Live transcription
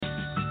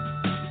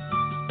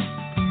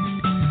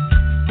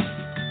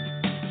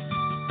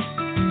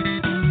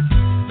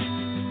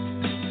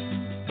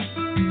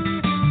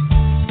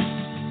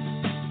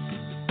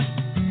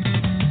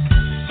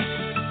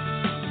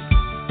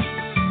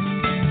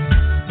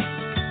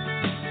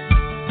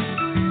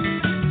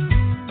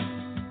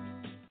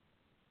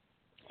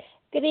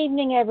Good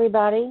evening,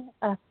 everybody.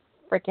 I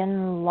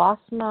freaking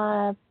lost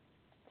my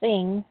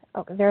thing.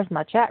 Oh, there's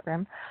my chat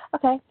room.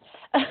 Okay.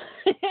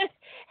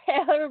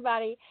 Hello,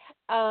 everybody.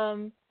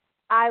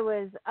 I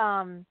was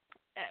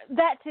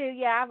that too.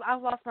 Yeah,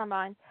 I've lost my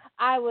mind.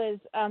 I was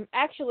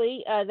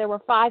actually there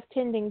were 5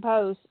 pending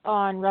posts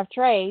on Rough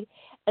Trade,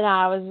 and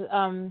I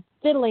was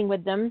fiddling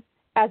with them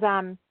as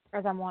I'm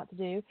wont to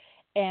do,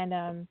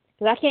 and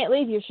because I can't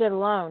leave your shit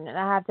alone, and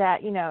I have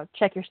to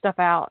check your stuff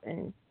out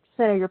and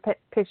send your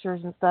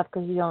pictures and stuff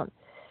because you don't.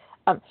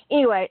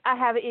 Anyway, I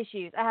have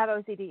issues. I have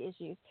OCD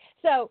issues.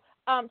 So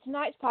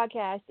tonight's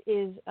podcast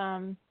is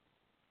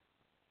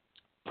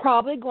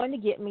probably going to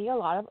get me a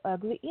lot of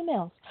ugly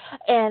emails,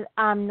 and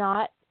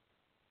I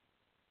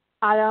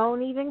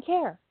don't even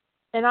care,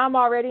 and I'm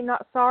already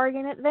not sorry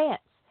in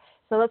advance.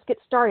 So let's get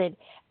started.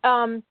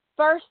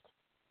 First,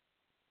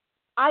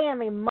 I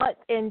am a month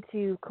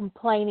into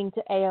complaining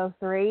to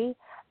AO3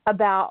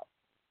 about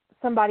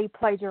somebody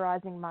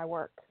plagiarizing my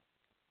work.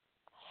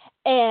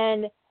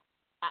 And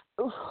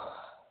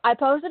I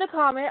posted a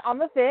comment on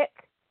the fic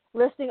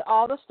listing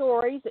all the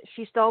stories that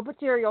she stole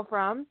material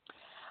from,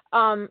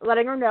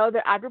 letting her know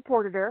that I'd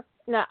reported her.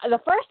 Now, the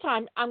first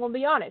time, I'm going to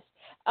be honest,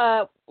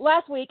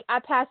 last week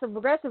I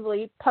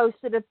passive-aggressively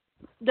posted a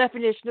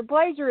definition of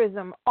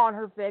plagiarism on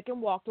her fic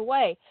and walked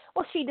away.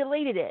 Well, she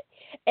deleted it.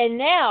 And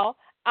now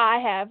I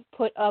have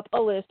put up a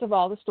list of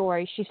all the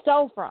stories she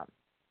stole from.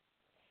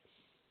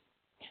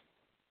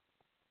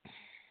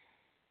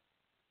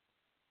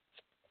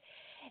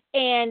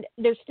 And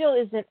there still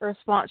isn't a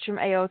response from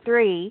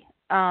AO3,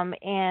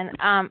 and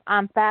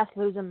I'm fast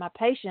losing my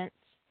patience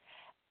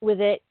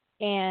with it.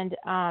 And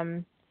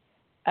I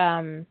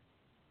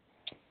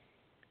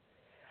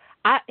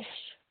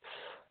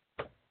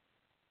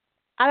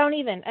don't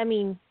even. I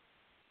mean,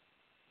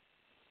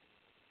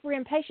 we're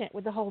impatient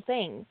with the whole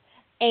thing,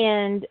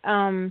 and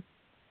I'm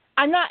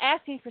not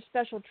asking for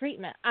special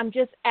treatment. I'm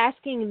just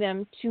asking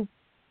them to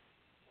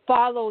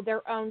follow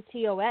their own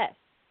TOS.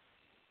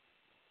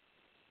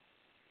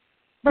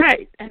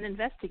 Right, and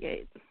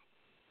investigate.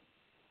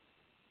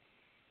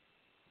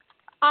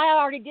 I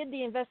already did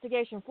the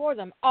investigation for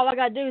them. All I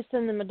got to do is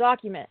send them a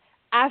document.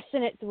 I've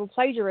sent it through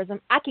plagiarism.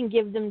 I can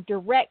give them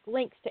direct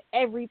links to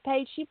every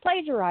page she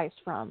plagiarized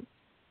from.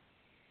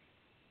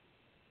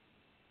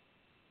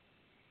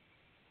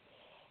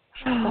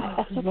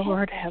 Oh,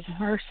 Lord have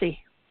mercy.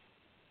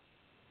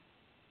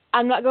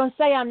 I'm not going to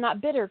say I'm not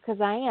bitter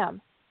because I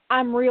am.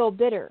 I'm real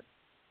bitter.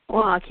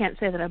 Well, I can't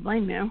say that I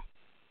blame you.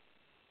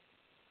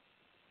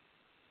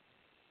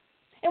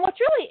 And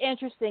what's really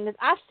interesting is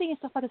I've seen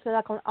stuff like this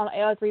on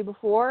AO3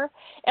 before,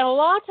 and a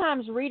lot of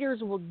times readers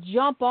will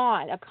jump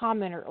on a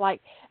commenter. Like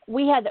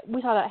we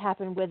saw that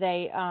happen with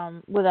a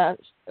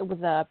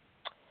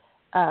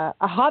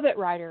Hobbit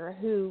writer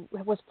who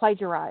was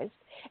plagiarized,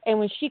 and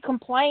when she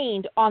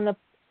complained on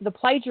the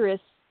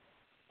plagiarist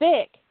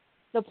fic,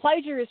 the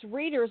plagiarist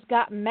readers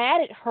got mad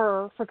at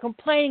her for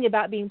complaining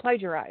about being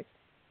plagiarized.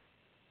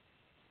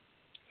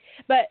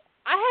 But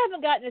I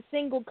haven't gotten a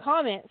single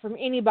comment from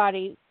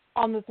anybody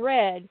on the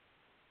thread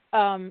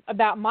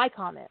about my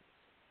comments.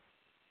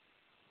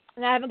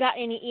 And I haven't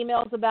gotten any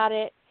emails about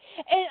it.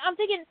 And I'm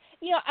thinking,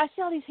 I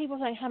see all these people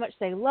saying how much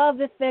they love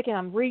this fic, and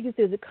I'm reading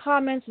through the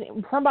comments,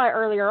 and somebody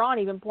earlier on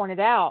even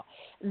pointed out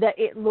that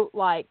it looked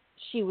like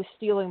she was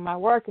stealing my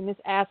work, and this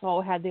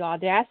asshole had the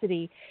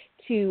audacity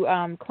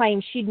to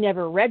claim she'd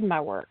never read my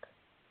work.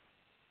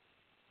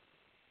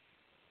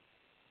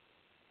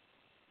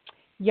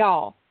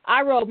 Y'all,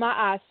 I rolled my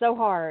eyes so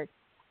hard.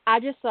 I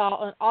just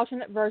saw an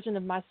alternate version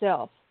of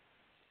myself.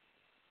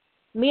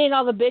 Me and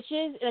all the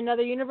bitches in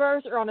another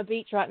universe are on a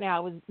beach right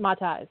now with Mai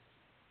Tais.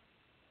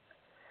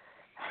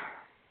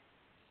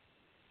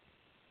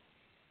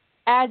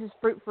 Az is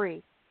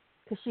fruit-free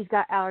because she's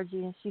got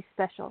allergy and she's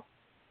special.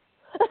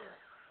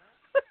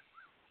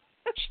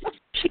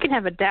 She can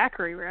have a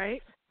daiquiri,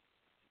 right?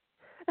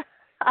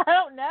 I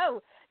don't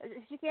know.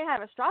 She can't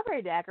have a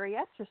strawberry daiquiri,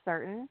 that's for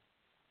certain.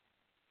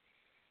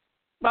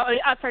 Well,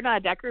 I'm sorry, not a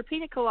daiquiri,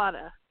 pina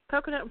colada.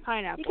 Coconut and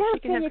pineapple. You can have she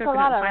can have pina coconut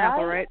colada, and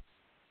pineapple, right?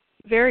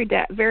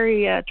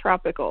 Very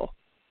tropical.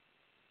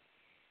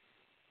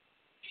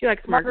 She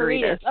likes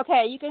margaritas.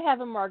 Okay, you can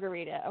have a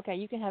margarita. Okay,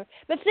 you can have.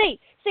 But see,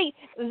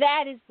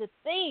 that is the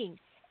thing.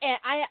 And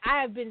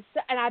I've been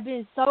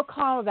so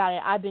calm about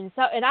it.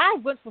 And I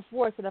went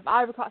before said if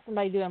I ever caught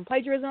somebody doing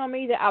plagiarism on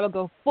me, that I would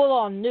go full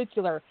on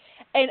nuclear.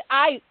 And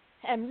I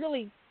am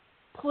really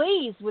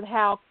pleased with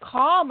how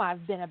calm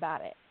I've been about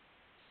it.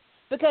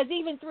 Because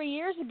even 3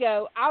 years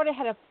ago, I would have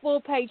had a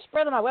full-page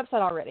spread on my website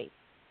already.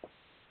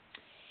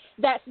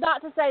 That's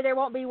not to say there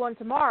won't be one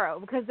tomorrow,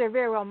 because there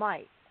very well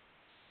might.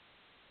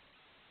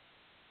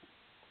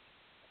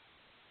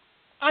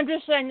 I'm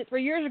just saying that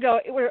 3 years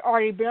ago, it would have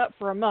already been up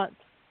for a month.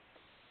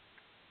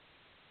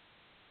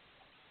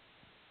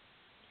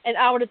 And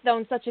I would have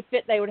thrown such a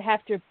fit they would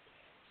have to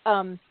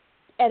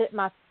edit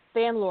my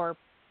fan lore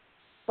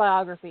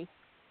biography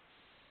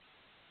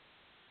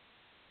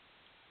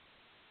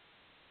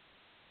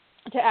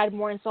to add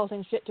more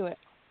insulting shit to it.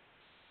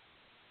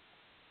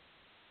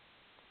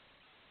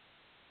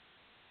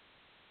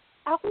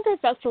 I wonder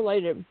if that's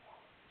related.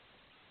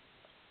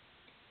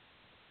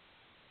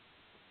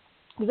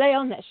 Because they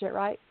own that shit,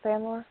 right?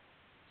 Fanlore?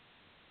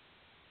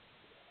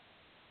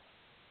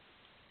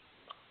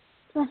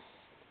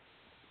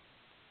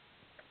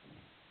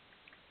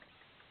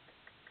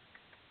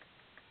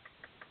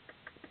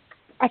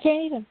 I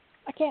can't even.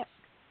 I can't.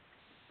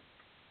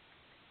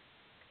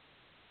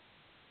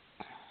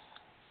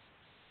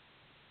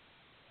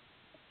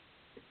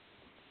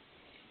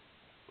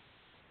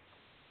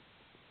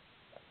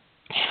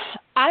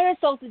 I'm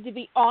insulted to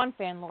be on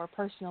Fanlore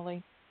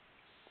personally.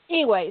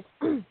 Anyways,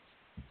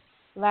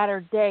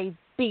 latter day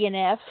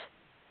BNF.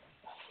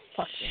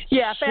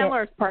 Yeah, Shit.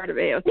 Fanlore is part of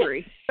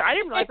AO3. So I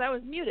didn't realize I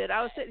was muted.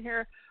 I was sitting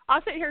here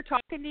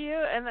talking to you,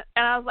 and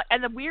I was like,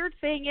 and the weird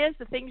thing is,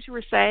 the things you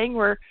were saying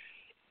were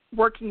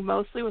working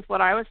mostly with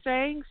what I was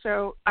saying,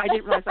 so I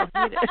didn't realize I was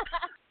muted.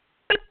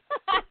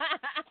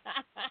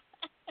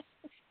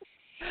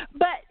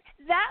 But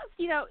that's,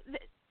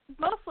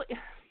 mostly,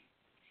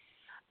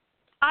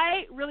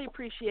 I really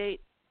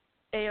appreciate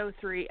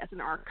AO3 as an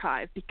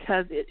archive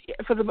because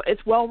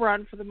it's well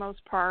run for the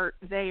most part.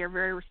 They are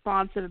very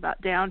responsive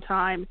about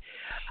downtime.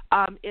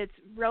 It's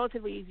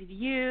relatively easy to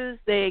use.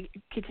 They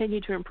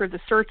continue to improve the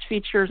search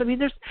features. I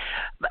mean,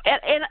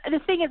 and the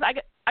thing is,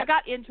 I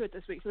got into it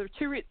this week. So there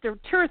were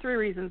two or three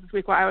reasons this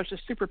week why I was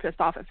just super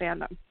pissed off at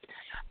fandom.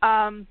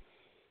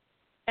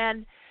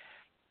 And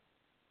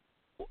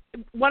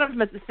one of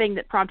them is the thing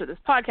that prompted this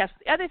podcast.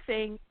 The other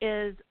thing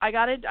is I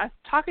was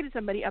talking to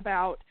somebody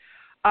about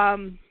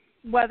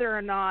whether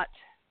or not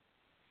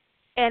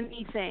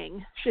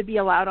anything should be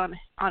allowed on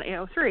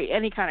AO3,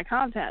 any kind of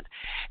content.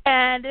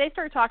 And they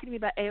started talking to me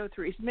about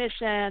AO3's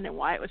mission and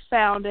why it was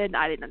founded, and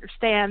I didn't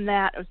understand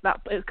that. It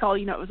was called,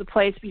 it was a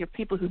place for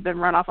people who've been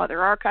run off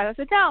other archives.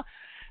 I said, no.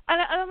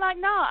 And I'm like,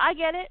 no, I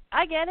get it.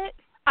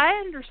 I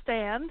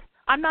understand.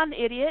 I'm not an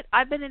idiot.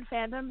 I've been in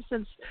fandom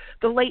since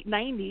the late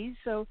 90s,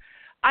 so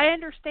I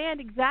understand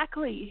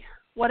exactly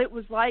what it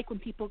was like when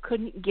people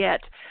couldn't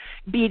get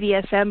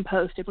BDSM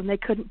posted, when they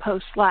couldn't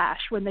post Slash,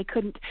 when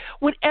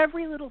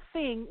every little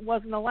thing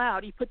wasn't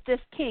allowed. You put this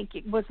kink,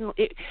 it wasn't.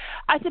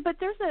 I said, but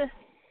there's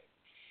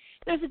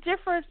a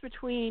difference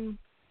between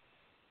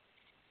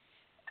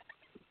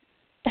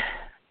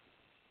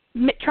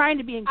trying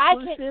to be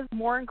inclusive,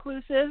 more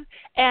inclusive,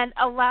 and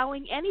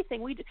allowing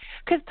anything.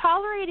 Because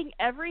tolerating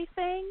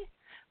everything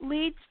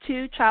leads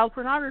to child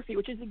pornography,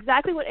 which is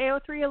exactly what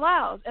AO3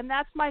 allows, and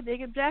that's my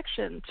big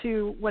objection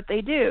to what they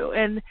do.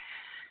 And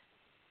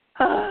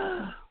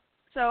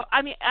so,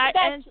 I mean,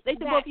 and they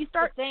said, well, if you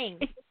start thing,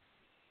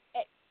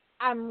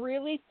 I'm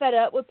really fed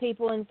up with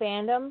people in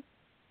fandom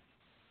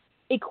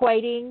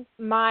equating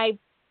my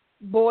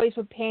boys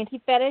with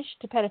panty fetish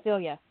to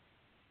pedophilia.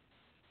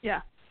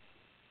 Yeah.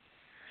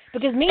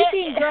 Because me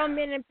seeing grown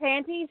men in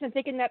panties and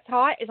thinking that's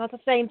hot is not the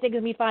same thing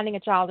as me finding a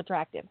child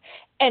attractive.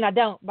 And I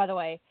don't, by the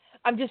way.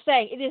 I'm just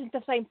saying, it isn't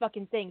the same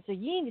fucking thing. So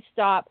you need to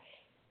stop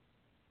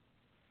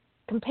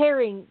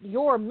comparing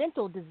your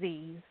mental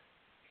disease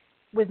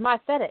with my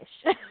fetish.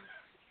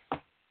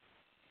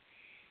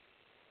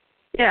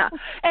 Yeah.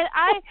 And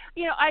I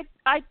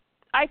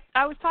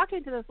was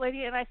talking to this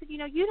lady, and I said, you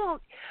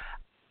don't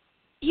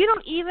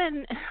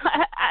even,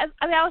 I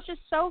was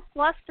just so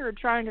flustered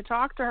trying to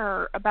talk to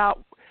her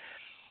about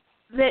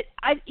that.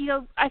 I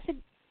said,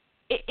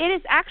 it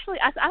is actually,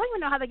 I don't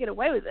even know how they get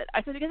away with it.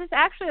 I said, because it's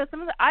actually,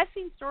 I've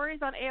seen stories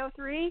on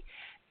AO3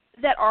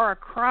 that are a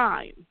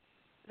crime.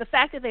 The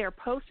fact that they are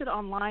posted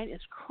online is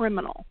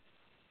criminal.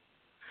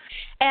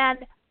 And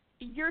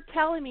you're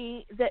telling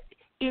me that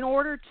in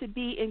order to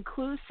be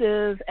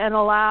inclusive and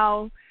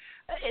allow,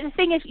 the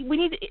thing is,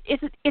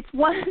 it's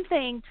one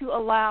thing to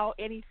allow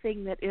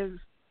anything that is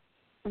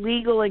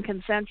legal and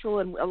consensual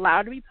and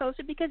allowed to be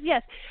posted, because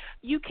yes,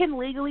 you can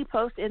legally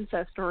post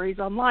incest stories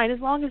online as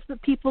long as the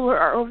people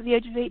are over the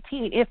age of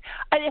 18. If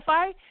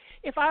I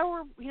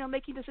were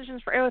making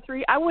decisions for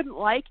AO3, I wouldn't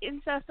like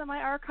incest on my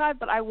archive,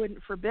 but I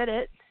wouldn't forbid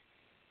it.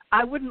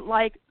 I wouldn't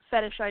like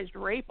fetishized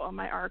rape on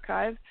my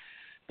archive,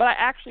 but I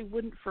actually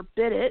wouldn't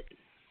forbid it.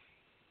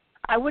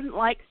 I wouldn't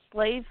like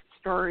slave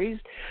stories.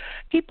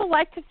 People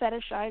like to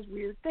fetishize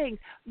weird things,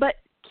 but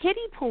kiddie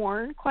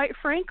porn, quite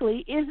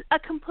frankly, is a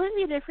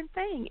completely different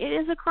thing. It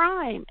is a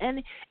crime, and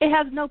it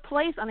has no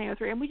place on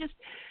AO3. And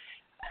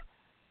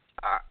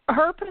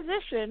her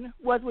position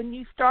was, when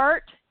you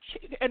start,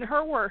 and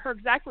her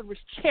exact word was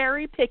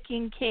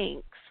cherry-picking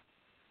kinks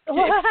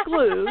to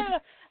exclude,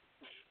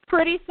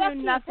 pretty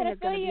soon nothing is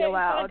going to be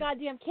allowed. It's not a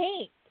goddamn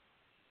kink.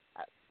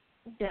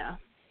 Yeah.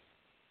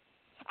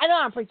 I know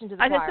I'm preaching to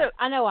the choir.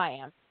 I know I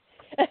am.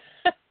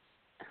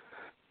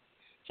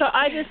 So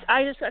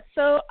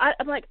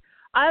I'm like,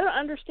 I don't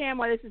understand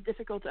why this is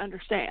difficult to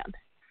understand.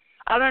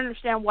 I don't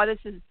understand why this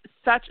is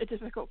such a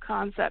difficult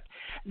concept.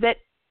 That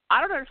I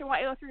don't understand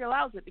why AO3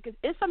 allows it, because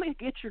if somebody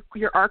could get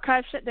your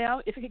archive shut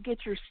down, if it could get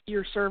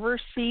your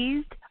servers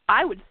seized,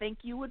 I would think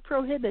you would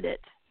prohibit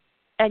it,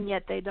 and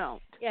yet they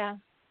don't. Yeah.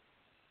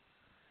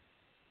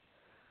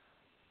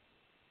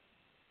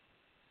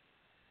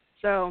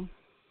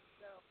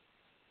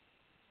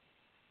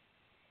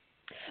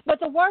 But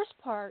the worst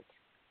part,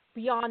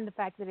 beyond the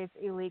fact that it's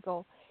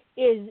illegal,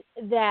 is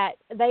that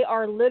they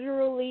are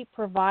literally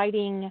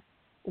providing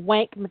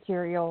wank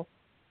material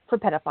for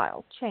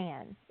pedophiles.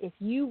 Chan, if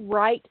you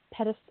write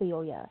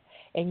pedophilia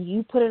and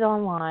you put it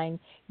online,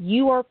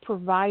 you are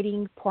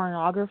providing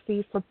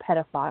pornography for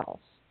pedophiles.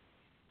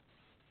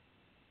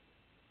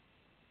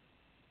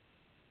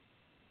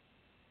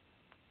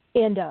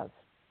 End of.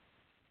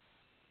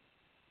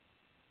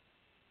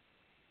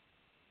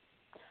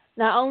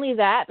 Not only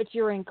that, but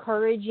you're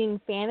encouraging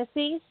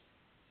fantasies.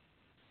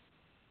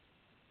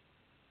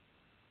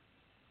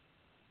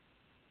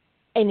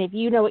 And if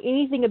you know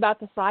anything about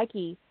the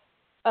psyche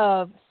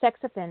of sex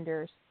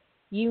offenders,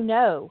 you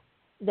know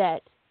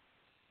that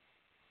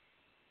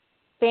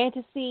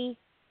fantasy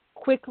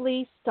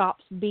quickly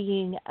stops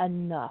being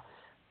enough.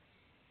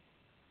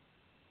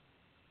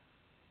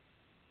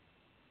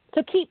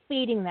 So keep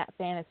feeding that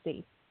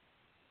fantasy.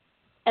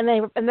 And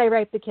they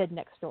rape the kid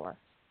next door.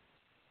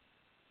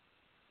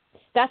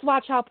 That's why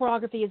child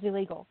pornography is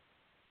illegal.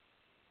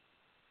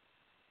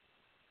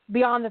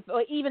 Beyond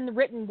even the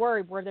written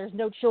word where there's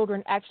no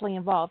children actually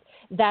involved,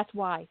 that's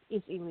why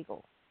it's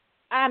illegal.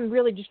 I'm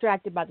really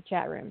distracted by the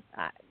chat room.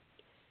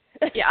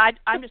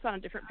 I'm just on a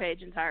different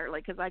page entirely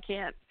because I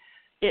can't.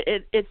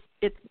 It's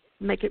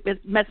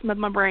messing with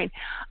my brain.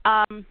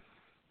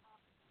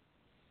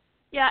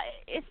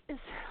 It's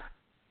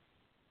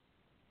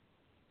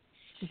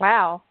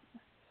wow.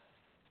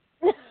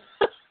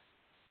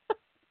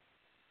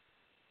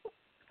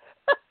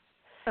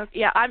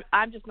 Yeah,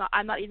 I'm just not.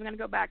 I'm not even going to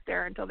go back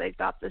there until they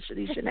stop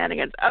these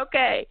shenanigans.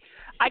 Okay,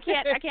 I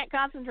can't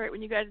concentrate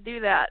when you guys do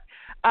that.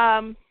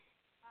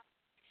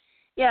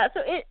 Yeah,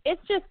 so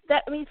it's just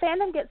that. I mean,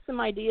 fandom gets some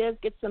ideas,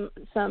 gets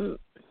some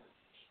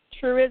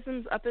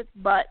truisms up its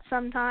butt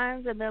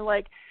sometimes, and they're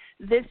like,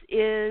 this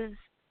is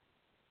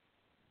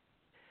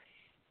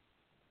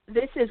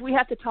we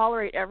have to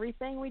tolerate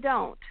everything. We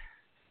don't.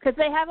 Because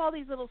they have all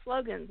these little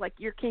slogans, like,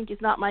 your kink is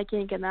not my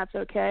kink, and that's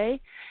okay.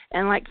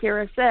 And like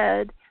Kira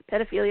said,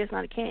 pedophilia is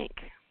not a kink.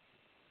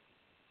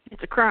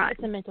 It's a crime.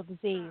 It's a mental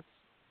disease.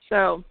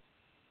 So,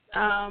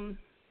 and,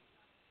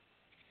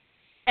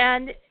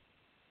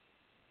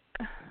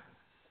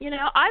 you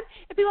know,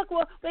 if people are like,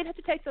 well, they'd have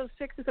to take those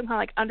pics to some kind of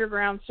like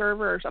underground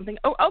server or something.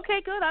 Oh,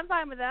 okay, good. I'm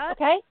fine with that.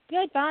 Okay,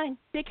 good, fine.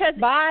 Because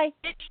bye.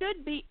 It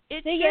should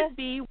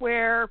be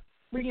where,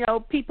 you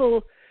know,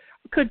 people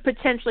could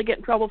potentially get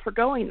in trouble for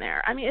going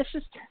there. I mean, it's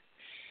just,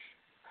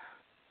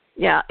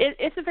 yeah,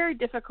 it's a very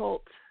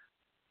difficult.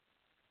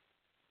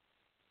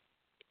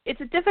 It's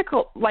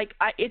difficult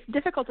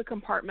to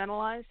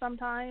compartmentalize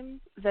sometimes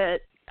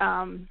that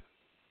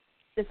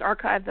this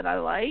archive that I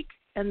like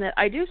and that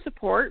I do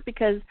support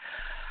because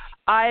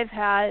I've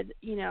had,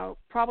 you know,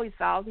 probably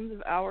thousands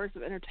of hours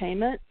of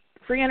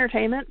free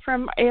entertainment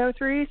from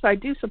AO3, so I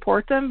do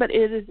support them, but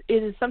it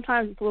is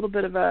sometimes a little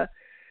bit of a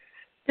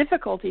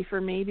difficulty for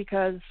me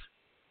because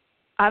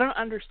I don't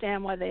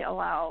understand why they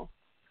allow.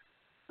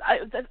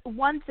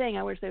 One thing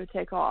I wish they would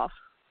take off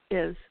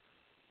is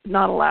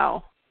not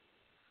allow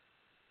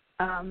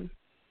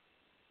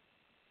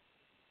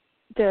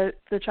the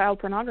child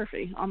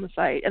pornography on the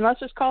site, and let's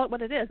just call it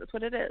what it is. That's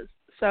what it is.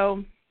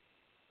 So,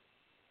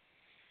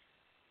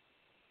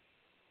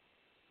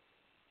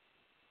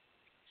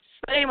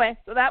 but anyway,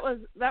 so that was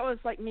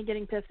like me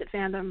getting pissed at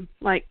fandom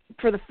like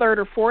for the third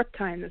or fourth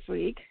time this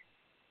week.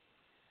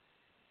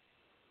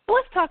 But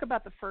let's talk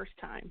about the first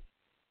time.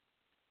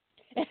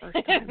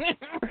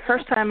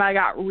 First time I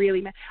got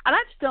really mad, and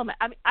I'm still mad.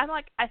 I mean,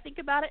 I think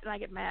about it and I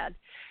get mad.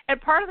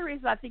 And part of the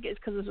reason I think is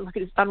because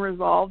it's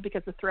unresolved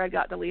because the thread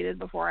got deleted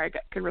before I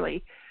could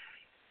really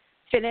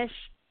finish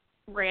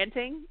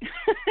ranting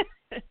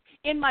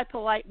in my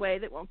polite way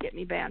that won't get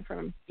me banned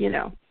from, you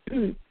know,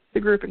 the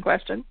group in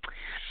question.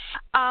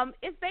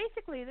 It's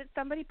basically that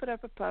somebody put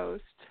up a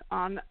post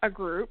on a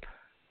group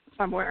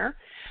somewhere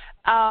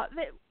that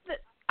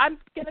I'm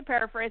going to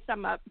paraphrase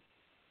some up,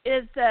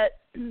 is that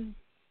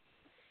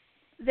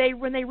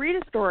when they read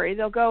a story,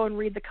 they'll go and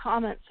read the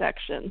comment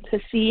section to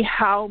see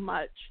how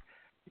much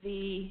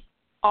the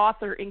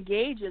author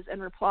engages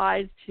and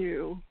replies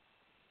to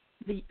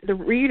the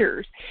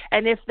readers.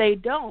 And if they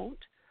don't,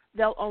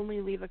 they'll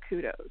only leave a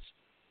kudos.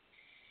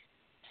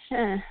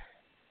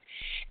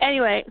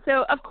 Anyway,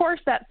 so of course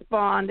that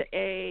spawned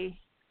a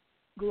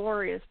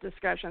glorious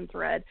discussion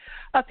thread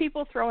of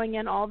people throwing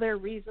in all their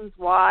reasons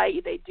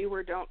why they do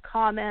or don't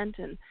comment,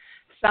 and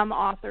some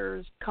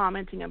authors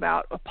commenting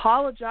about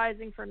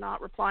apologizing for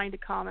not replying to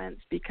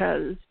comments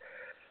because,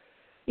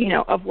 you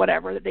know, of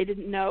whatever, that they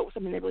didn't know it was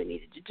something they really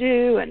needed to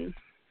do. And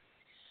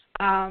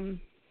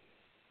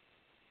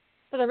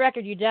for the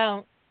record, you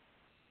don't.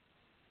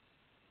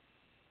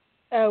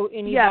 Oh,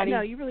 anybody? Yeah,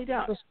 no, you really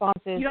don't.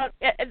 Responses. You don't.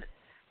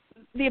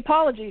 The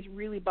apologies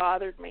really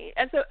bothered me,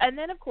 and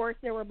then of course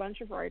there were a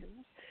bunch of writers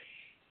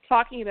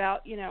talking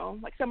about, you know,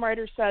 like some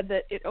writers said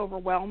that it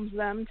overwhelms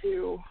them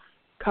to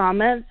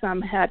comment.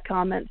 Some had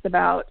comments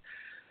about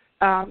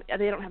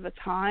they don't have the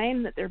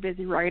time, that they're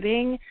busy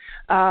writing.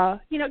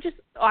 You know, just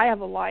I have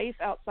a life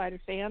outside of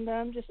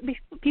fandom. Just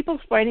people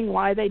explaining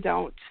why they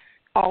don't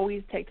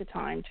always take the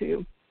time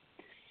to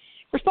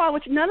respond,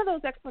 which none of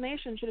those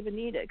explanations should have been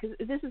needed because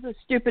this is a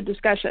stupid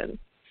discussion.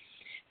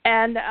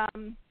 And,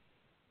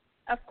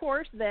 of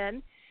course,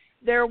 then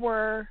there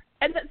were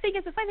 – and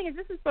the funny thing is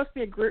this is supposed to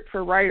be a group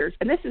for writers,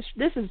 and this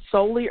is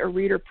solely a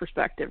reader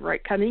perspective,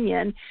 right, coming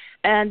in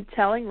and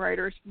telling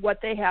writers what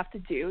they have to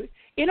do.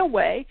 In a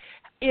way,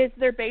 is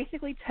they're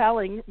basically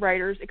telling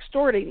writers,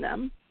 extorting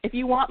them, if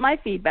you want my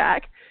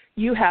feedback,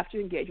 you have to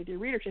engage with your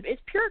readership.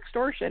 It's pure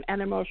extortion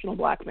and emotional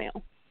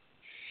blackmail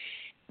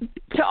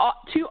to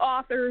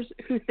authors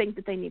who think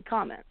that they need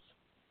comments.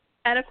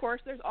 And, of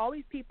course, there's all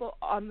these people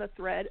on the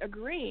thread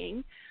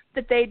agreeing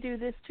that they do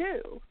this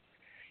too.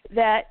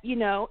 That, you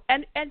know,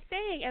 and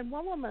saying, and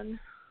one woman,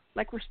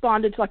 like,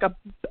 responded to, like,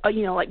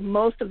 like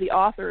most of the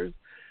authors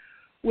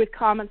with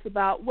comments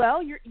about,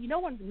 well, no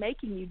one's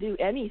making you do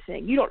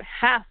anything. You don't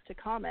have to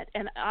comment,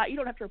 and you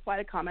don't have to reply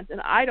to comments,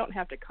 and I don't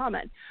have to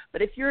comment.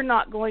 But if you're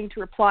not going to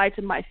reply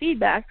to my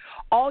feedback,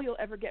 all you'll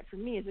ever get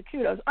from me is a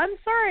kudos. I'm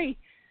sorry,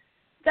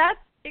 that's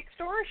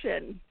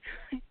extortion.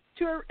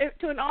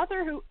 To an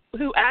author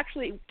who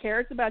actually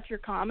cares about your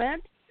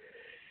comment,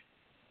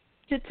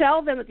 to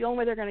tell them that the only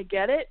way they're going to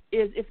get it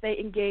is if they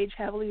engage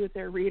heavily with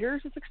their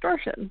readers, it's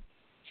extortion.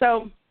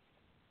 So,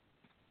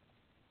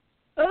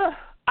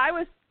 I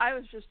was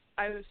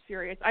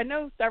furious. I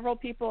know several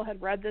people had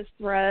read this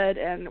thread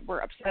and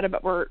were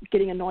upset were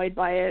getting annoyed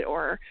by it,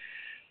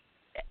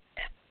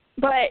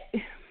 but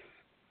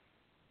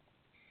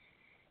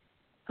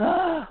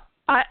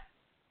I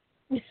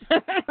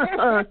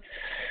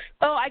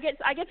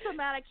get so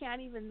mad I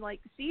can't even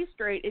like see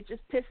straight. It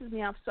just pisses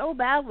me off so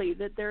badly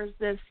that there's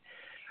this.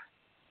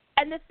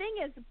 And the thing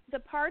is, the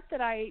part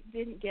that I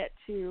didn't get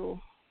to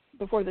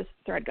before this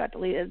thread got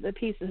deleted, the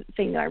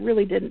thing that I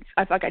really didn't,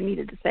 I felt like I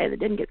needed to say that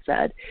didn't get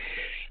said,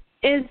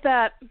 is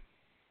that,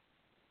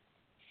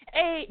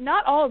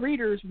 not all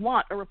readers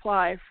want a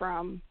reply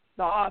from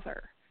the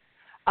author.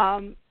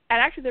 And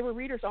actually there were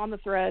readers on the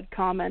thread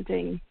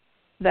commenting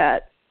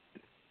that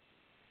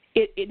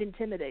it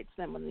intimidates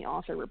them when the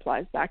author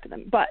replies back to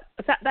them. But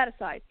that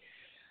aside,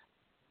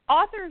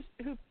 authors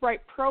who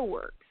write pro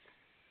works,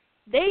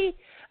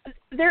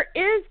 there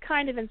is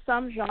kind of in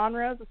some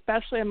genres,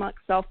 especially amongst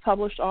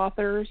self-published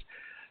authors,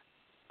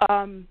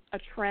 a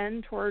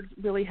trend towards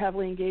really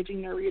heavily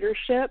engaging their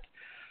readership.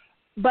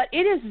 But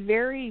it is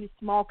very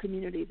small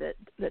community that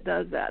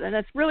does that. And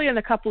it's really in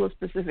a couple of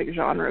specific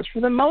genres.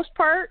 For the most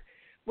part,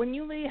 when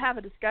you have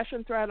a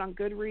discussion thread on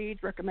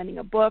Goodreads recommending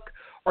a book,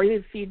 or you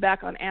leave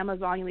feedback on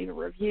Amazon, you leave a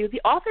review,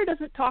 the author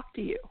doesn't talk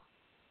to you.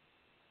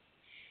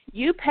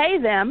 You pay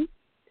them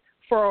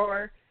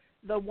for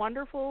the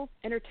wonderful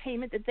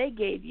entertainment that they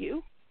gave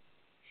you.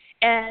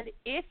 And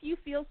if you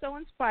feel so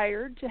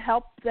inspired to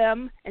help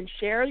them and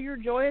share your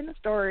joy in the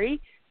story,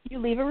 you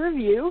leave a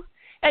review,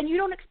 and you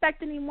don't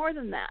expect any more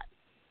than that,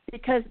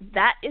 because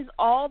that is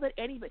all that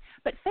anybody.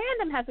 But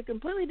fandom has a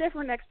completely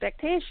different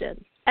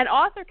expectation. An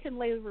author can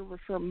labor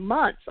for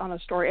months on a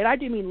story, and I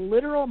do mean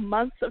literal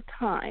months of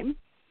time,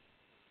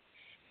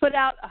 put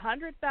out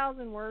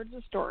 100,000 words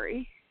of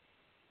story,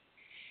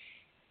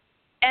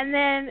 and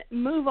then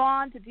move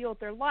on to deal with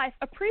their life,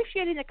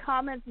 appreciating the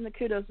comments and the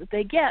kudos that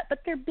they get, but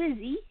they're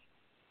busy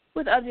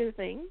with other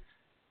things.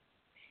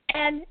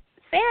 And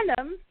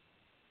fandom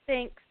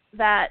thinks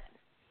that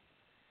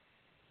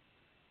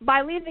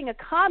by leaving a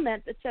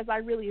comment that says, I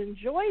really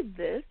enjoyed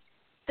this,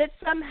 that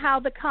somehow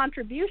the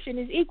contribution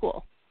is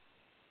equal,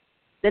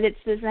 that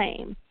it's the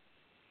same.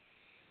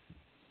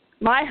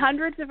 My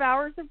hundreds of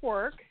hours of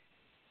work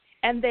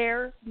and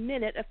their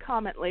minute of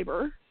comment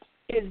labor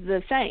is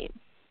the same.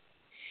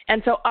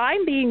 And so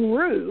I'm being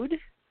rude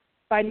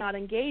by not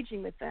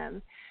engaging with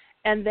them,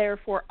 and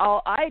therefore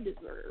all I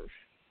deserve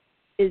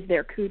is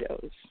their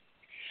kudos.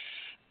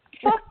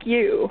 Fuck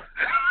you.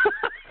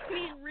 I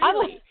mean,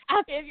 really.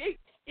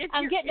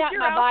 I'm getting out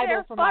my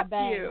Bible for my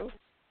bang.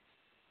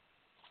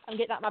 I'm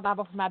getting out my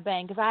Bible for my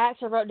bang, because I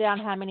actually wrote down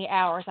how many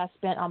hours I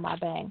spent on my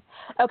bang.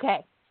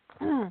 Okay.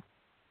 And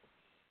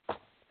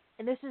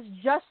this is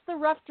just the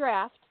rough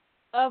draft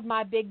of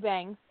my big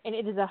bang, and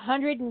it is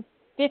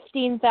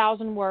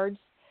 115,000 words,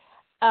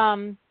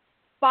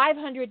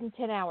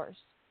 510 hours.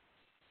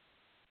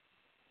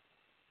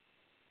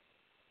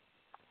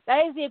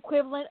 That is the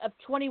equivalent of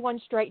 21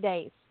 straight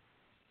days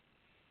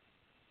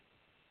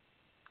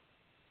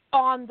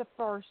on the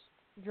first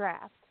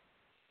draft.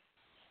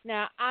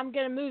 Now, I'm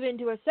going to move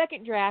into a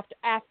second draft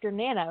after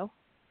Nano,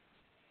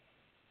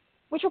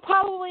 which will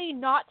probably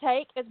not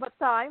take as much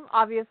time,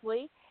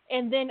 obviously,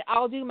 and then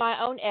I'll do my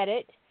own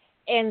edit,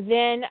 and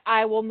then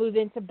I will move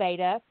into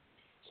beta.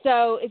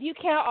 So if you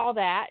count all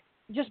that,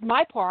 just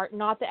my part,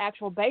 not the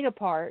actual beta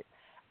part,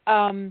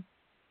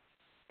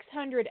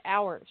 600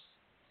 hours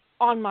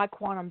on my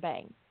Quantum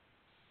Bang.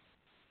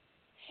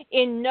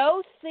 In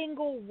no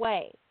single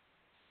way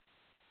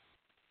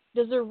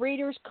does the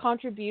reader's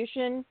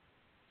contribution,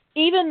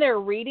 even their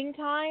reading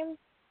time,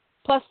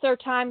 plus their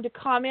time to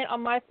comment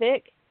on my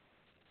fic,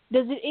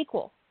 does it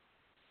equal?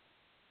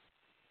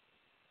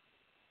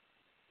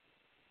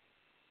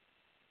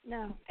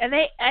 No, and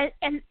they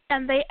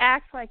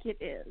act like it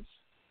is.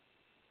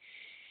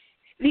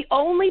 The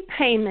only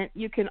payment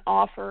you can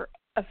offer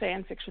a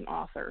fan fiction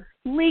author,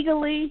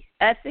 legally,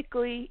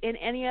 ethically, in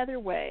any other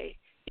way,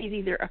 is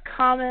either a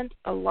comment,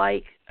 a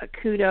like, a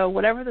kudo,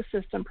 whatever the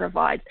system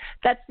provides.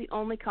 That's the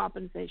only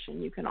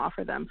compensation you can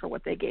offer them for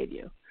what they gave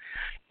you.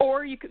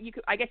 Or you could,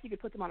 I guess you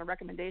could put them on a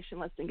recommendation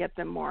list and get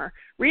them more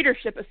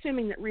readership,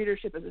 assuming that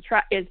readership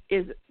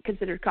is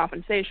considered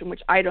compensation,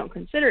 which I don't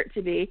consider it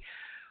to be.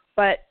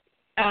 But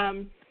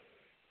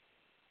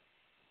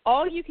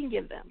all you can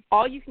give them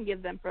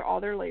for all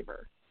their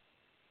labor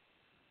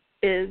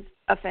is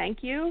a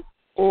thank you,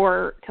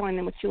 or telling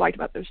them what you liked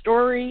about their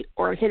story,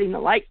 or hitting the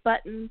like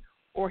button,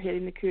 or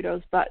hitting the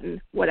kudos button,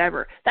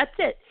 whatever. That's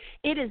it.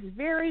 It is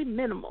very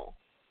minimal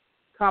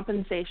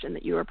compensation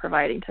that you are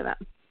providing to them.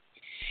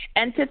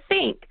 And to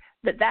think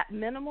that that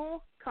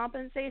minimal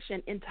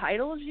compensation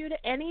entitles you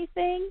to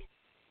anything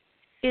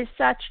is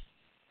such,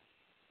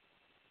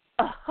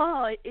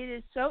 it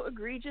is so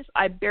egregious,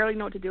 I barely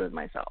know what to do with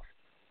myself.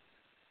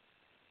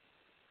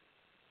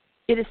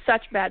 It is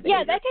such bad behavior.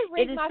 Yeah, they could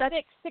read my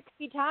fic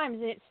 60 times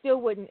and it still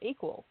wouldn't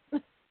equal.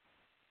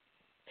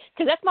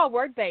 Because that's my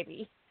word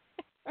baby.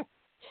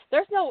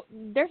 There's no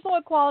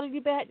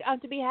equality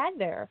to be had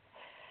there.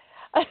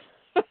 And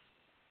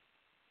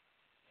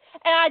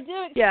I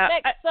do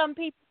expect some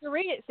people to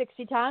read it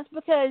 60 times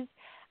because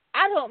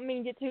I don't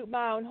mean to toot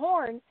my own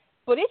horn,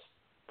 but it's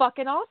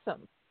fucking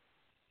awesome.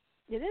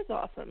 It is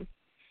awesome.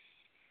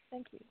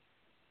 Thank you.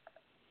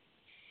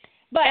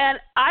 But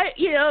I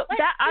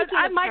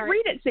might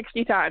read it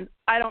 60 times.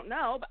 I don't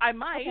know, but I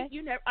might.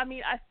 Okay.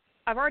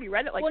 I've already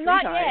read it like 3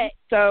 times. Yet.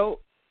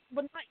 So,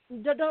 but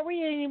don't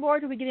read it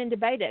anymore till we get in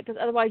debate it, because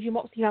otherwise you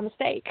won't see my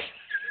mistake.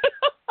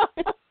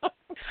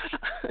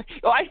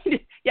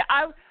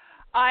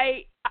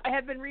 I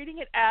have been reading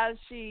it as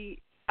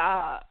she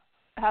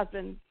has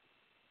been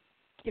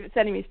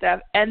sending me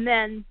stuff, and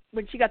then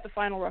when she got the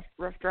final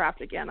rough draft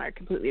again, I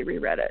completely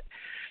reread it.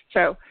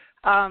 So,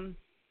 I'm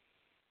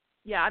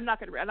not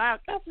going to read. I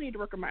also need to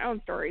work on my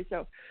own story.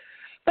 So,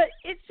 but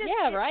it's just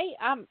right.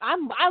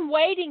 I'm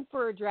waiting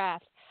for a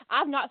draft.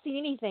 I've not seen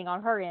anything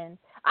on her end.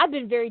 I've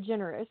been very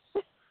generous.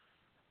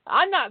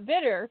 I'm not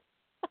bitter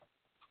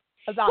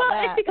about that.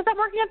 Well, it's because I'm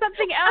working on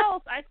something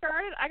else. I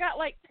got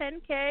like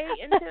 10K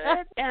into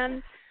it,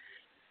 and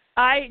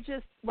I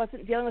just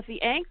wasn't dealing with the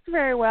angst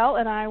very well,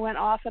 and I went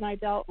off and I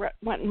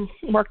went and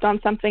worked on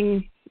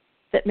something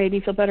that made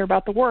me feel better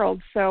about the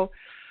world. So,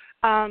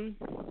 I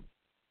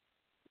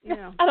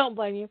don't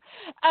blame you.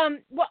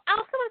 Well, I'll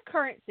go with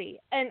currency,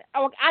 and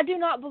I do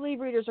not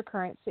believe readers are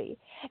currency.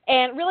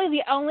 And really,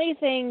 the only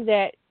thing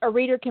that a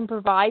reader can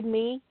provide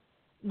me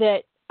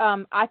that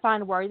I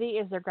find worthy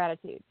is their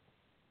gratitude.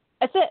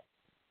 That's it.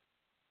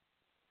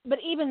 But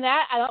even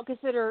that, I don't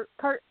consider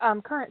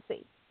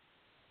currency.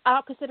 I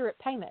don't consider it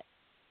payment.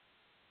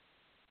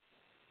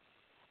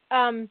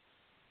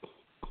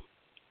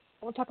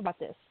 We'll talk about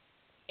this.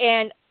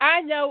 And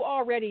I know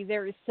already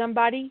there is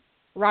somebody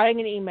writing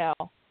an email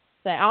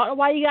saying, I don't know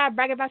why you got to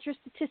brag about your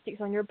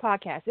statistics on your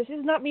podcast. This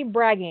is not me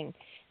bragging.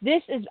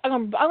 This is,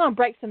 I'm going to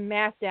break some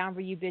math down for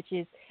you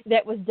bitches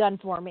that was done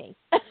for me.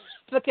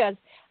 Because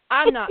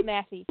I'm not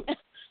mathy.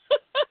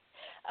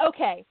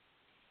 Okay.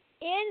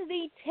 In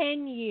the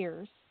 10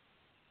 years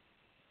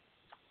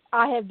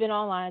I have been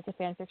online as a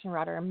fan fiction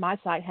writer, and my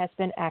site has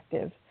been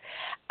active,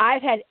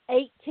 I've had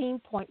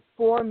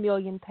 18.4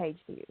 million page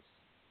views.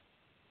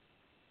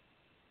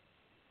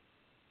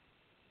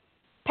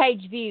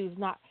 Page views,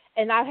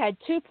 and I've had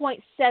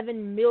 2.7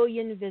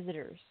 million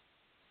visitors.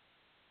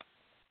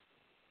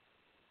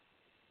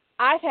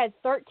 I've had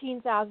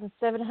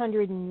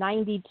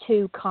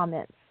 13,792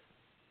 comments.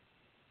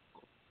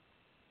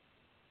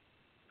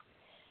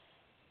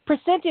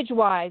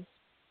 Percentage-wise,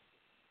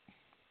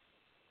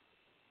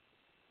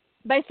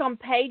 based on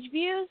page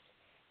views,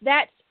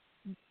 that's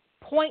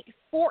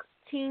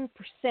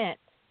 0.14%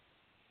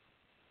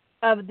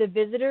 of the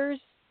visitors,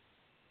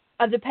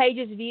 of the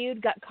pages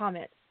viewed, got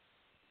comments.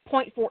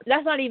 0.4.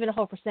 That's not even a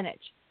whole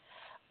percentage.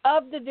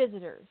 Of the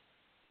visitors,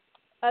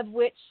 of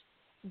which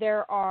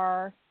there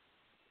are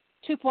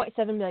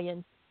 2.7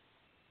 million,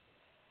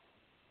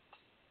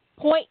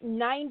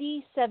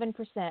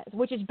 0.97%,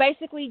 which is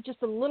basically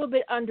just a little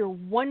bit under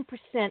 1%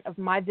 of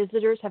my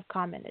visitors have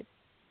commented.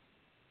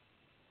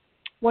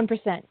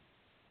 1%.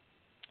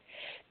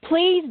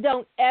 Please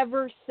don't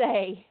ever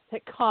say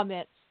that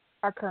comments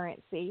are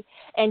currency,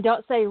 and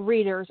don't say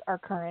readers are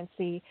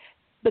currency,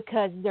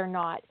 because they're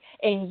not.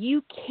 And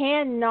you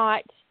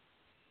cannot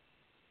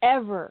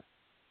ever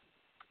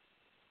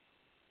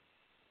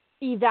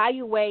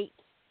evaluate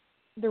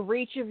the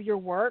reach of your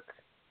work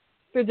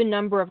through the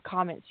number of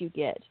comments you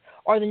get,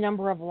 or the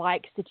number of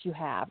likes that you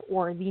have,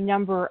 or the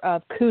number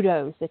of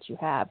kudos that you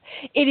have.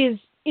 It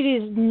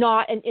is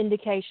not an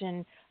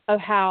indication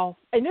of how,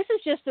 and this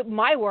is just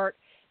my work,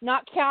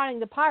 not counting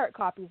the pirate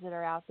copies that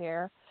are out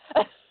there.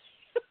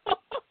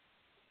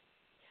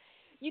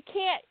 You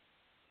can't,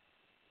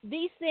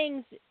 these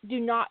things do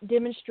not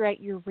demonstrate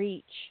your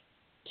reach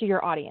to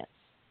your audience.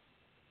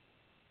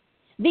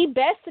 The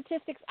best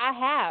statistics I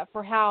have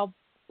for how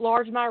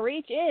large my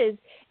reach is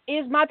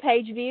my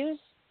page views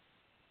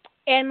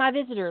and my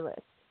visitor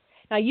list.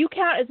 Now, you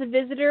count as a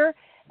visitor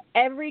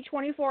every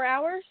 24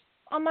 hours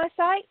on my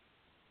site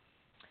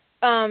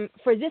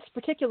for this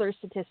particular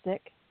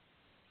statistic.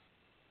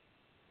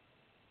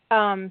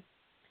 And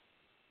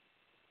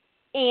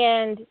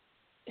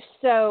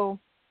so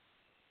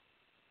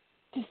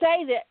to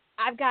say that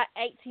I've got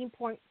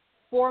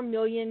 18.4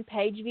 million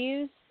page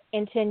views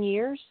in 10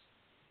 years,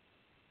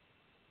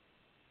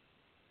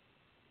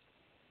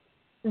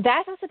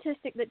 that's a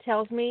statistic that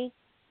tells me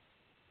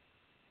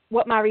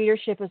what my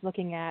readership is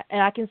looking at,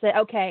 and I can say,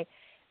 okay,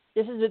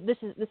 this is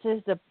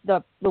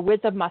the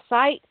width of my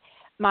site.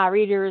 My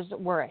readers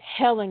were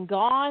hell and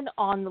gone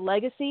on the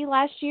Legacy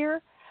last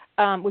year,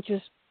 which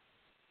is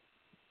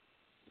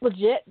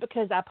legit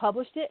because I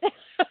published it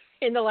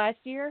in the last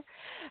year.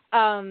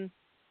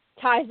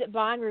 Ties That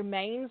Bind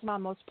remains my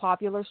most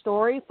popular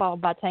story,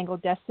 followed by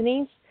Tangled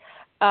Destinies.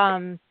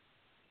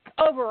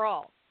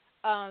 Overall.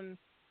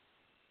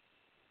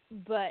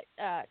 But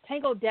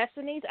Tangled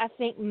Destinies, I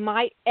think,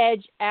 might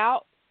edge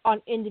out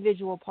on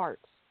individual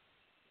parts.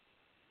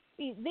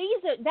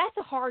 That's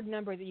a hard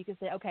number that you can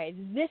say, okay,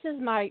 this is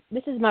my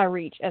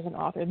reach as an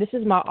author. This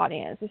is my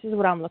audience. This is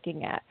what I'm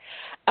looking at.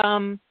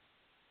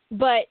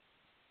 But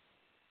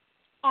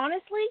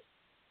honestly,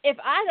 if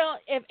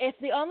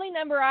the only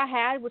number I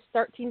had was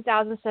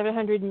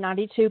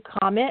 13,792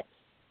 comments,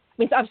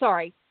 I'm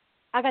sorry,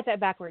 I got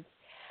that backwards.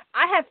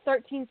 I have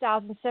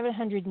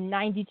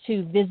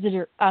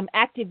 13,792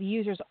 active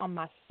users on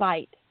my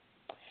site.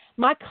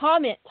 My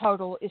comment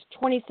total is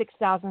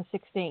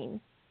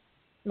 26,016.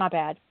 My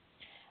bad.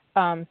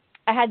 I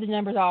had the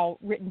numbers all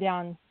written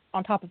down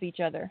on top of each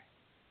other.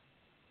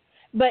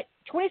 But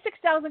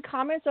 26,000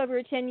 comments over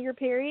a 10-year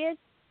period,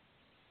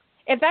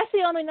 if that's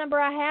the only number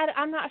I had,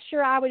 I'm not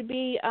sure I would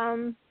be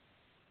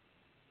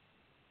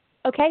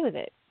okay with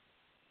it.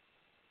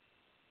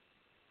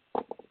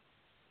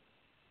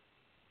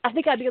 I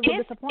think I'd be a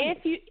little disappointed.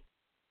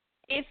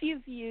 If you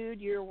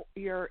viewed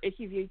if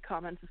you viewed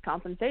comments as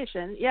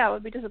compensation, yeah, it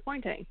would be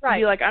disappointing. Right.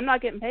 You'd be like, I'm not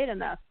getting paid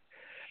enough.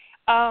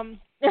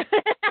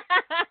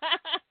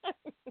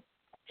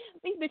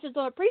 These bitches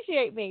don't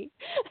appreciate me.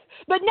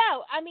 But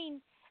no, I mean,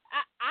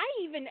 I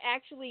even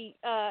actually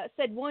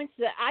said once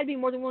that I'd be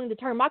more than willing to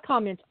turn my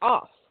comments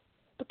off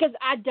because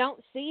I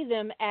don't see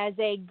them as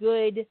a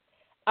good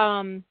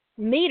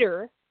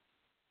meter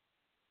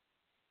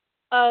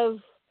of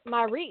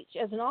my reach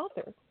as an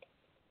author.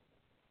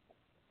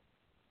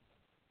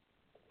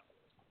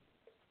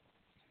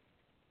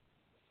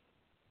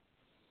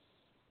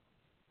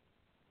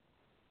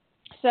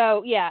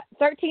 So, yeah,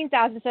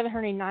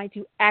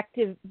 13,792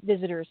 active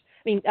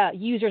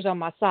users on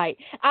my site.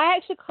 I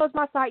actually closed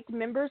my site to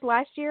members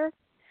last year.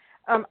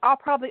 I'll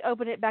probably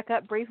open it back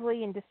up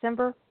briefly in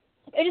December.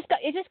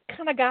 It just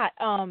kind of got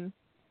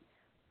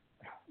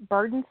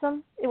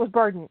burdensome. It was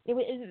burden.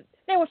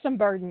 There was some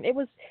burden. It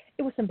was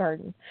some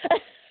burden.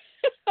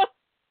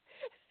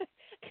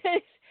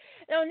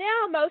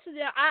 Now most of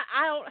them,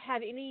 I don't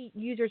have any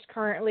users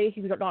currently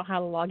who don't know how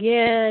to log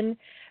in,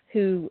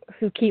 who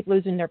keep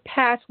losing their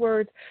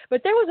passwords.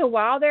 But there was a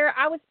while there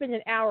I would spend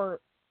an hour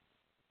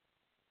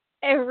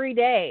every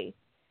day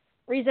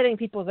resetting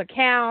people's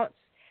accounts,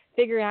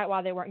 figuring out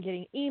why they weren't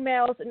getting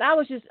emails, and I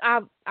was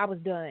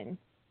done.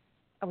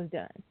 I was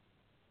done.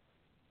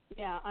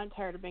 Yeah, I'm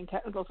tired of being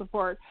technical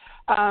support.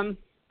 I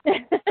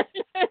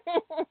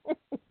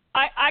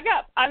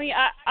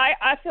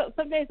feel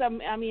some days I've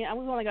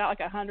only got like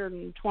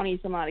 120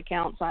 some odd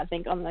accounts, I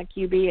think, on the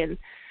QB, and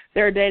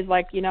there are days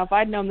like, if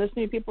I'd known this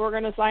many people were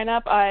going to sign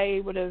up,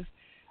 I'd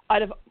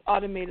have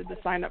automated the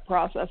sign up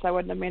process. I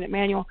wouldn't have made it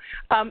manual.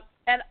 And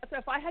so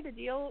if I had to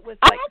deal with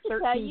like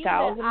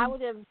 13,000, I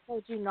would have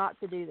told you not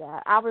to do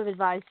that. I would have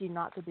advised you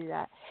not to do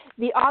that.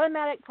 The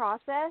automatic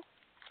process,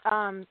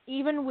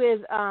 even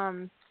with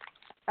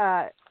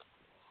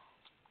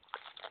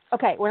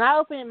okay, when I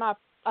open it up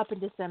in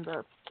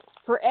December,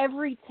 for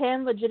every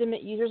 10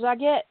 legitimate users I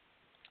get,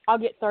 I'll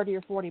get 30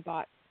 or 40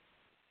 bots.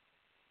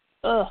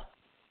 Ugh.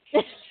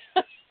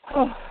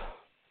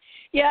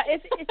 Yeah,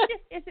 it's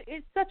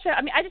such a.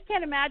 I just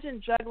can't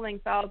imagine juggling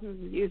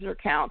thousands of user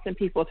accounts and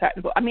people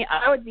technical.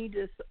 I would need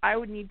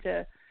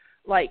to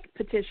like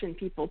petition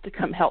people to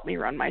come help me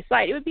run my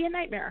site. It would be a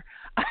nightmare.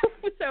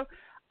 So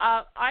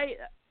I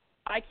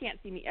can't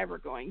see me ever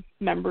going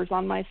members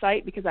on my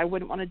site because I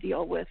wouldn't want to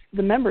deal with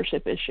the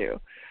membership issue.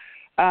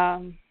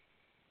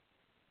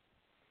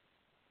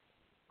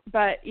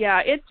 But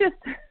yeah, it's just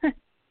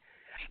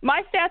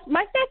my stats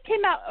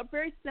came out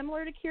very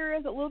similar to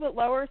Kira's, a little bit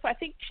lower. So I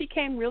think she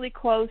came really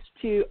close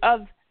to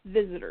of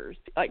visitors,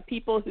 like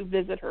people who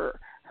visit her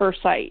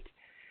site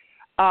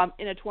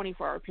in a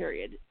 24-hour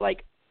period.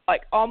 Like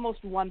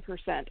almost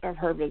 1% of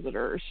her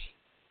visitors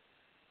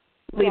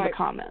leave a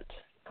comment.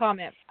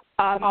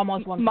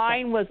 Almost 1%.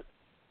 Mine was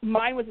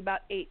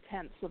about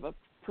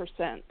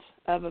 0.8%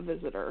 of a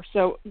visitor.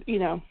 So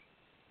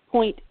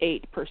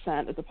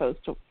 0.8% as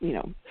opposed to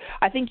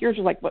I think yours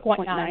was like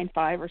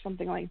 0.95 or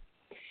something like.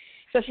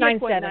 So she had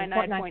 0.97,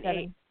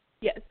 0.99.8.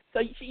 Yes. So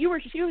she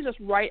was just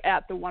right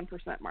at the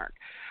 1% mark.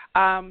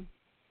 And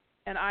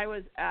I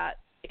was at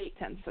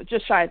 0.8, so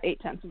just shy of 0.8%.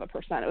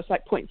 It was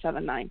like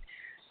 0.79.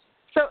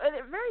 So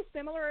very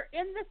similar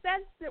in the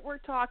sense that we're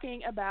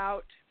talking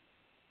about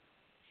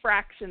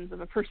fractions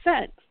of a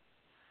percent.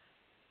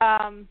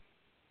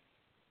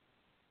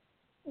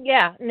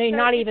 Yeah, no, so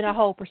not even a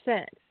whole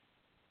percent.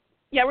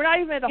 Yeah, we're not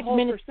even at a whole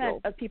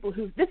minuscule percent of people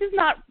who. This is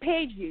not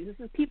page views.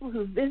 This is people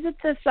who visit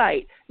the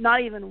site.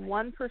 Not even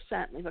 1%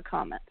 leave a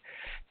comment.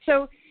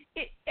 So,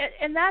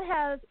 and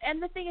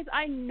the thing is,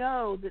 I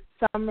know that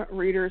some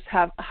readers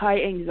have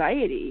high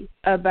anxiety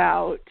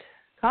about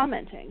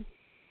commenting,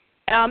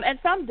 and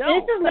some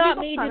don't. This is not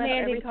me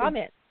demanding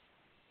comments.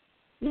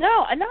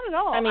 No, not at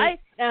all. I mean,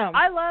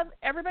 I love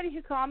everybody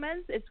who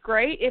comments. It's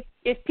great.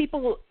 If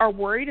people are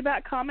worried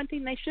about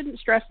commenting, they shouldn't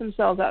stress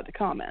themselves out to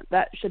comment.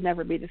 That should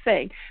never be the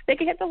thing. They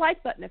can hit the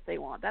like button if they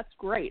want. That's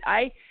great.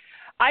 I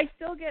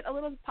still get a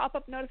little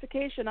pop-up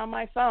notification on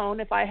my phone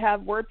if I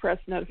have WordPress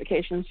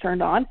notifications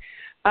turned on,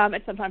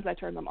 and sometimes I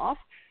turn them off,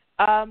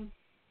 that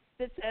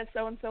says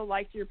so-and-so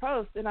liked your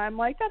post, and I'm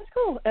like, that's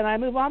cool, and I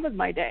move on with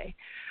my day.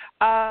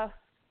 But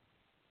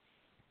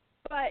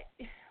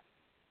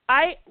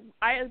I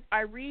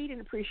read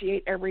and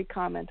appreciate every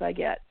comment I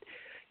get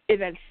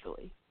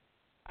eventually.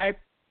 I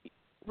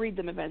read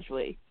them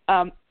eventually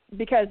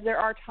because there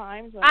are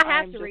times when I have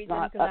I'm to just read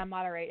them because I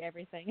moderate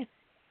everything.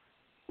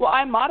 Well,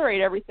 I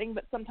moderate everything,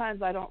 but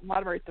sometimes I don't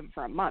moderate them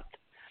for a month.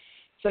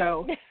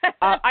 So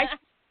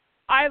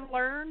I've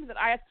learned that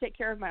I have to take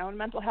care of my own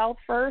mental health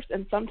first,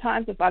 and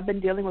sometimes if I've been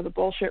dealing with a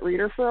bullshit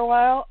reader for a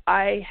while,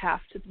 I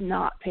have to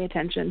not pay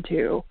attention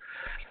to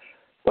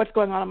what's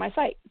going on my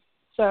site.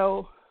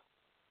 So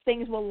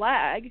things will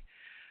lag.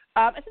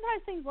 And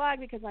sometimes things lag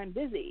because I'm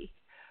busy,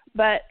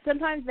 but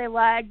sometimes they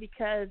lag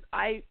because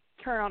I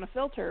turn on a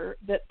filter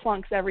that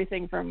plunks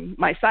everything from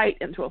my site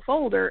into a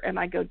folder, and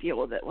I go deal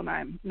with it when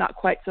I'm not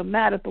quite so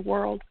mad at the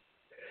world.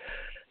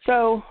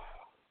 So,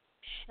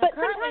 but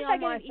sometimes I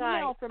get an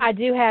email from... I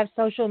do have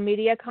social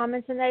media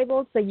comments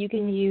enabled, so you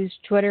can use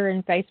Twitter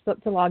and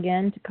Facebook to log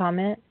in to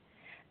comment.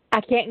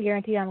 I can't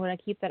guarantee I'm going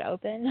to keep that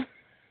open.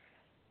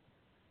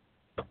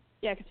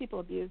 Yeah, because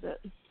people abuse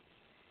it.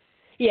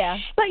 Yeah.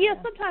 But yeah,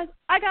 sometimes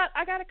I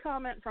got a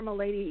comment from a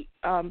lady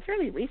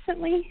fairly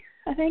recently,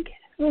 I think.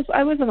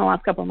 I was in the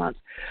last couple of months,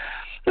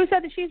 who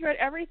said that she's read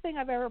everything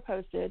I've ever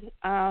posted,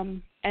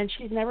 and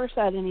she's never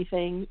said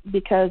anything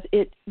because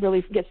it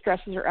really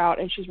stresses her out,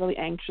 and she's really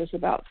anxious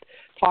about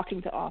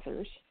talking to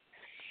authors.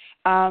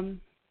 And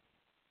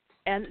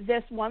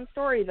this one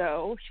story,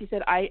 though, she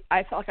said, I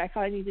felt like I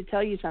finally need to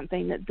tell you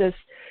something, that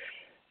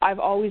I've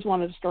always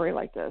wanted a story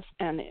like this,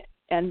 and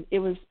it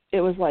was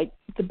like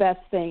the best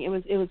thing. It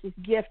was this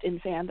gift in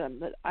fandom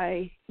that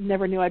I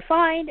never knew I'd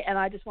find, and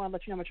I just want to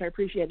let you know how much I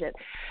appreciate it.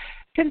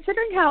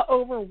 Considering how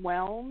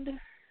overwhelmed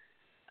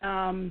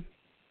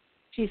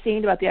she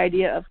seemed about the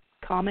idea of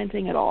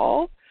commenting at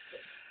all,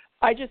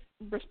 I just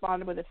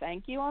responded with a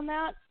thank you on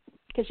that,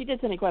 because she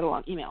did send me quite a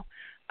long email,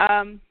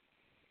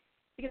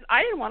 because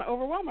I didn't want to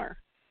overwhelm her.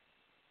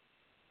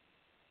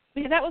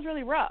 Because that was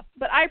really rough.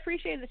 But I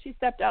appreciated that she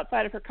stepped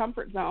outside of her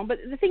comfort zone. But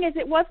the thing is,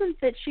 it wasn't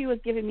that she was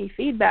giving me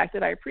feedback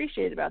that I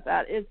appreciated about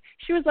that. Is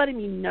she was letting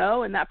me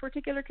know in that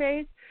particular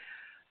case,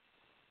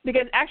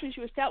 because actually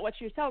what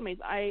she was telling me is,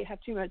 I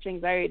have too much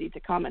anxiety to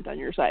comment on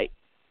your site.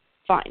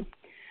 Fine.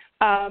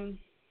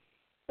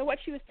 So what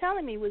she was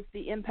telling me was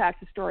the impact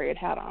the story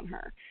had on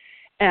her.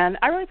 And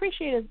I really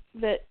appreciated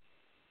that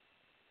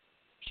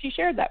she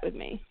shared that with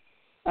me.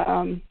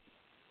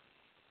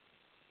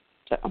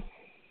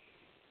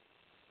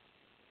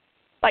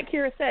 Like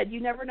Kira said,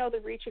 you never know the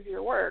reach of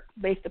your work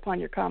based upon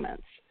your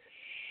comments.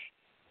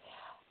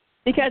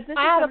 Because this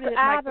I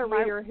have a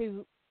reader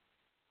who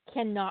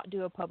cannot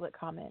do a public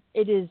comment.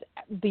 It is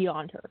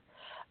beyond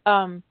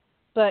her.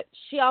 But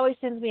she always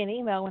sends me an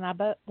email when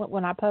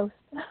I post.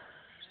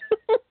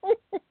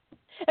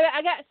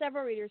 I got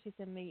several readers who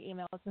send me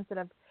emails instead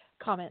of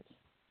comments.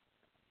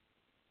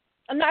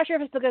 I'm not sure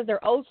if it's because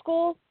they're old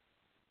school.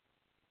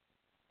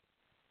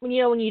 When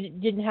you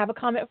didn't have a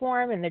comment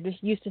form and they're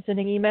just used to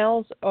sending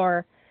emails,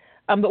 or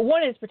but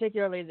one is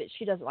particularly that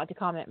she doesn't like to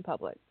comment in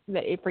public.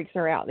 That it freaks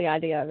her out, the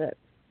idea of it.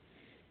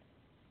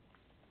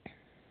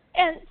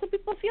 And so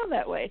people feel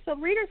that way. So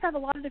readers have a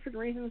lot of different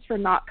reasons for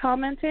not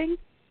commenting.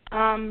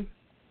 And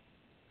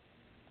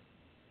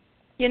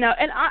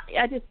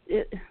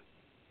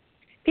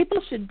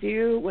people should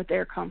do what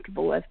they're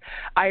comfortable with.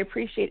 I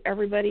appreciate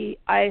everybody.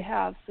 I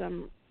have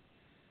some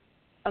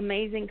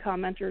amazing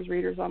commenters,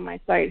 readers on my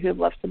site who have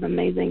left some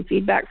amazing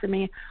feedback for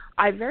me.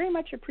 I very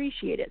much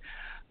appreciate it.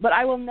 But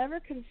I will never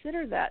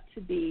consider that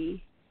to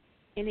be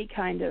any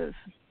kind of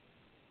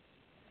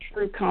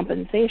true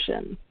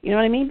compensation. You know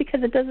what I mean?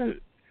 Because it doesn't...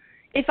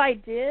 If I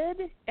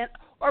did,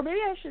 or maybe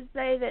I should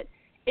say that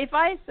if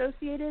I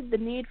associated the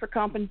need for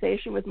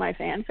compensation with my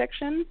fan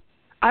fiction,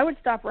 I would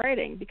stop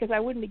writing because I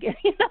wouldn't be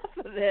getting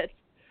enough of it.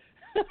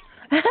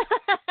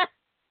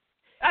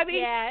 I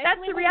mean,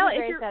 that's the reality.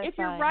 If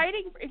you're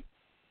writing,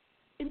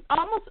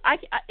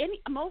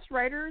 most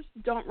writers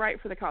don't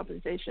write for the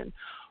compensation,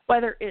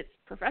 whether it's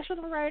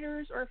professional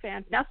writers or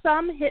fans. Now,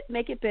 some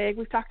make it big.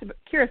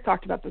 Kira's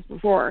talked about this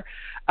before,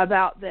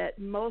 about that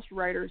most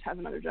writers have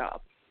another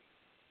job.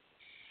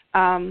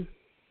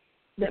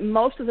 That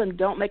most of them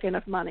don't make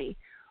enough money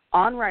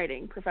on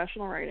writing,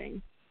 professional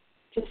writing,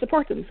 to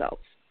support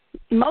themselves.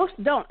 Most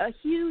don't. A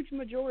huge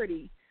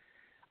majority.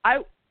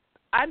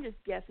 I'm just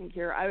guessing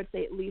here. I would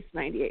say at least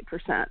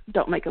 98%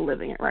 don't make a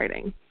living at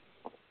writing.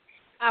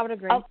 I would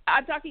agree.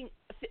 I'm talking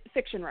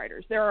fiction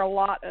writers. There are a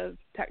lot of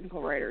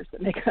technical writers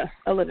that make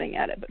a living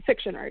at it, but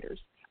fiction writers,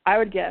 I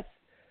would guess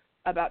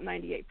about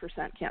 98%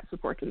 can't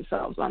support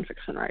themselves on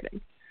fiction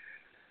writing.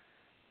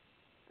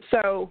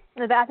 So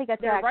I think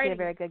that's actually a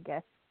very good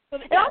guess. So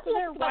and also,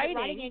 their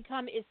writing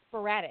income is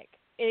sporadic.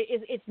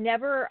 It's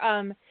never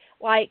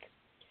like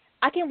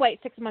I can wait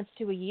 6 months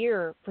to a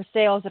year for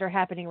sales that are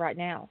happening right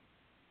now.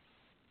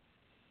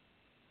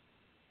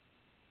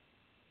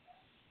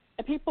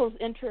 People's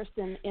interest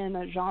in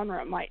a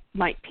genre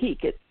might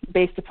peak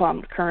based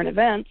upon current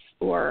events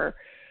or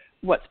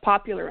what's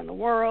popular in the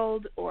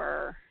world,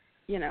 or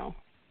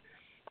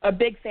a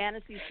big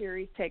fantasy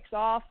series takes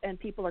off and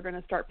people are going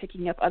to start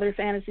picking up other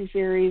fantasy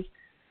series.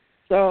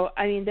 So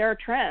I mean, there are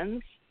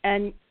trends,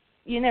 and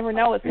you never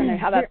know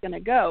how that's going to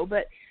go.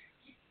 But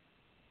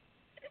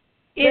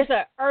there's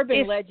an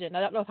urban legend.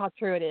 I don't know how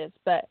true it is,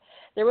 but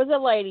there was a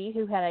lady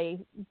who had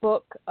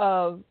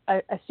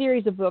a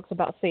series of books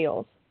about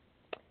SEALs.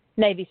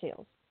 Navy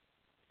SEALs.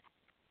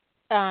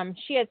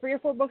 She had 3 or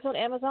 4 books on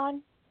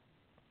Amazon.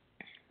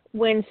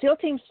 When SEAL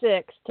Team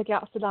 6 took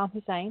out Saddam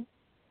Hussein,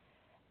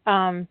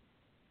 not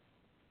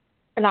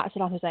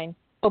Saddam Hussein,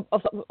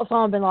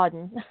 Osama bin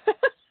Laden,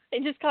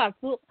 it just kind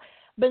of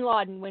bin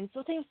Laden. When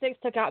SEAL Team 6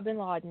 took out bin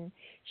Laden,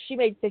 she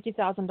made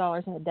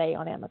 $50,000 in a day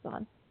on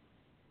Amazon.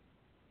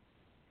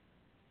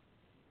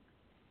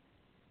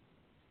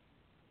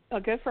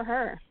 Oh, good for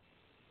her.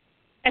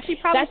 And she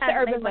probably That's the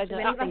urban legend.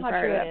 I don't know how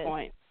true at that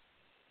point.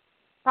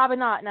 Probably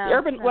not,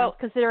 no. Well,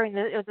 considering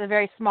that it was a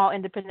very small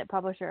independent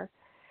publisher.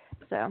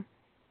 So.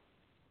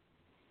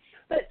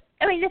 But,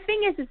 I mean, the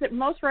thing is that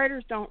most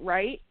writers don't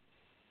write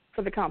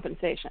for the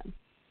compensation,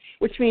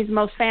 which means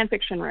most fan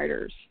fiction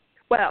writers.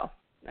 Well,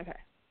 okay.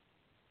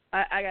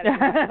 I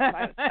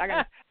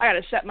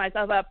gotta shut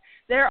myself up.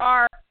 There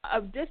are a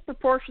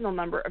disproportional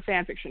number of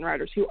fan fiction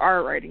writers who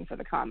are writing for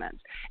the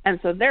comments. And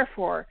so,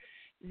 therefore,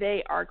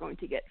 they are going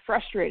to get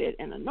frustrated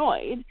and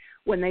annoyed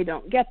when they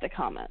don't get the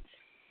comments.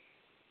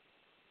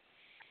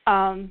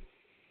 I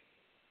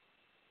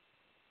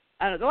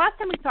don't know. The last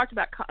time we talked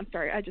about, I'm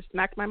sorry, I just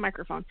smacked my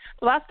microphone.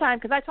 The last time,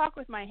 because I talk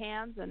with my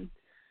hands, and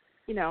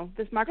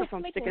this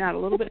microphone's sticking out a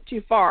little bit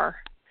too far.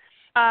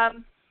 But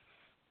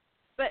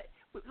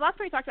the last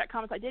time we talked about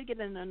comments, I did get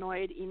an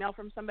annoyed email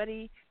from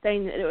somebody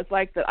saying that it was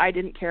like that I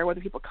didn't care whether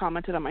people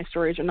commented on my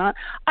stories or not.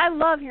 I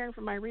love hearing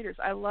from my readers.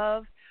 I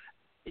love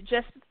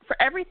just for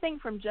everything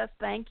from just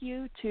thank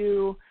you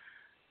to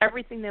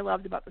everything they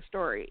loved about the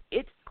story.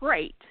 It's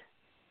great.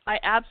 I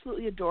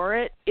absolutely adore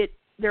it.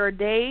 There are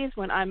days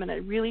when I'm in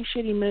a really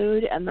shitty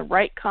mood, and the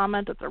right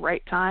comment at the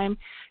right time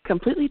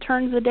completely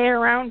turns the day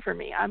around for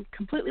me. I'm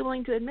completely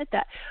willing to admit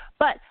that.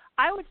 But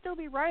I would still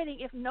be writing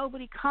if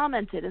nobody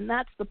commented, and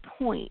that's the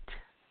point.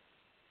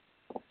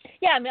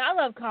 Yeah, I mean, I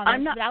love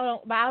comments, but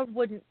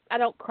I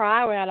don't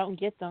cry when I don't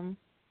get them.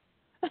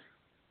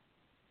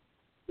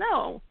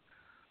 No.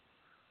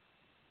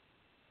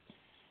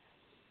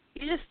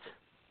 You just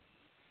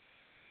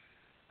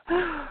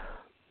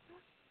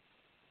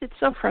it's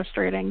so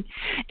frustrating.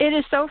 It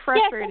is so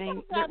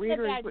frustrating that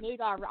readers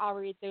I'll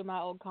read through my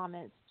old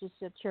comments just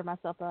to cheer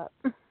myself up.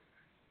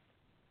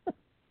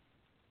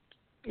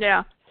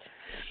 Yeah.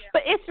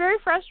 But it's very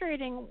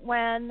frustrating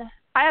when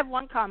I have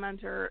one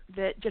commenter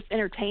that just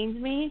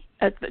entertains me.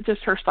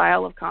 Just her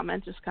style of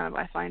comment just kind of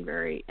I find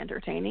very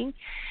entertaining.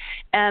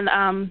 And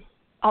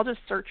I'll just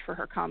search for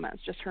her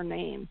comments, just her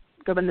name.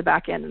 Go in the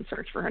back end and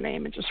search for her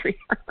name and just read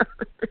hers.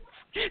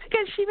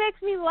 Because she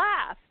makes me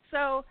laugh.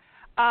 So,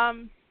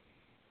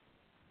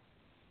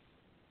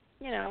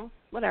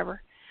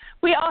 whatever.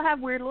 We all have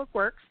weird little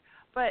quirks,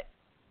 but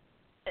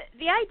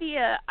the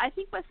idea, I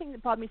think one thing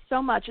that bothered me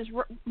so much is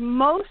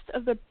most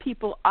of the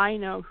people I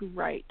know who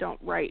write don't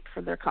write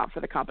for the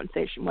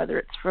compensation, whether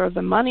it's for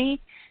the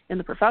money in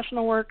the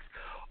professional works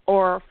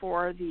or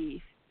for the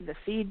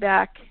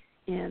feedback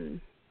in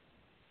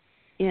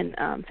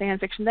fan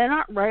fiction. They're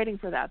not writing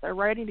for that. They're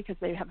writing because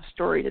they have a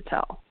story to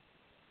tell,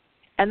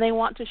 and they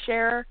want to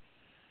share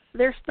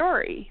their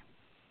story.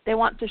 They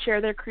want to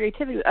share their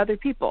creativity with other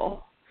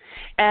people,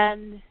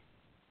 and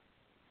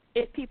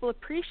if people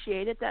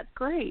appreciate it, that's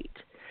great.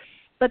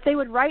 But they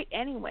would write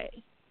anyway.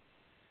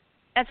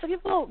 And some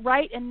people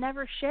write and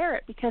never share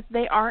it because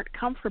they aren't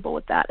comfortable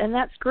with that, and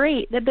that's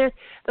great. The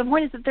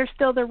point is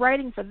that they're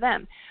writing for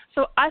them.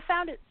 So I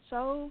found it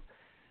so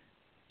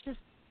just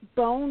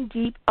bone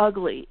deep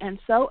ugly and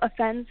so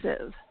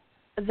offensive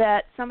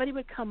that somebody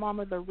would come on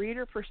with a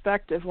reader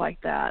perspective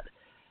like that.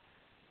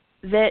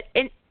 That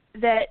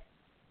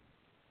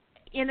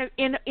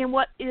in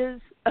what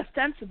is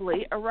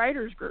ostensibly a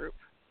writers group,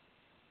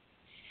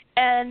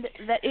 and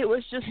that it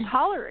was just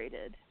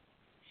tolerated.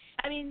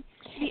 I mean,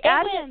 the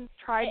admins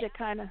tried to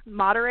kind of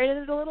moderate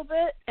it a little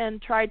bit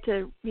and tried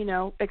to,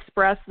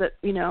 express that,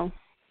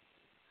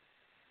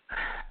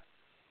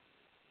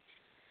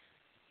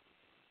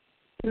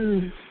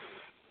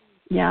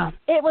 yeah.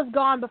 It was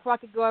gone before I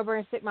could go over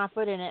and stick my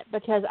foot in it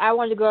because I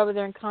wanted to go over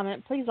there and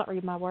comment, please don't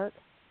read my work.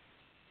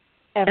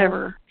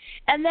 Ever.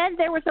 And then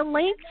there was a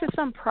link to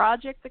some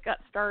project that got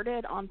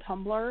started on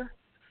Tumblr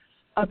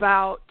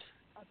about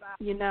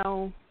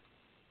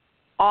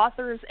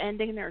authors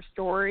ending their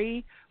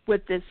story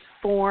with this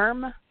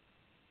form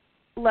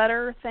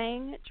letter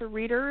thing to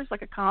readers,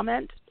 like a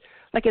comment,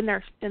 like in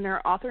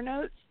their author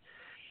notes,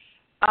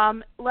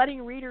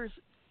 letting readers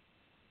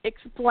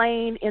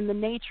explain in the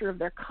nature of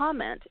their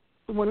comment,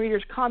 when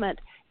readers comment,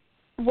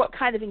 what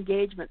kind of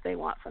engagement they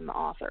want from the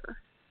author.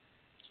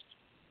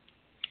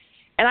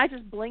 And I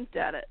just blinked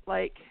at it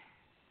like,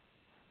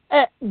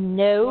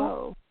 no.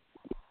 Whoa.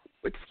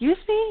 Excuse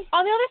me?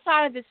 On the other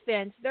side of this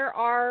fence, there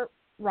are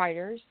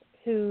writers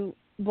who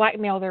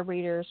blackmail their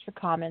readers for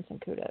comments and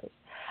kudos.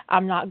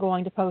 I'm not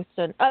going to post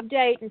an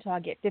update until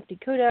I get 50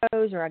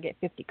 kudos or I get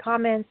 50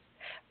 comments.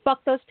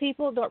 Fuck those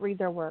people. Don't read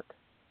their work.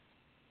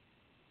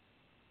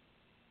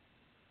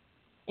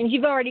 And if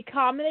you've already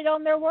commented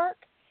on their work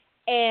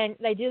and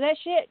they do that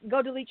shit,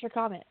 go delete your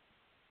comment.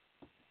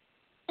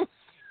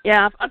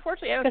 Yeah,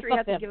 unfortunately, AO3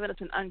 hasn't given us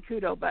an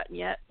unkudo button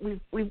yet.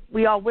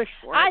 We all wish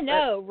for it. I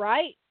know,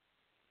 right?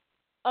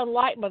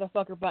 Unlike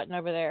motherfucker button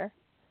over there.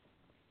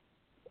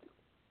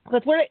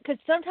 Because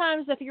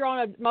sometimes if you're on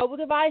a mobile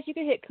device, you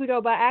can hit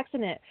kudo by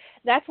accident.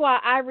 That's why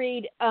I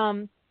read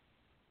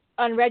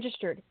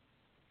unregistered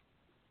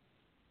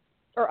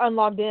or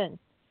unlogged in,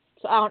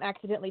 so I don't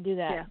accidentally do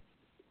that. Yeah.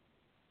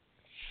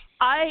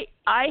 I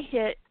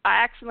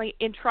accidentally,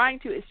 in trying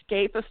to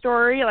escape a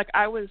story, like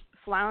I was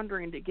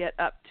floundering to get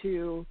up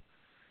to,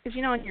 because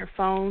on your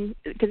phone,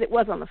 because it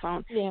was on the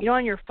phone,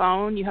 on your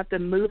phone you have to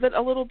move it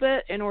a little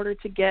bit in order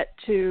to get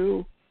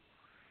to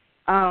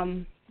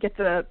get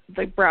the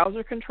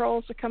browser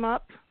controls to come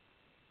up.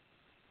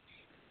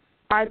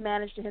 I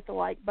managed to hit the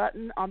like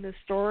button on this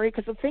story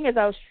because the thing is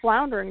I was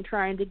floundering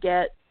trying to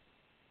get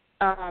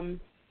out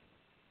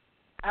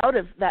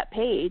of that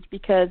page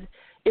because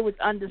it was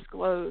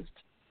undisclosed,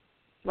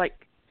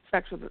 like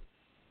sex with a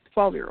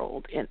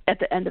 12-year-old at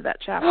the end of that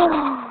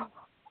chapter.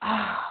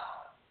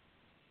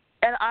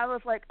 And I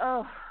was like,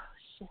 oh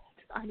shit,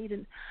 I need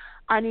an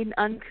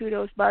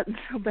unkudos button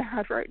so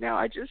bad right now.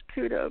 I just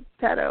kudo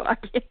pedo. I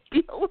can't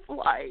deal with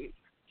life.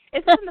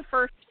 It's in the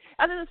first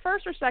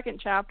or second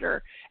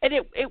chapter, and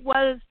it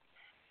was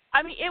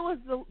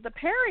the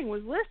pairing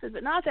was listed,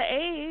 but not the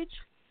age.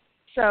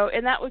 So,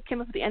 and that came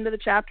up at the end of the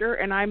chapter,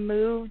 and I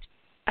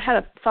had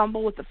a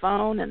fumble with the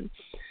phone, and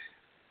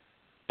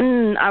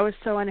I was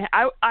so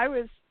unhappy.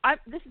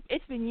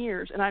 It's been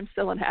years, and I'm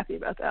still unhappy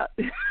about that.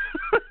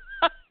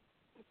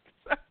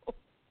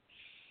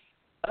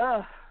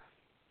 So,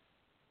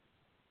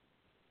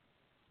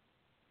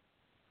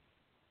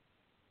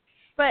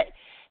 but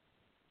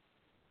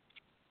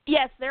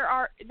yes, there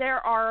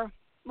are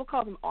we'll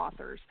call them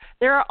authors.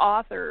 There are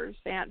authors,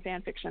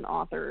 fan fiction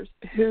authors,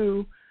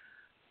 who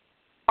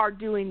are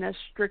doing this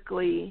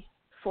strictly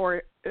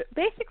for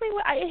basically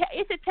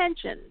it's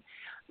attention.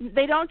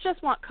 They don't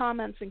just want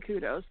comments and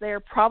kudos. They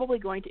are probably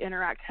going to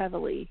interact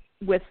heavily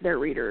with their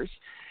readers,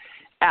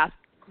 ask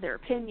their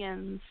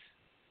opinions,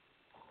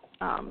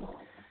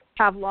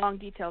 have long,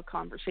 detailed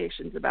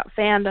conversations about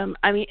fandom.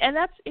 I mean, and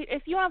that's,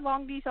 if you have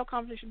long, detailed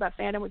conversations about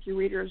fandom with your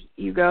readers,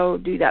 you go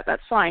do that.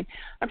 That's fine.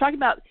 I'm talking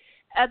about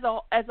as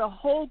a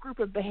whole group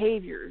of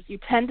behaviors. You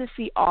tend to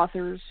see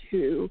authors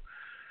who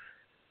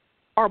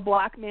are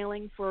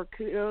blackmailing for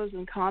kudos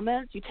and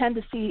comments. You tend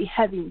to see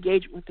heavy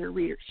engagement with their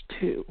readers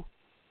too,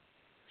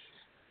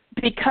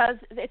 because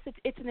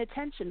it's an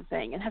attention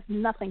thing. It has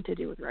nothing to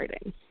do with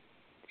writing.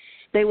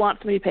 They want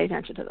somebody to pay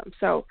attention to them.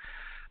 So,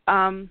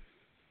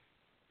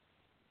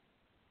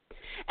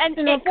 and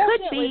it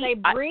could be they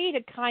breed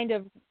a kind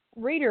of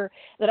reader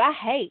that I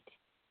hate,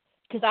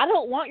 because I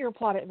don't want your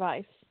plot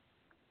advice.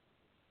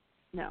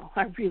 No,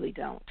 I really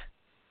don't.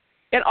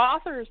 And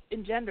authors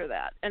engender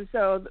that, and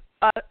so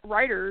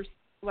writers,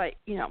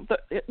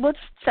 let's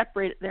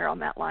separate it there on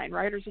that line: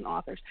 writers and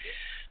authors.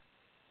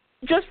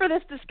 Just for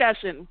this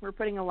discussion, we're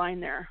putting a line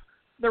there.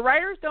 The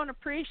writers don't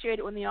appreciate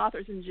it when the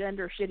authors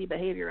engender shitty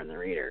behavior in the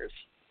readers.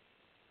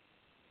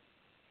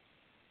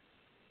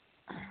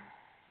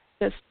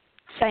 Just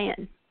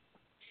saying.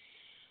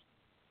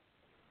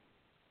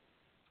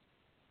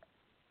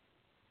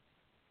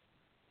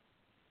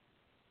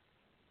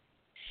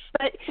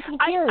 But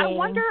I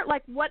wonder,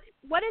 what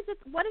is it?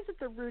 What is at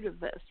the root of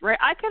this, right?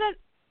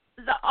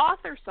 The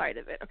author side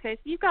of it. Okay,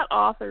 so you've got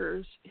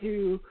authors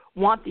who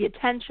want the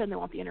attention, they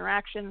want the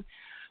interaction,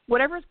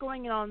 whatever's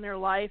going on in their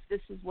life.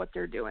 This is what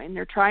they're doing.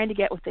 They're trying to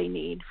get what they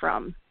need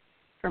from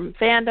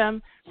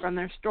fandom, from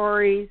their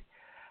stories.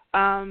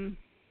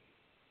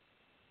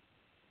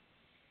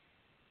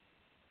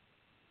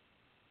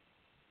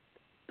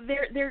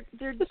 they're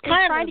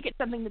trying to get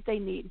something that they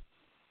need.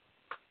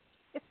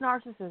 It's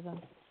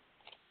narcissism.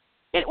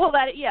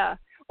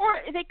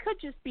 Or they could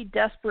just be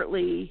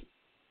desperately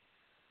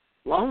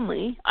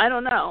lonely. I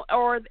don't know.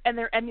 And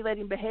they're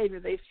emulating behavior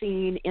they've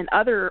seen in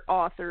other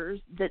authors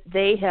that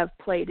they have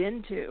played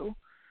into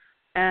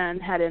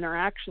and had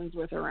interactions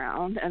with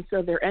around, and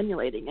so they're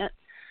emulating it.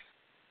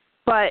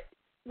 But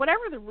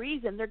whatever the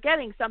reason, they're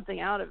getting something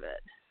out of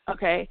it.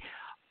 Okay?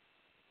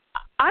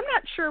 I'm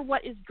not sure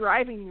what is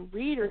driving the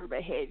reader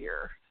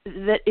behavior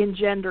that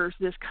engenders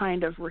this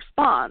kind of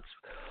response,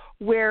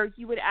 where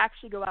you would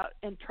actually go out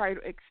and try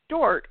to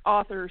extort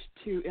authors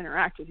to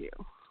interact with you.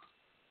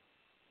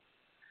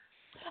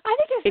 I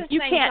think it's the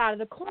same side of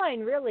the coin,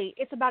 really.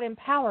 It's about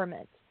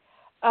empowerment.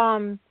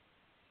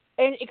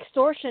 And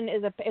extortion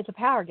is a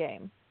power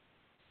game.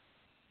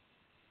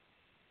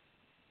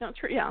 That's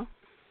true, yeah.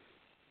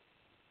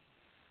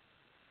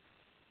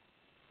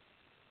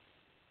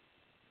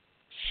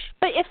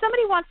 But if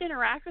somebody wants to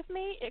interact with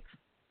me,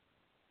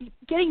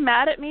 getting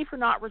mad at me for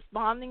not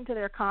responding to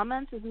their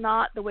comments is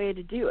not the way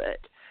to do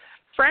it.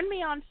 Friend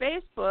me on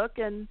Facebook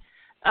and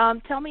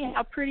tell me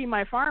how pretty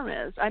my farm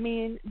is. I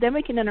mean, then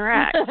we can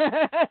interact.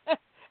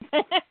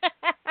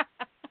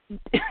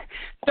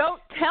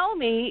 Don't tell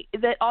me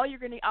that all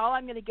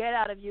I'm going to get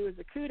out of you is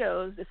a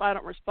kudos if I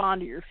don't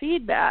respond to your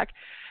feedback,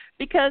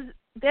 because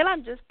then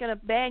I'm just going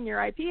to ban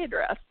your IP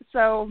address.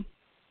 So,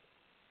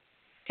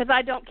 because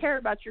I don't care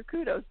about your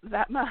kudos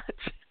that much.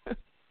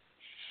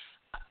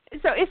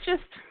 So it's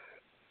just,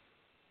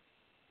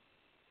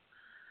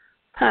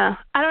 I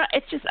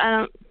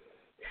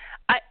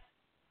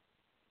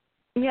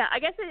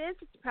guess it is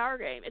just a power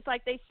game. It's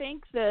like they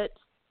think that,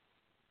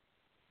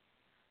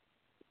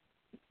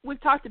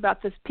 we've talked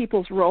about this,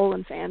 people's role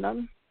in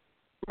fandom,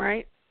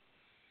 right?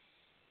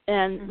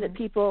 And that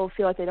people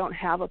feel like they don't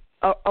have a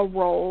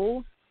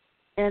role,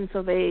 and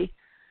so they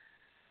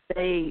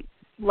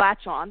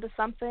latch on to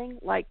something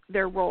like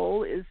their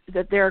role is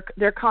that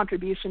their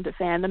contribution to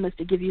fandom is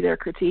to give you their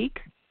critique.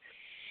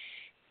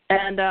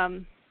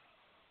 And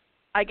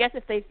I guess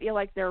if they feel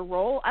like their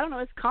role, I don't know,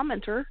 as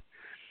commenter,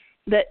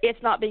 that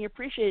it's not being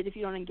appreciated if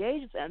you don't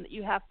engage with them, that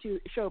you have to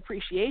show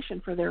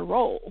appreciation for their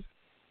role.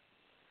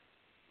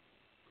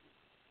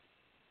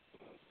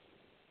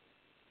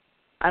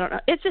 I don't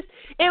know. It's just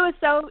it was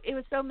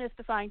so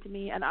mystifying to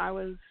me, and I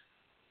was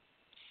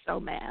so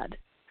mad.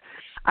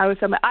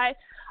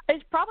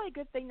 It's probably a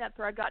good thing that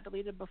thread got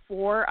deleted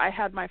before I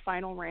had my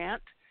final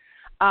rant,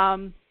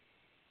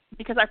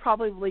 because I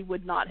probably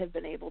would not have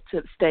been able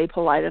to stay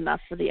polite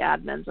enough for the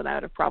admins, and I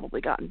would have probably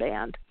gotten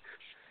banned.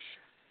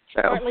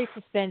 So, or at least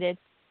suspended.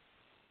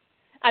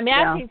 I mean,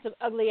 I've seen some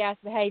ugly-ass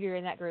behavior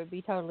in that group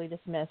be totally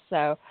dismissed,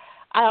 so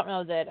I don't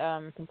know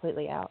that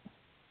completely out.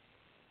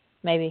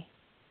 Maybe.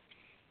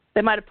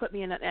 They might have put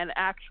me in an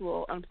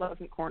actual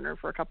unpleasant corner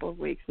for a couple of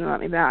weeks and let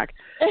me back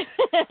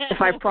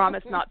if I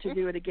promise not to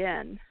do it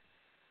again.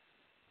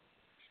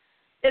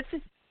 It's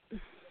just...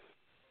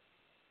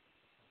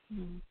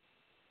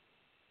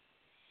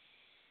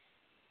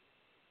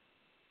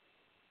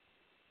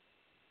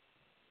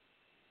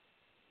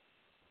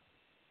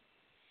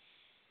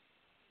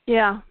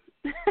 Yeah.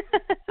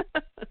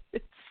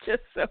 It's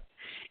just so...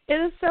 It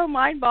is so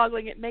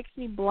mind-boggling. It makes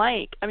me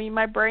blank. I mean,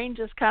 my brain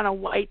just kind of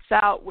whites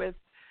out with...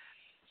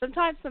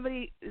 Sometimes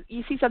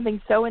you see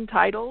something so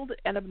entitled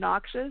and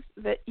obnoxious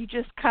that you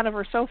just kind of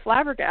are so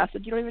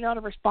flabbergasted you don't even know how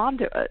to respond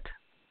to it.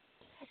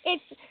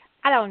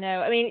 I don't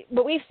know. I mean,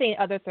 but we've seen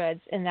other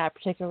threads in that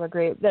particular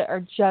group that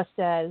are just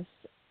as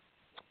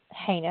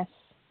heinous.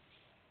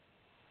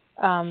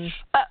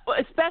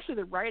 Especially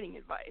the writing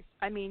advice.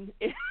 I mean,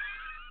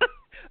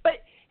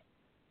 but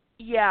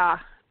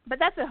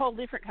that's a whole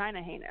different kind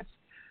of heinous.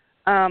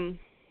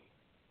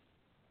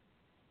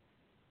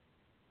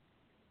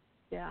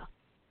 Yeah.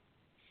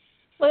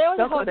 Well, there was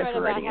a whole thread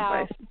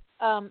about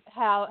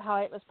how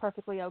it was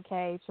perfectly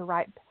okay to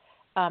write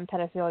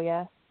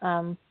pedophilia,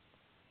 and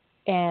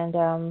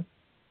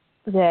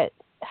that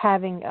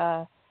having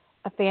a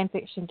fan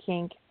fiction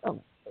kink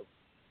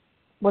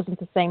wasn't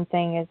the same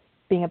thing as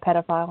being a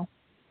pedophile.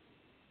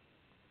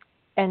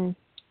 And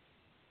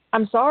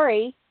I'm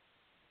sorry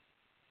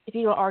if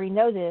you don't already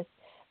know this,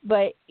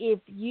 but if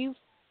you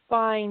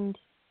find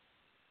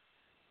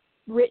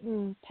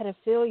written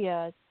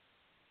pedophilia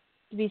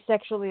to be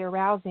sexually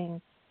arousing,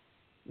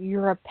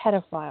 you're a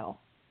pedophile.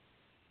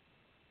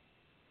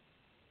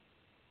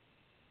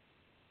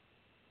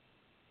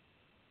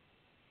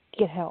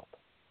 Get help.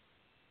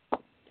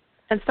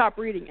 And stop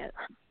reading it.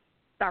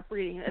 Stop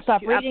reading it.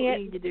 Stop reading it.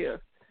 Need to do.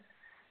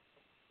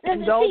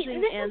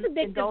 Indulging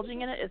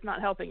in it is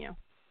not helping you.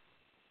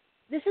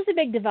 This is a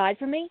big divide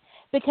for me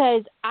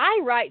because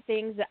I write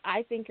things that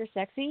I think are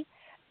sexy,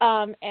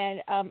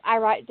 and I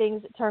write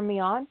things that turn me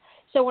on.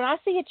 So when I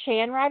see a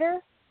Chan writer,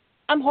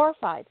 I'm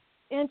horrified.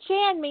 And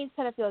Chan means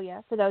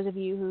pedophilia. For those of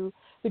you who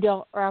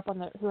are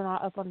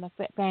not up on the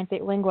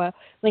fanfic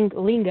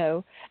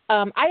lingo.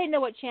 I didn't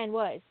know what Chan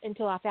was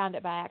until I found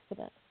it by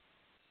accident.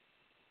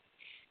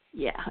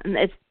 Yeah, and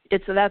it's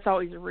that's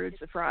always a rude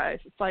surprise.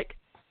 It's like,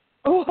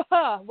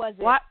 Was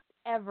it What?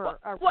 ever?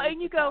 Well,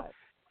 and you go,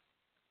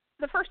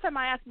 the first time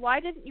I asked, why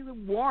didn't you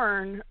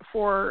warn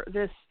for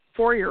this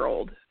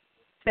 4-year-old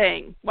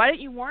thing? Why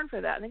didn't you warn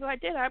for that? And they go, I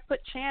did. I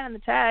put Chan in the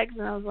tags,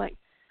 and I was like,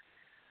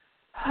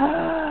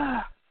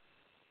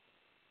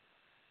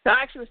 So I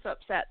actually was so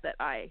upset that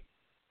I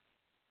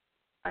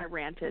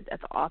ranted at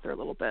the author a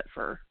little bit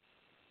for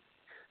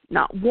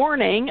not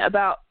warning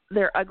about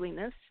their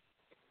ugliness.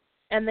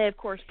 And they, of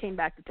course, came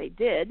back that they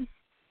did.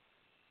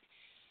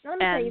 Let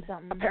me tell you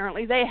something.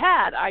 Apparently they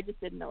had. I just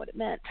didn't know what it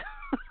meant.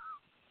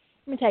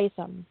 Let me tell you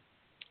something.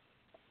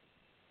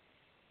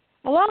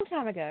 A long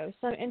time ago,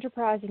 some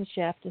enterprising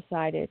chef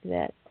decided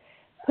that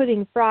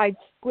putting fried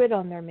squid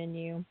on their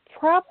menu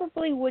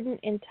probably wouldn't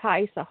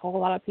entice a whole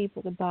lot of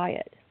people to buy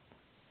it.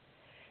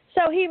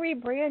 So he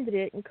rebranded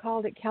it and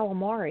called it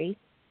calamari,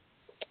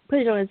 put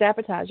it on his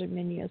appetizer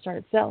menu, and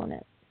started selling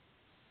it.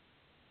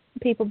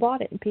 People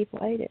bought it and people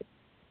ate it.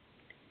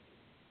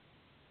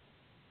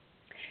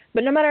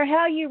 But no matter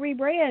how you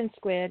rebrand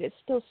squid, it's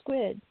still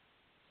squid,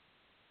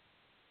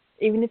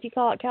 even if you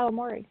call it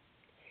calamari.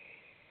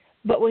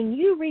 But when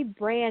you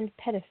rebrand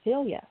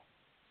pedophilia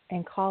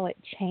and call it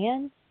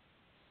Chan,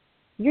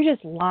 you're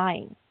just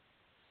lying.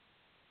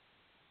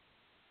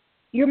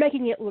 You're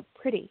making it look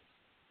pretty.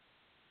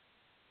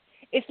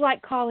 It's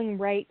like calling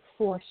rape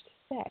forced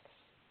sex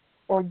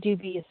or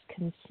dubious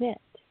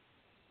consent.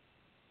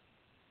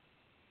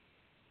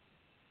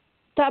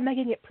 Stop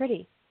making it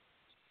pretty.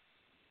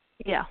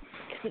 Yeah.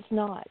 Because it's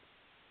not.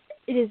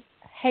 It is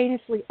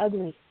heinously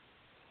ugly.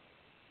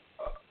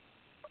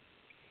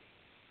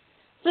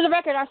 For the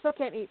record, I still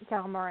can't eat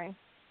calamari.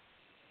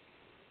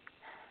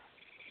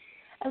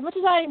 As much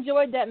as I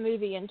enjoyed that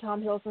movie and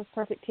Tom Hiddleston's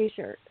perfect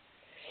T-shirt,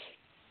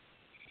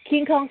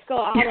 King Kong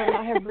Skull Island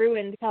might have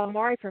ruined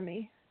calamari for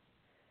me.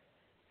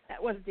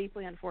 That was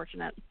deeply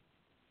unfortunate.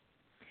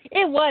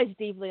 It was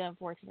deeply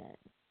unfortunate.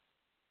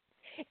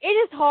 It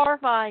is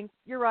horrifying.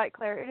 You're right,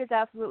 Claire. It is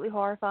absolutely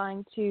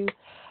horrifying to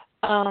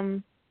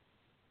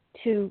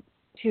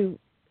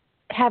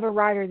have a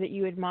writer that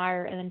you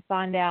admire and then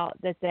find out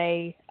that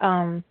they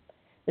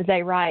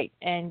write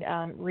and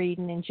read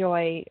and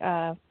enjoy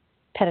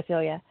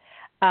pedophilia.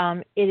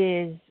 It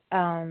is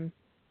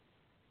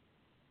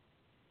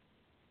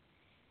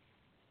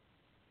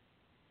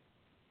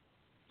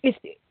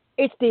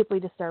it's deeply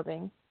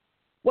disturbing.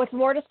 What's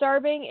more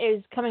disturbing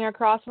is coming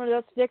across one of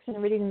those sticks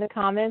and reading the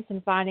comments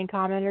and finding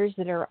commenters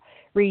that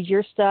read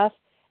your stuff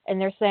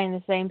and they're saying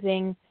the same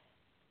thing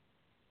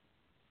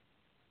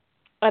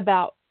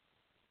about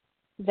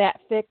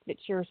that fic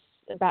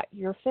about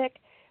your fic.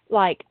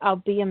 Like, I'll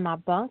be in my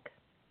bunk.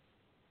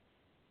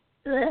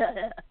 Which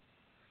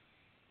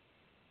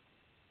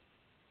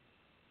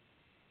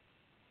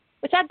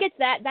I get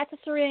that. That's a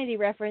Serenity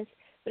reference.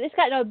 But it's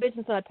got no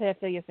business on a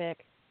pedophilia fic.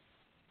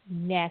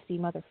 Nasty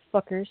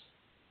motherfuckers.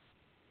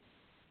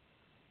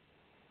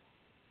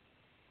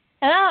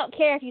 And I don't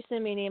care if you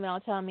send me an email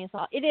telling me it's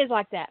all. It is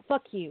like that.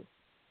 Fuck you.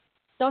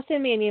 Don't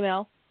send me an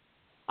email.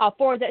 I'll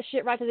forward that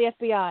shit right to the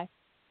FBI.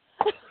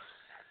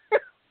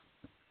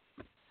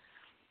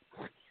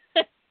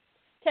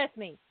 Test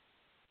me.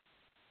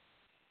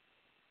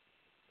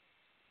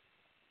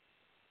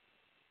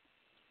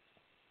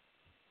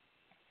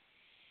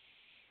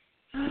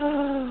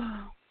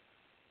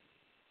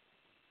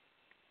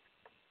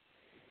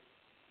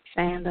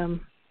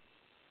 Fandom.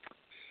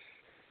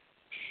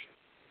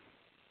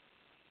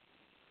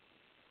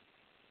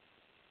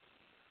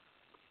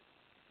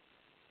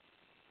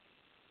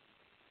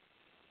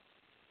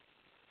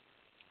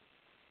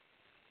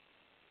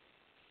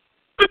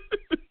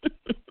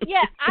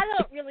 Yeah, I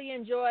don't really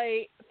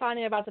enjoy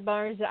finding about the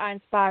boners that I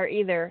inspire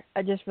either,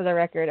 just for the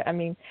record. I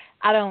mean,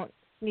 I don't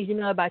need to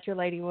know about your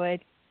lady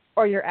wood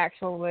or your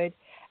actual wood.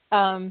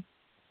 Wow.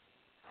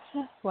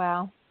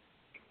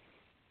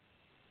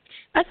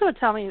 I had someone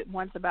tell me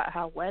once about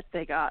how wet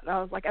they got. And I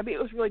was like, I mean,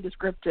 it was really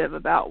descriptive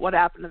about what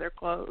happened to their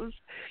clothes.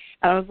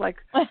 And I was like,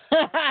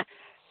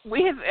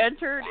 we have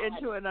entered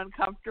into an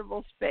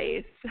uncomfortable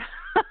space.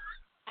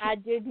 I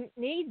didn't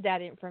need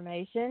that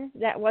information.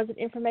 That wasn't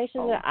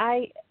information that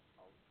I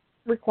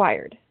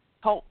required.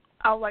 I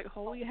was like,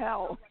 holy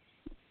hell.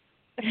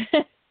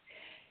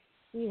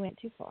 You went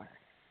too far.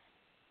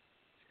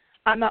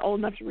 I'm not old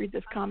enough to read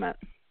this comment.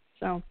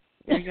 So,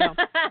 there you go.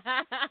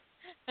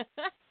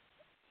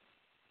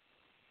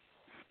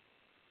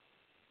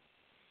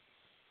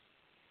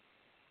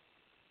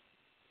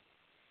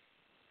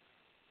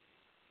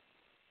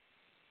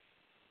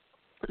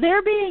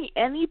 There being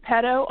any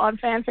pedo on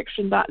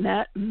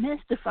fanfiction.net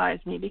mystifies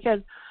me because,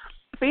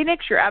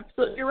 Phoenix, you're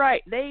absolutely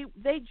right. They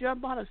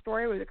jump on a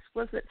story with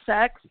explicit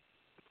sex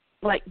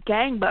like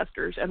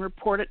gangbusters and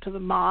report it to the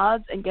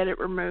mods and get it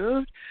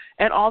removed,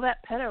 and all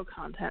that pedo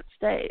content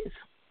stays.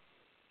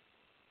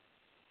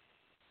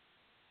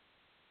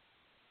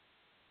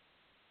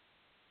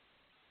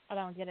 I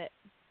don't get it.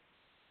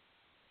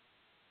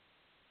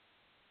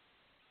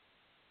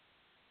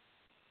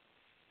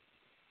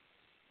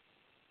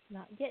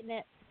 Not getting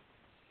it.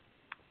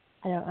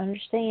 I don't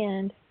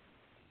understand.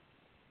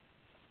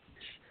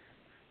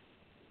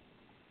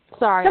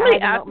 Sorry, Somebody I had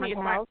to asked milk me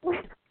my if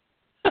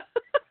cows.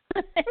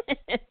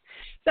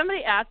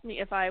 somebody asked me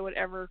if I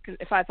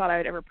thought I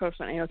would ever post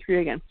on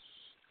AO3 again.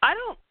 I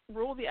don't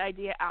rule the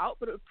idea out,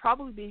 but it would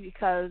probably be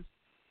because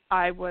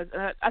I was.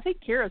 I think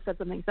Kira said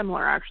something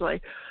similar.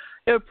 Actually,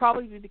 it would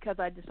probably be because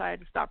I decided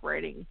to stop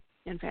writing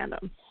in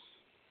fandom.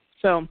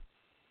 So.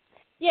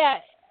 Yeah.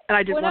 And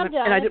I didn't want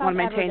to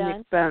maintain the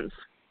expense.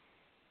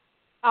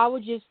 I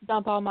would just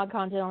dump all my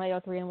content on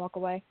AO3 and walk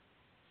away.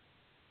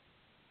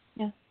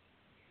 Yeah.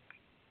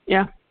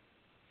 Yeah.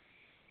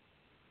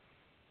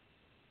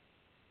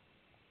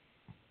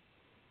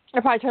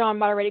 I'd probably turn on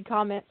moderated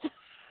comments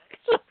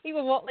so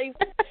people won't leave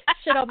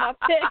shit on my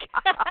pic.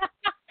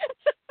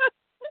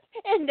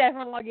 And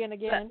never log in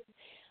again.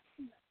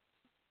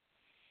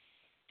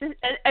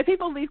 And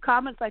people leave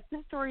comments like,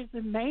 this story is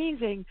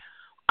amazing.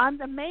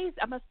 I'm amazed.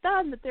 I'm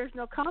stunned that there's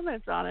no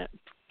comments on it.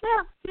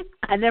 Yeah.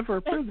 I never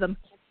approve them.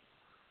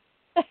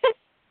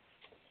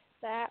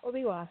 That would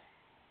be why.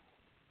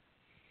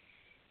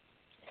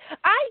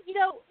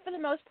 For the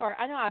most part,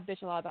 I know I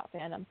bitch a lot about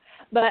fandom,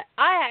 but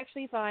I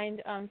actually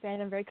find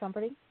fandom very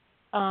comforting.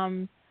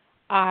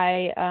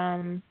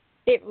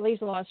 It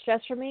relieves a lot of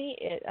stress for me.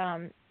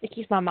 It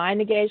keeps my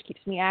mind engaged,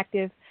 keeps me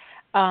active.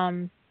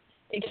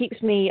 It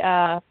keeps me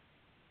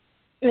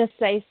in a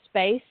safe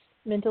space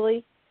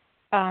mentally.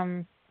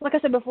 Like I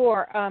said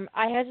before,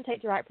 I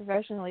hesitate to write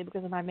professionally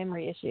because of my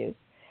memory issues.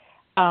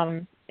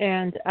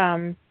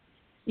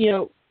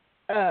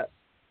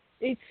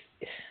 It's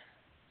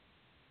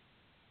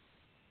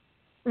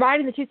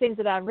writing the two things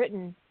that I've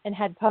written and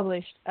had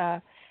published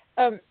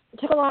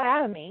took a lot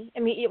out of me. I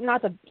mean,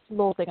 not the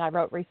little thing I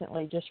wrote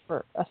recently just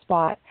for a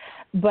spot,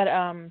 but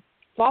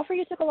Fall for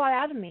You took a lot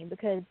out of me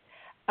because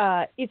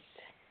it's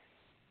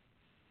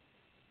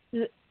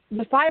the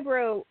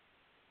fibro.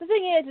 The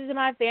thing is in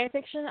my fan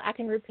fiction, I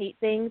can repeat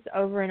things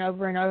over and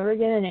over and over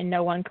again, and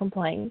no one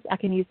complains. I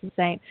can use the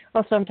same.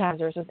 Well, sometimes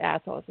there's just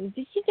assholes. Did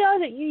you know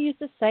that you use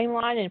the same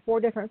line in 4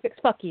 different fics?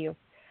 Fuck you.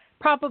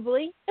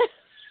 Probably.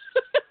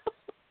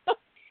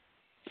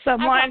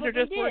 Some lines are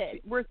just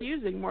worth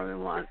using more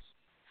than once.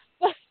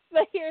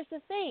 But here's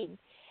the thing.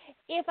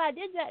 If I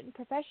did that in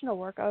professional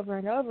work over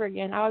and over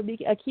again, I would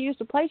be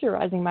accused of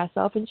plagiarizing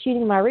myself and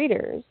cheating my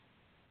readers.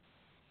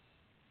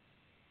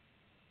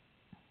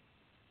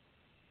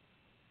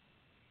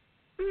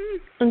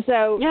 And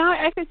so, yeah,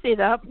 I can see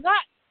that.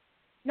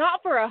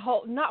 Not for a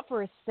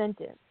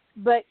sentence,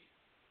 but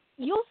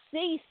you'll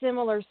see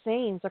similar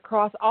scenes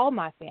across all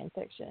my fan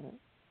fiction,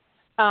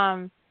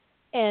 and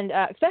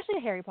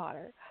especially Harry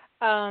Potter.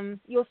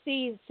 You'll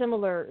see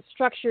similar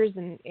structures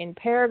in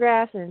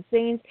paragraphs and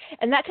scenes,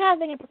 and that kind of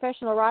thing in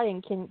professional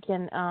writing can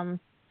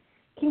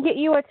get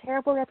you a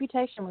terrible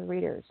reputation with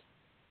readers.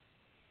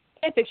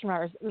 Fan fiction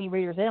writers,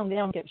 readers, they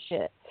don't give a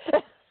shit.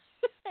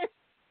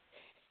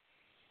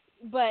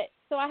 But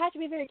so I have to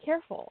be very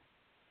careful,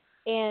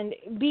 and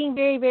being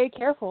very, very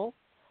careful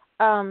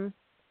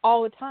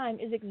all the time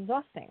is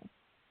exhausting.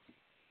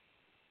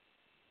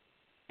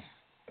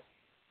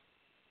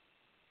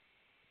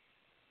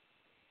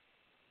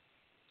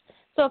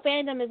 So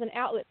fandom is an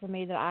outlet for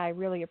me that I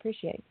really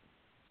appreciate.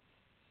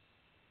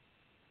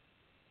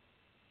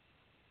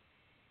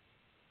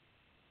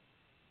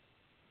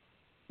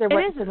 It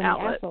is an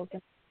outlet.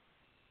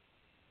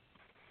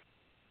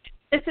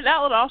 It's an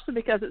outlet also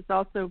because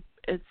that's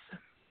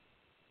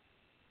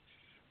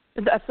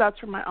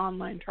where my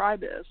online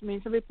tribe is. I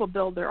mean, some people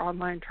build their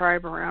online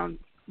tribe around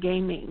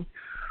gaming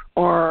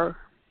or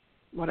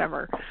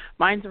whatever.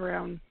 Mine's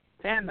around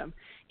fandom.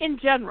 In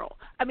general,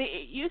 I mean,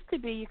 it used to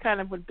be you kind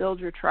of would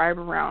build your tribe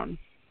around,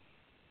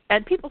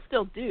 and people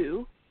still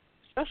do,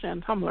 especially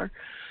on Tumblr,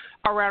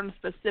 around a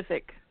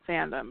specific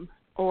fandom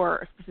or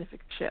a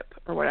specific ship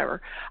or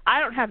whatever. I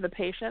don't have the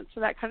patience for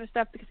that kind of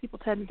stuff because people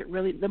tend to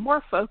get the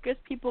more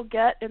focused people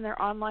get in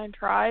their online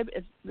tribe,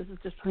 this is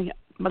just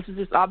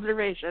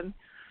observation,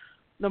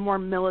 the more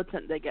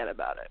militant they get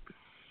about it.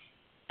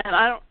 And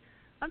I'm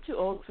too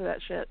old for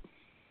that shit.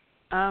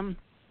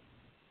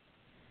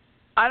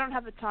 I don't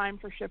have the time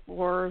for ship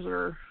wars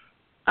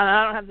and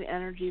I don't have the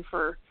energy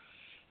for,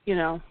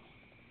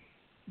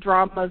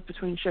 dramas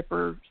between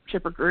shipper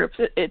groups.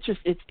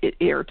 It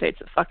irritates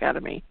the fuck out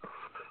of me.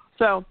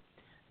 So,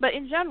 but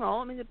in general,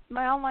 I mean,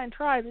 my online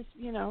tribe is,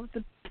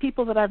 the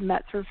people that I've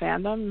met through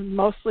fandom.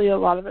 Mostly, a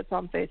lot of it's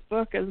on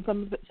Facebook, and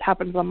some of it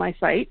happens on my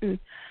site. And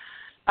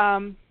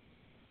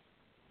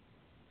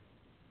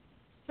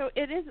so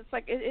it is. It's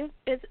like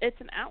it's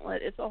an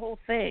outlet. It's a whole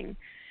thing.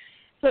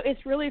 So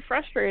it's really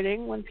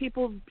frustrating when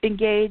people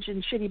engage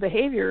in shitty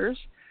behaviors.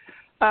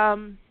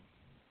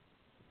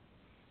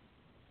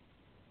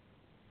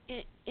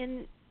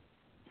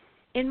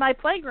 In my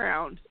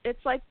playground,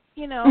 it's like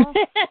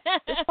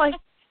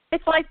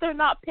it's like they're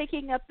not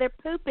picking up their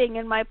pooping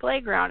in my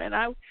playground, and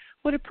I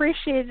would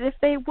appreciate it if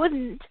they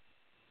wouldn't.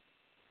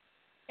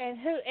 And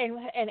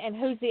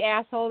who's the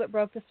asshole that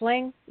broke the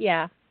fling?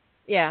 Yeah.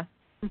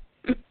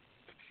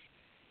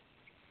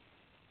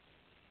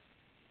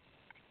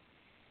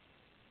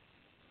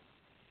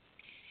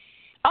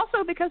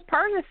 Also, because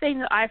part of the thing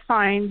that I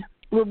find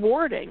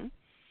rewarding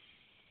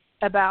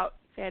about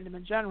fandom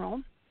in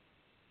general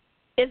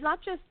is not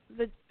just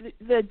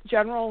the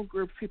general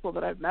group of people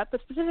that I've met,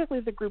 but specifically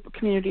the group of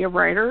community of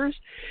writers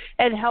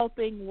and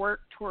helping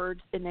work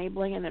towards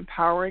enabling and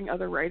empowering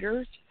other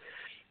writers.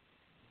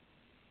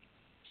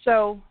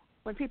 So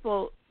when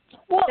people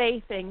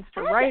say things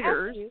to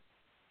writers...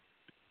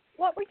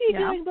 What were you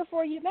doing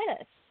before you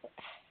met us?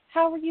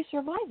 How were you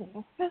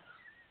surviving?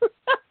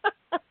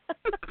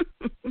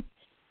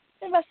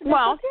 It must have been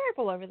so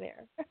terrible over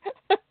there.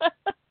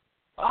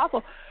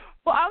 Awful.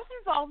 Well, I was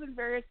involved in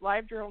various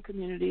live journal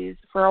communities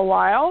for a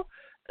while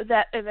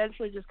that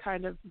eventually just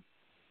kind of,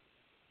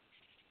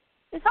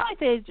 it's not like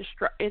they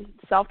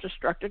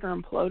self-destructed or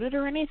imploded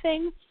or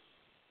anything,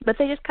 but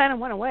they just kind of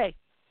went away.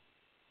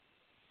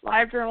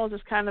 Live journal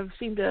just kind of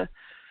seemed to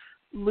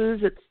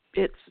lose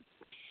its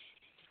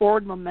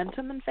forward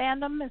momentum in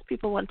fandom as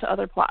people went to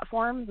other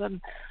platforms,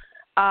 and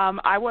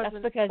I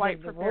wasn't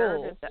quite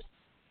prepared.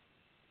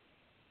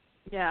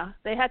 Yeah,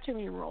 they had too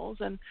many rules,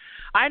 and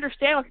I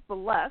understand why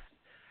people left.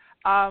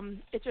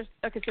 It just,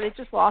 like I said, it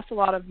just lost a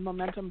lot of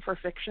momentum for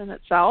fiction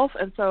itself,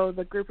 and so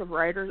the group of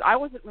writers, I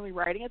wasn't really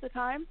writing at the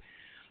time,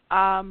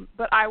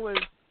 but I was,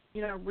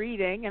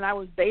 reading, and I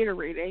was beta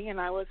reading,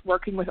 and I was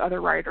working with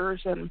other writers,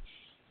 and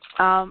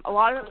a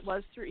lot of it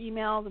was through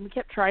emails, and we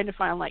kept trying to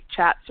find,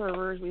 chat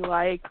servers we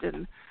liked,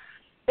 and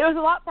it was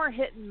a lot more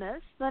hit and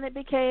miss than it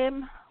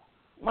became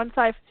once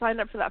I signed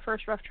up for that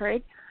first Rough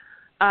Trade.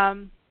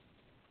 Live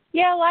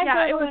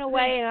journal went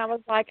away, and I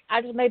was like,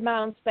 I just made my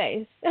own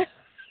space.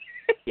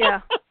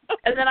 Yeah.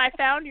 And then I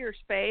found your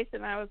space,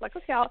 and I was like,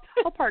 okay, I'll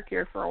park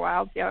here for a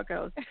while and see how it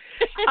goes.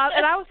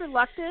 And I was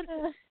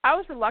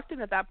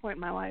reluctant. At that point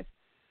in my life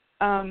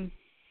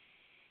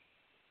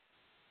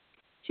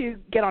to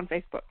get on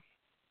Facebook.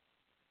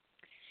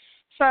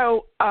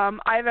 So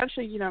I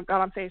eventually,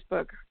 got on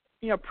Facebook,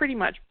 pretty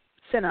much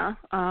Cinna.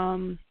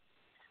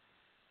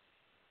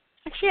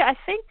 Actually, I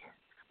think,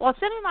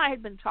 Cinna and I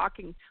had been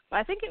talking, but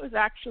I think it was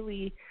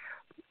actually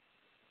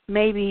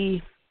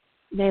maybe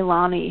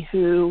Nailani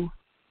who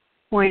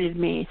pointed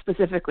me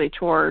specifically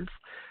towards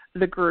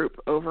the group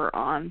over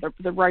on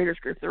the writers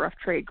group, the Rough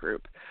Trade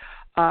group.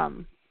 I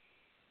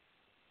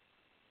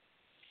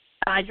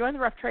joined the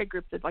Rough Trade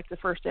group the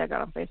first day I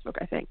got on Facebook,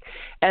 I think.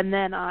 And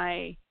then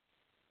I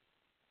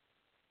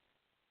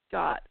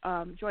got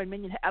joined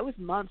Minion. I was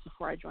months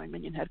before I joined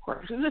Minion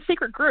headquarters. It was a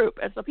secret group,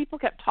 and so people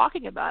kept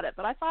talking about it,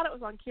 but I thought it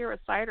was on Kira's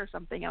site or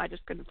something, and I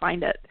just couldn't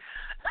find it.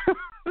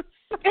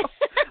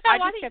 I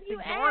just kept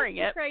ignoring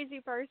it. Crazy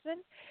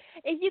person.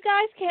 If you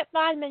guys can't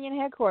find Minion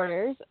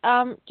headquarters,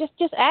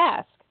 just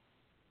ask.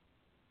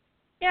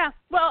 Yeah.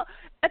 Well,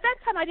 at that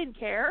time I didn't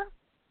care.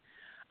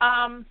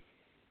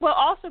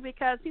 Also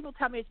because people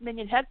tell me it's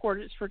Minion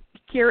headquarters for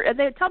Kira, and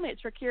they tell me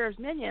it's for Kira's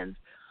Minions.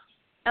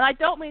 And I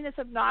don't mean this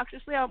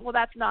obnoxiously.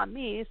 That's not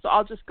me, so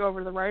I'll just go over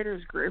to the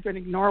writers group and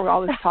ignore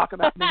all this talk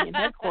about Minion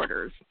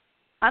headquarters.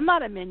 I'm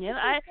not a Minion.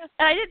 I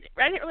didn't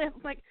really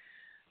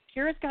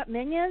Kira's got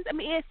Minions. I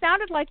mean, it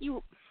sounded like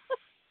you.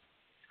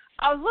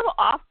 I was a little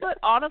off put,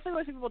 honestly,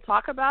 when people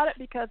talk about it,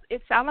 because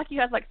it sounded like you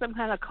had some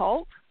kind of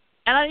cult,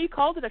 and you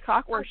called it a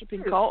cock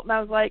worshipping cult, and I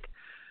was like,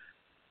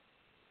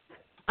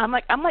 I'm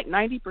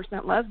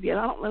 90% lesbian.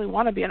 I don't really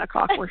want to be in a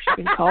cock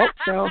worshipping cult,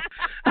 so.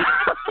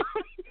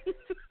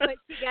 But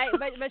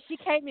she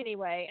came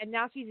anyway, and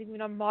now she's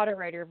even a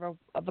moderator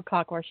of a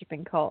cock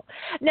worshipping cult.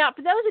 Now,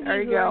 for those of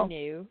you who are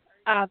new,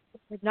 have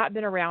not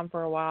been around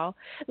for a while,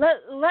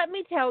 let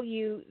me tell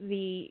you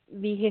the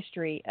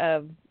history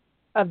of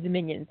the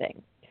Minion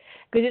thing,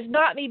 because it's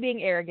not me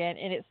being arrogant,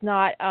 and it's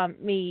not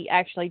me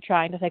actually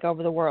trying to take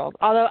over the world.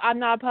 Although I'm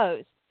not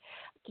opposed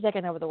to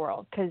taking over the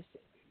world, because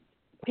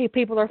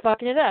people are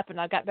fucking it up, and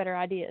I've got better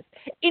ideas.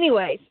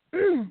 Anyways,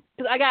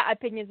 because I got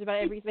opinions about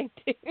everything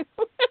too.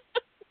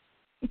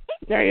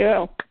 There you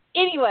go.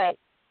 Anyway,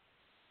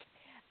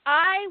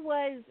 I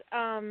was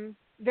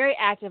very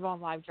active on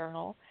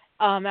LiveJournal.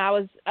 I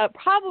was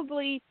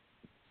probably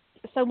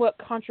somewhat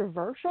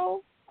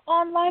controversial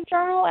on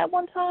LiveJournal at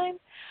one time.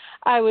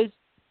 I was,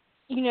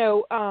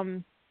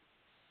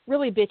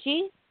 really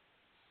bitchy,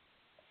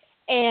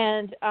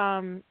 and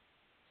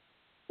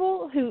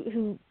people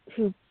who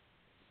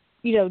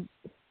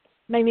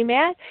made me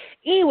mad.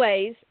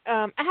 Anyways,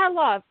 I had a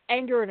lot of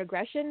anger and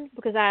aggression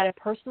because I had a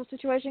personal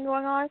situation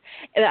going on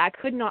and I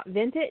could not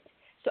vent it.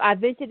 So I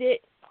vented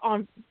it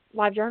on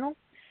LiveJournal,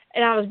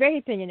 and I was very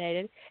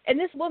opinionated. And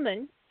this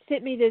woman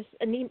sent me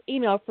an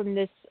email from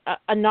this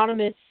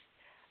anonymous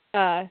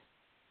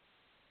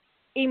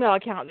email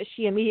account that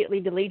she immediately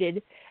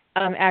deleted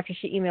after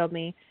she emailed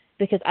me,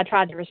 because I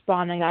tried to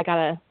respond and I got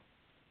a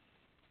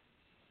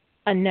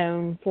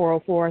unknown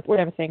 404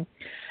 whatever thing.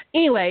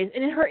 Anyways,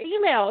 and in her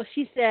email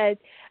she said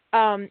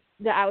that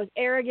I was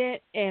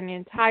arrogant and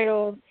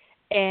entitled,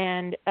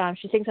 and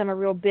she thinks I'm a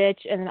real bitch,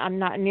 and I'm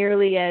not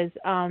nearly as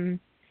how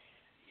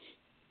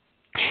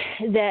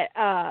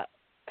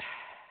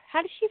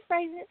did she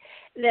phrase it?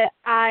 That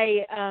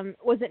I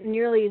wasn't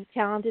nearly as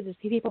talented as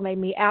people made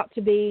me out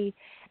to be,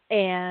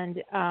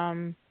 and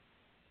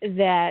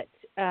that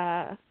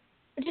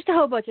Just a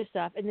whole bunch of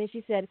stuff. And then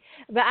she said,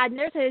 but I'd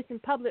never say this in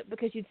public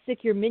because you'd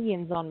sick your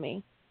minions on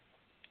me.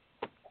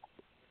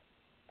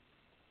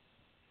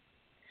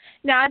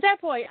 Now, at that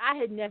point, I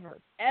had never,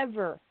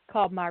 ever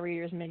called my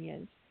readers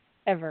minions.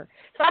 Ever.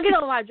 So I get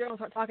on my journal and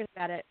start talking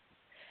about it.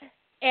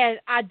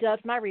 And I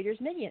dubbed my readers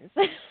minions.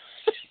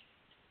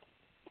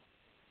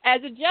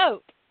 As a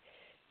joke.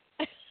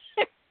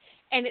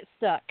 And it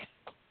stuck.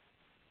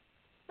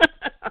 I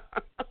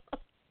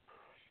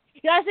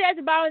said at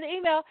the bottom of the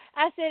email,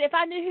 I said, if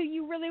I knew who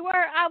you really were,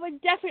 I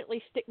would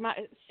definitely stick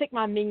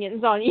my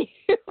minions on you.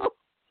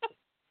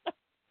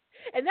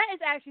 And that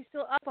is actually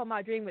still up on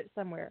my Dreamwidth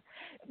somewhere.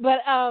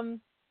 But,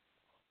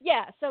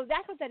 yeah, so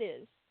that's what that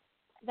is.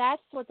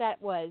 That's what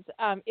that was.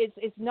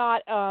 It's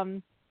not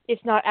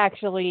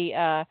actually,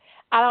 I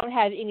don't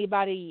have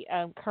anybody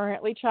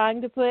currently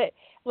trying to put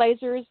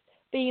lasers,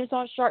 beams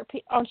on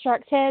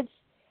sharks' heads,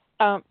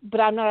 but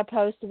I'm not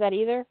opposed to that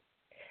either.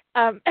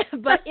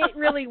 But it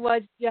really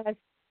was just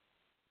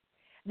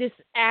this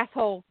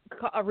asshole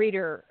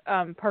reader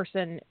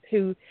person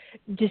who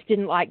just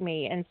didn't like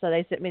me, and so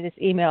they sent me this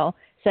email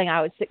saying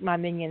I would stick my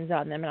minions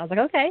on them, and I was like,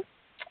 okay,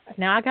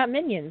 now I got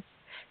minions.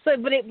 So,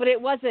 but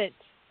it wasn't.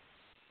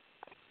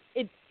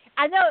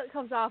 I know it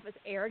comes off as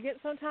arrogant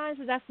sometimes,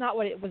 but that's not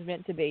what it was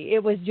meant to be.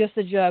 It was just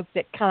a joke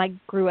that kind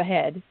of grew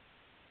ahead,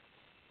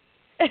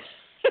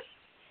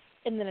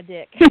 and then a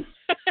dick.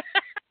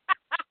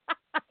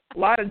 A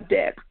lot of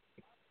dick.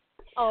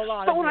 Oh, a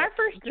lot. But when I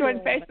first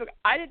joined Facebook,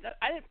 I didn't.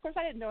 Of course,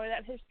 I didn't know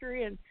that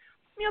history, and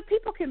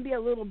people can be a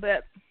little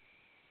bit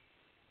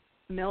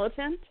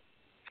militant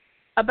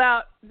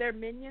about their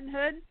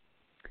minionhood,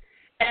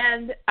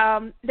 and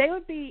they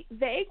would be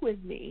vague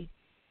with me.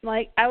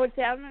 Like, I would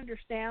say, I don't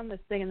understand this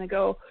thing, and they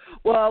go,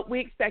 well, we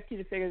expect you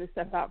to figure this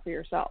stuff out for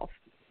yourself.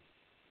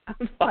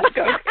 I'm like,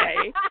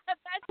 okay.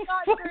 That's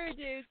not true,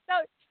 dude.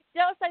 Don't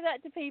say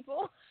that to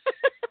people.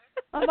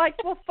 I'm like,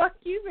 well, fuck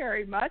you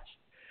very much.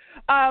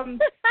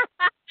 And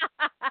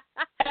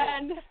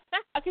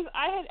because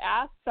I had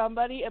asked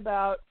somebody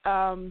about,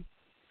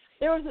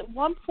 there was at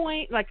one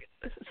point, like,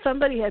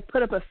 somebody had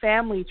put up a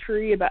family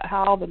tree about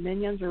how the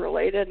minions are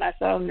related, and I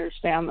said, I don't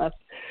understand this.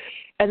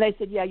 And they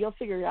said, yeah, you'll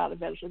figure it out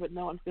eventually, but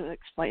no one's going to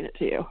explain it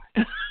to you.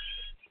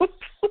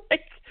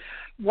 Like,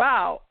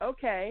 wow,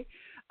 okay.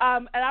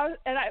 And I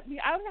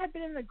had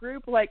been in the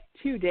group like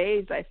 2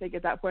 days, I think,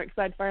 at that point,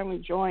 because I'd finally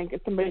joined.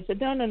 Because somebody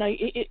said, no,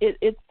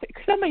 it's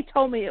somebody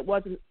told me it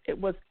was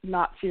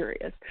not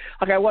serious.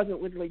 Like, I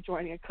wasn't literally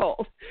joining a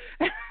cult.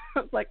 I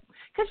was like,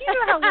 because you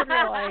know how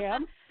literal I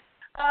am.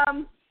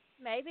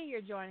 Maybe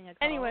you're joining a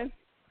cult. Anyway.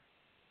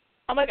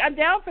 I'm like, I'm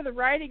down for the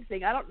writing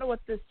thing. I don't know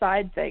what this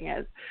side thing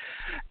is.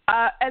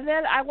 And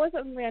then I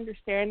wasn't really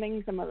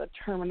understanding some of the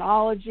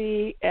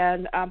terminology.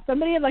 And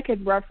somebody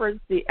had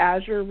referenced the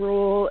Azure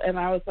rule. And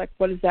I was like,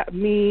 what does that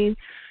mean?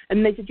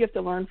 And they said, you have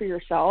to learn for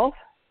yourself.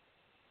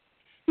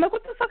 I'm like,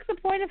 what the fuck's the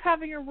point of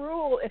having a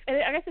rule?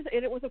 And I guess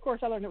it was, of course,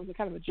 I learned it was a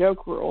kind of a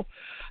joke rule.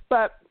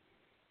 But,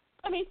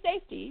 I mean,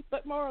 safety,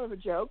 but more of a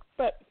joke.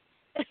 But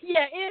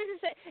yeah,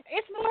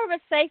 it's more of a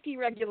safety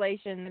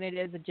regulation than it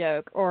is a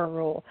joke or a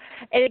rule.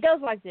 And it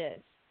goes like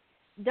this.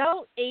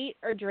 Don't eat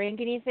or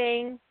drink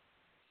anything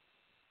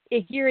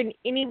if you're in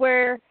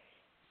anywhere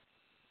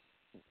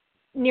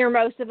near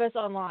most of us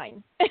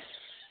online.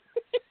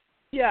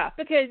 Yeah.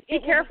 Because be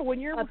careful when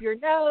you're up your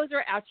nose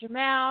or out your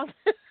mouth.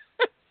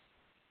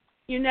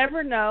 You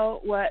never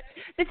know what.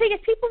 The thing is,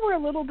 people were a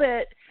little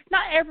bit,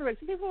 not everyone,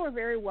 some people were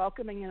very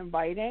welcoming and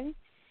inviting.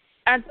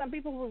 And some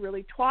people were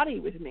really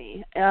twatty with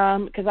me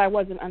because I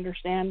wasn't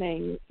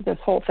understanding this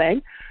whole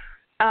thing.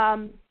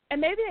 And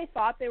maybe they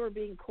thought they were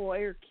being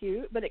coy or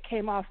cute, but it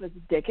came off as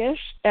dickish.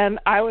 And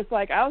I was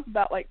about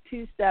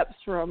 2 steps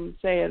from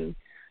saying,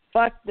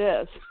 fuck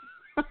this.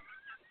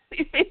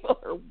 These people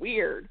are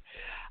weird.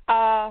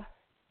 And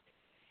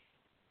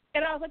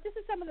I was like, this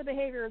is some of the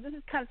behavior. This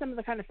is kind of some of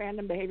the kind of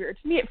fandom behavior.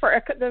 To me,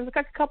 there was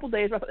a couple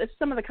days, it's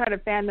some of the kind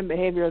of fandom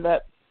behavior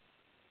that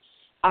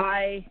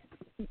I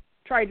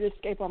tried to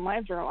escape on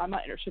LiveJournal. I'm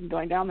not interested in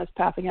going down this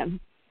path again.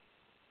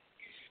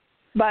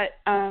 But,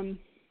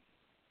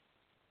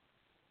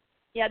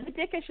 yeah, the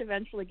dickish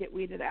eventually get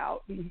weeded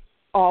out, and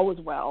all was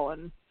well.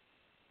 And,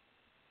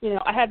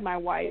 I had my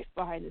wife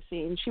behind the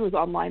scenes. She was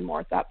online more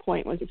at that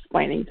point, was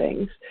explaining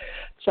things.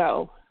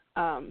 So,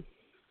 because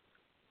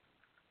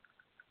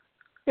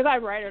I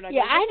write it. I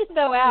had to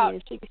throw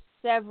out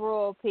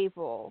several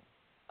people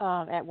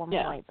at one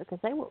point because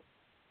they were,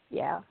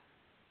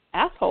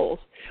 assholes.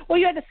 Well,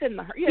 you had to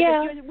send we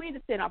had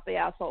to send off the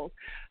assholes.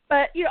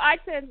 But I'd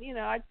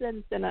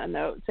send Senna a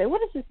note and say, "What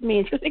does this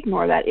mean?" Just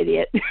ignore that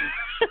idiot.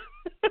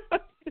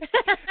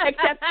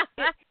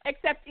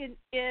 except in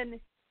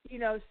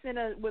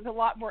Senna with a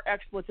lot more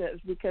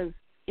expletives because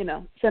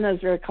Senna is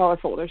very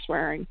colorful. They're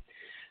swearing.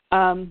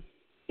 So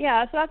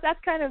that's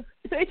kind of.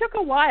 So it took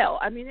a while.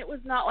 I mean, it was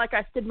not like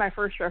I did my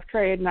first rough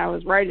trade and I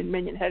was right in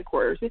Minion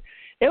headquarters. It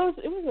was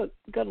a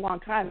good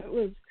long time. It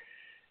was.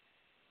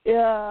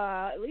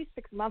 At least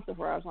 6 months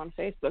before I was on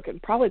Facebook,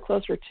 and probably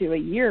closer to a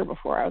year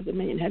before I was at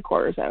Minion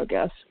headquarters, I would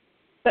guess.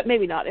 But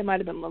maybe not. It might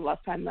have been a little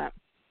less time than that.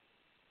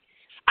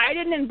 I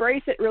didn't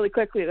embrace it really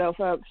quickly, though,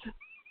 folks.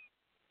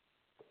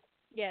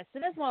 Yes, it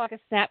is more like a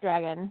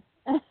Snapdragon.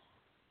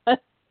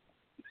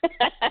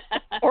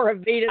 Or a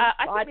Venus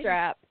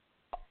flytrap.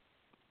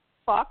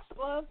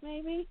 Foxglove,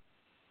 maybe?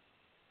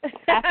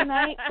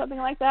 Aconite, something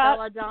like that.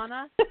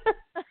 Belladonna.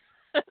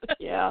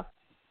 Yeah.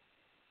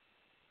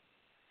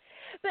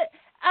 But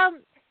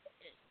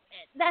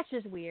that's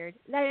just weird.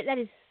 That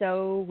is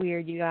so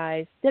weird, you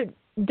guys.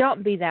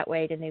 Don't be that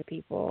way to new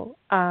people.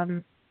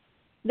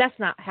 That's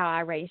not how I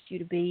raised you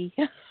to be.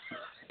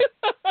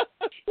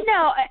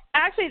 No,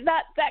 actually,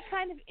 that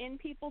kind of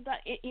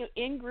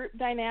in group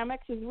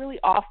dynamics is really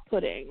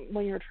off-putting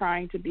when you're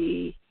trying to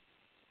be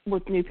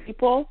with new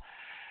people.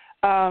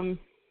 So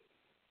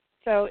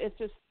it's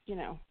just,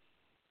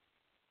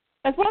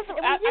 as well as we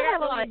do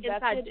have a lot of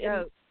inside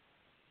jokes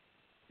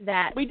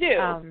that we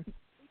do.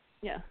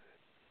 Yeah.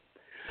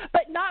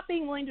 But not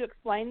being willing to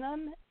explain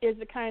them is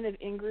the kind of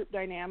in-group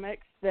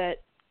dynamics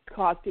that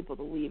cause people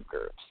to leave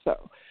groups.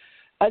 So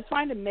it's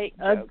fine to make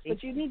jokes,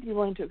 but you need to be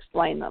willing to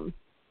explain them.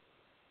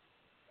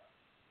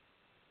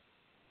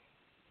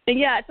 And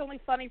yeah, it's only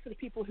funny for the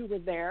people who were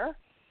there.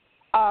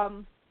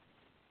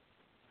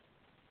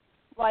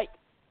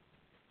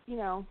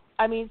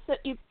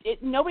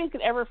 Nobody's going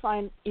to ever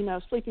find,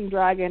 Sleeping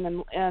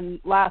Dragon and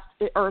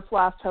Earth's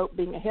Last Hope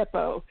being a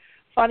hippo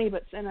funny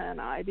but Senna and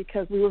I,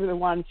 because we were the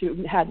ones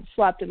who hadn't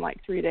slept in like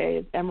 3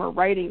 days and were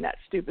writing that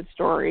stupid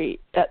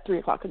story at 3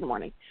 o'clock in the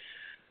morning.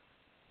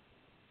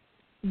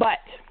 But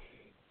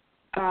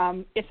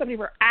if somebody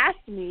were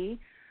asked me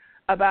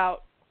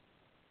about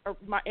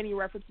any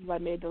references I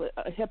made to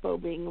a hippo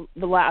being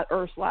the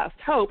Earth's last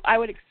hope, I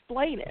would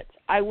explain it.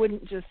 I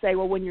wouldn't just say,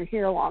 well, when you're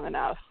here long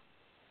enough,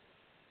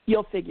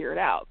 you'll figure it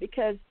out.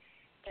 Because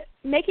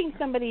making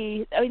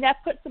somebody,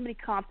 that puts somebody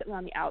confident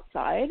on the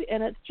outside,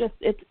 and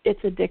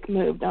it's a dick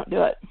move. Don't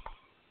do it.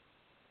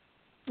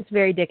 It's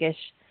very dickish.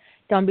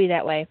 Don't be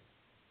that way.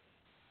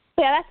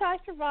 Yeah, that's how I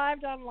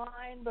survived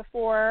online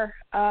before.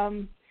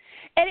 And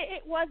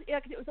it was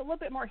a little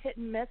bit more hit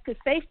and miss,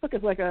 because Facebook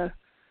is like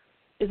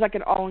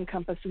an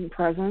all-encompassing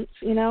presence,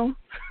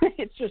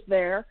 It's just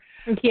there.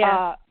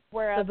 Yeah.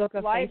 Whereas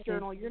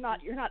LiveJournal, you're not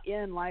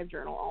in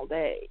LiveJournal all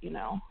day,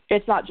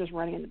 It's not just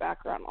running in the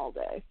background all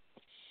day.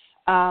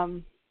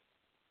 But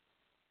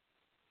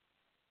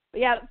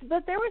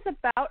there was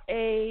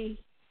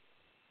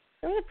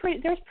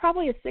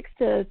probably a 6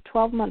 to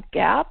 12 month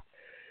gap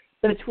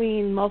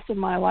between most of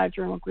my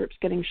LiveJournal groups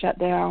getting shut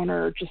down,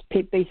 or just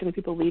basically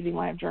people leaving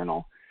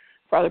LiveJournal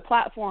for other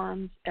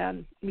platforms,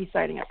 and me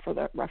signing up for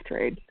the Rough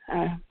Trade.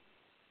 And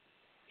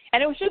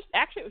it was just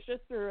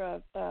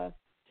through a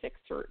Fix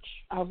search.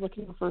 I was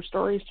looking for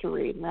stories to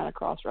read and ran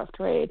across Rough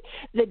Trade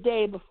the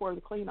day before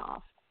the clean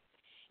off,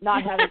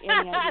 not having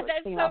any idea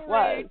what clean off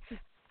was.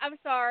 I'm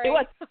sorry. It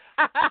was.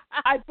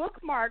 I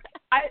bookmarked.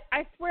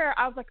 I swear,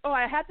 I was like,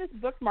 I had this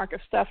bookmark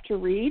of stuff to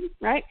read,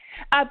 right?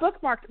 I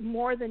bookmarked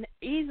more than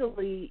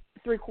easily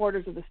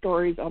 3/4 of the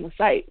stories on the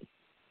site.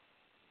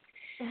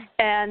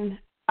 And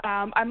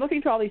I'm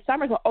looking through all these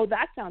summaries. Oh,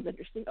 that sounds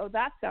interesting. Oh,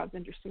 that sounds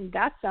interesting.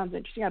 That sounds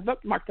interesting. I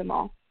bookmarked them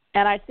all.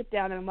 And I sit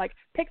down and I'm like,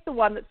 pick the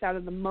one that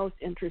sounded the most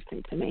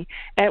interesting to me.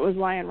 And it was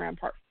Lion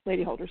Rampart,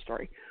 Lady Holder's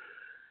story.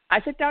 I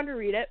sit down to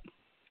read it,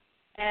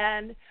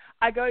 and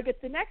I go to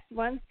get the next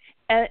one,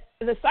 and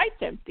the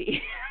site's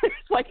empty.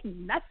 There's like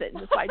nothing.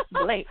 The site's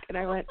blank. And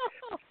I went,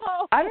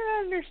 I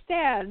don't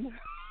understand.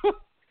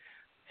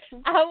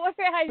 I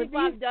wonder how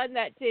people have done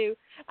that too.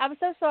 I'm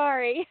so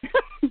sorry.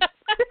 The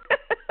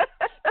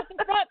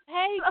front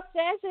page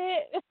says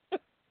it.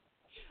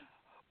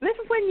 This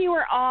is when you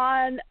were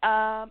on,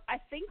 I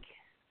think,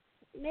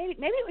 maybe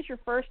it was your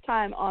first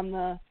time on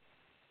the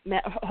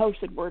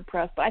hosted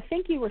WordPress, but I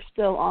think you were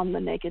still on the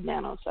Naked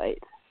Nano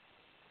site.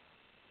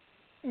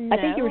 No, I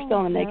think you were still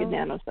on the Naked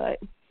Nano site.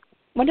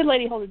 When did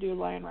Lady Holder do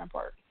Lion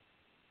Rampart?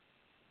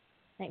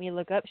 Make me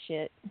look up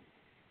shit.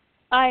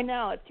 I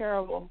know, it's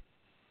terrible.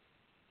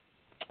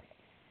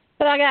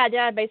 But I got a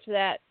database for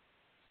that.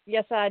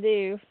 Yes, I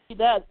do. She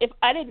does. If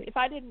I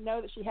didn't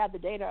know that she had the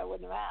data, I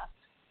wouldn't have asked.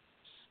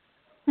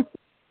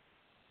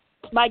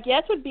 My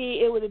guess would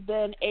be it would have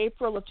been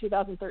April of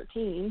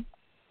 2013.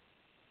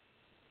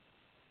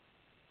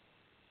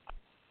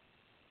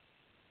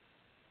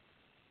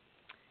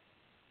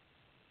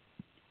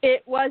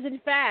 It was, in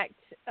fact,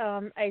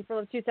 April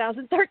of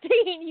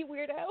 2013, you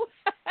weirdo.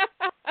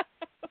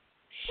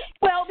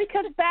 Well,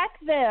 because back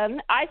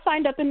then, I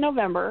signed up in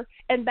November,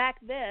 and back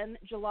then,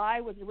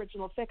 July was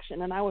original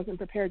fiction, and I wasn't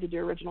prepared to do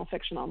original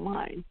fiction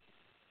online.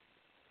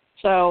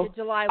 So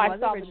July was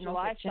original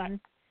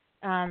fiction.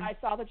 I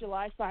saw the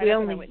July sign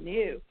up, and I went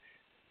new.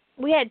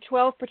 We had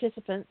 12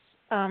 participants.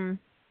 I'll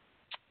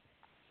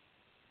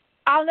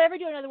never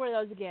do another one of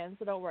those again,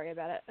 so don't worry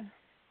about it.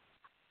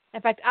 In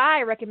fact,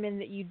 I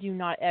recommend that you do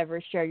not ever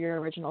share your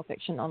original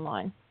fiction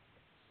online.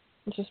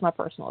 It's just my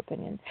personal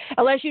opinion.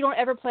 Unless you don't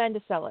ever plan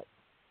to sell it.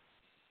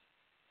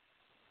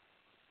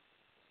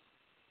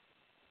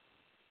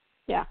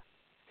 Yeah.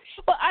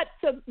 Well,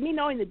 so me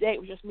knowing the date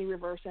was just me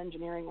reverse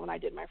engineering when I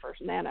did my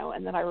first Nano,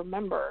 and then I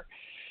remember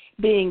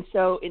being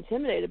so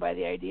intimidated by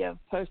the idea of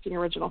posting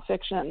original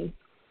fiction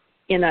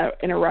in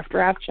a rough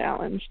draft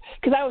challenge,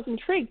 because I was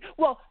intrigued.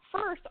 Well,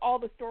 first, all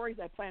the stories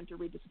I planned to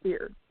read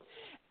disappeared.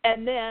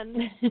 And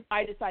then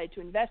I decided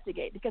to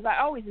investigate, because I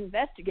always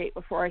investigate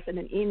before I send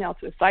an email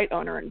to a site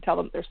owner and tell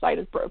them their site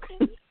is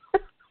broken.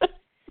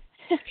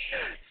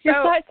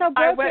 Your site's so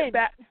broken. I went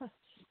back.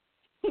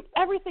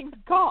 Everything's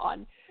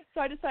gone.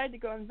 So I decided to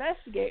go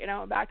investigate, and I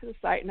went back to the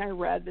site, and I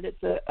read that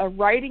it's a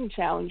writing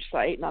challenge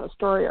site, not a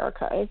story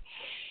archive.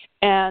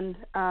 And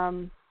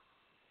so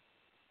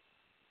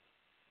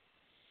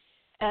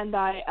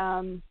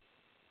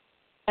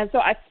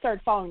I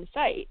started following the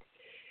site.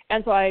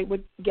 And so I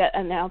would get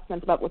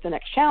announcements about what the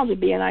next challenge would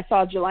be, and I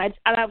saw July,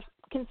 and I was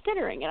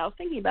considering it. I was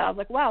thinking about it. I was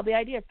like, wow, the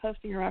idea of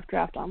posting a rough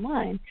draft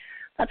online,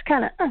 that's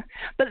kind of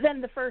But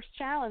then the first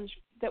challenge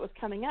that was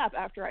coming up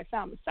after I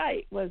found the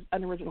site was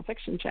an original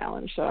fiction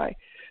challenge, so I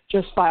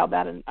just filed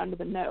that under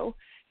the no.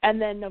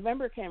 And then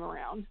November came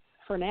around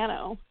for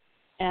Nano,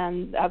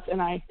 and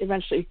I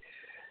eventually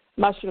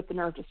mustered up the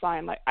nerve to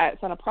sign. Like, I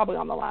signed up probably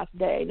on the last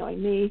day,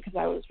 knowing me, because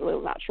I was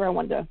really not sure I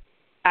wanted to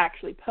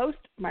actually post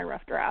my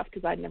rough draft,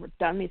 because I'd never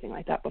done anything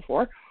like that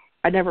before.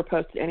 I'd never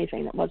posted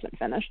anything that wasn't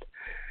finished.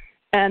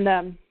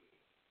 And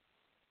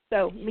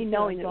so me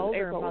knowing that it was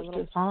April was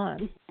just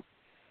pond.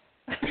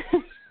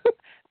 it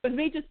was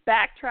me just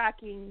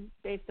backtracking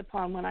based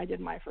upon when I did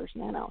my first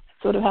Nano.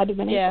 So it would have had to have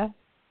been April.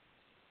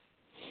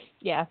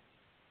 Yeah.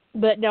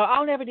 But no,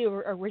 I'll never do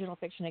original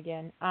fiction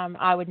again.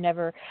 I would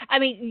never. I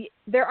mean,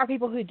 there are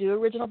people who do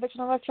original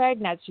fiction on Rough Trade,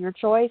 and that's your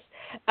choice.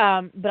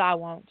 But I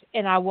won't,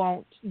 and I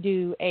won't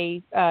do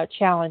a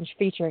challenge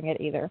featuring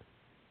it either.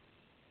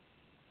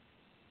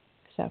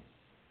 So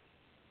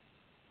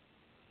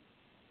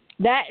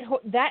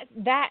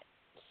that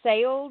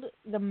sailed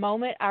the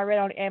moment I read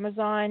on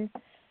Amazon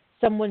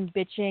someone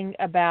bitching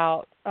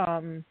about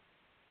the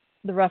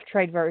Rough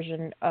Trade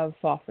version of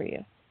Fall for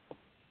You.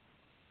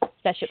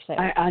 That ship sailed.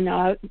 I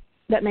know.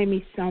 That made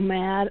me so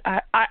mad.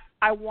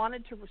 I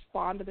wanted to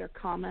respond to their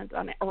comment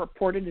on it, or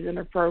reported it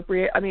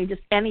inappropriate. I mean,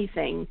 just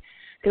anything,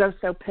 because I was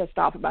so pissed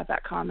off about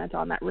that comment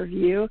on that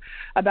review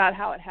about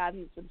how it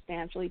hadn't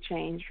substantially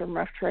changed from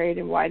Rough Trade,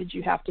 and why did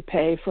you have to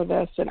pay for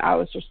this? And I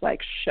was just like,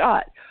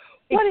 shut.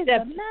 What is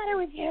the matter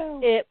with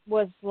you? It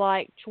was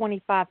like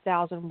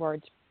 25,000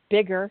 words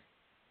bigger.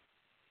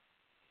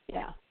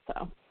 Yeah, so.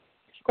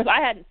 Of course,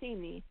 I hadn't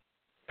seen the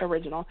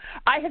original.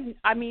 I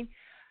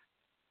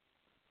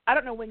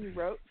don't know when you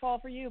wrote Fall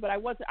for You, but I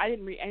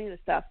didn't read any of the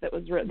stuff that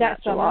was written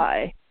that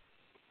July.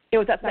 It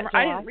was that summer.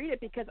 I didn't read it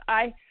because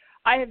I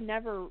have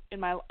never in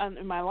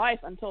my life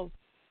until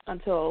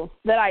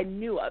that I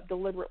knew of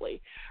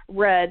deliberately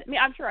read. I mean,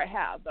 I'm sure I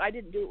have, but I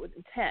didn't do it with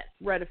intent.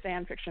 Read a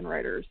fan fiction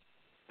writer's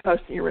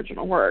posting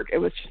original work. It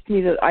was just, to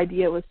me, the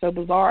idea was so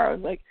bizarre. I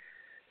was like,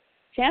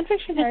 fan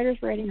fiction writers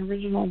writing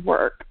original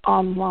work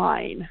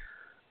online.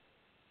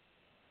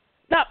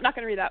 No, not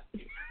going to read that.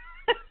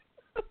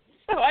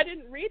 So I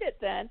didn't read it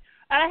then,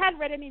 and I hadn't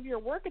read any of your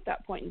work at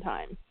that point in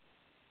time.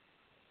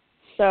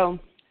 So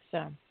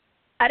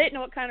I didn't know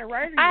what kind of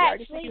writer you are. I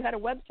just knew you had a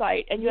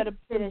website, and you had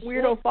some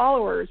weirdo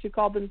followers who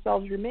called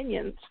themselves your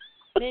minions.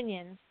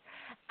 Minions.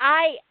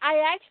 I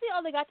actually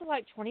only got to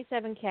like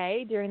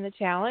 27K during the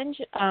challenge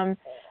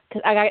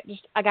because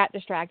I got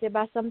distracted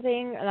by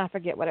something, and I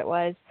forget what it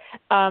was.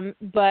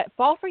 But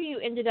Fall for You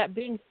ended up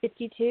being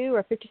 52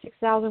 or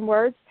 56,000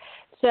 words.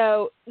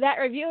 So that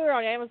reviewer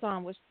on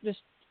Amazon was just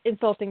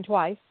insulting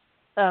twice.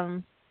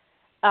 And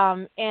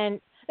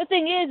the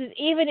thing is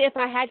even if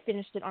I had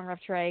finished it on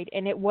Rough Trade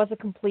and it was a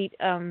complete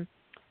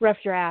rough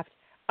draft,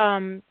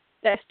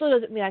 that still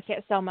doesn't mean I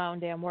can't sell my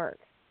own damn work.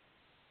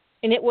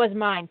 And it was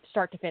mine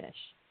start to finish.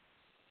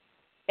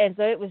 And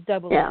so it was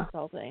doubly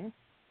insulting.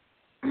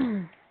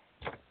 You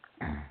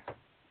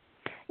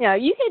know,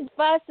 you can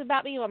fuss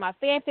about me with my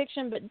fan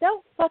fiction, but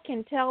don't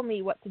fucking tell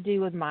me what to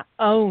do with my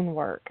own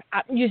work.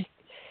 Don't tell me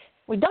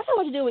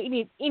what to do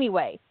with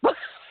anyway.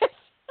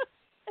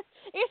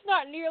 It's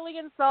not nearly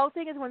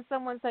insulting as when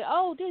someone says,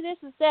 "Oh, dude, this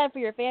is sad for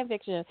your fan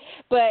fiction,"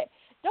 but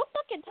don't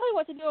fucking tell me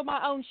what to do with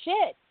my own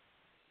shit.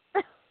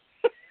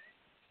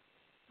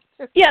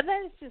 Yeah,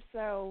 that is just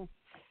so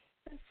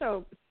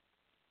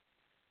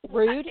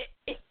rude.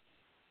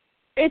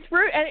 It's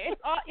rude, and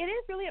it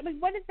is really. I mean,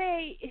 what did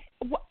they?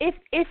 If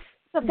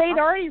they'd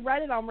already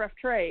read it on Rough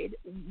Trade,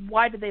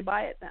 why did they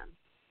buy it then?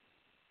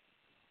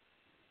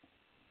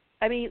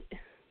 I mean,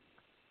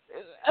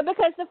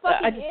 because the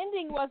fucking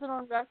ending wasn't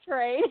on Rough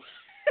Trade.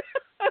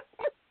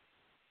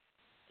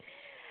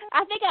 I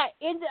don't think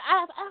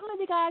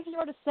I actually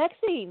wrote a sex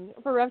scene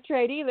for Rough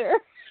Trade either.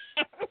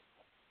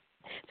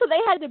 So they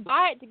had to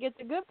buy it to get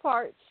the good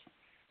parts.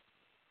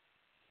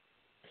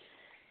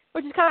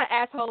 Which is kind of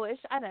asshole-ish,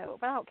 I know,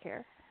 but I don't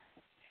care.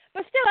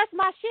 But still, that's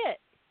my shit.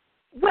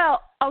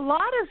 Well, a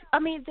lot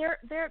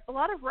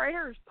of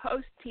writers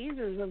post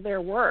teasers of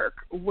their work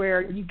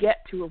where you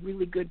get to a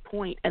really good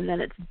point and then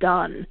it's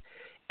done,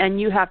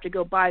 and you have to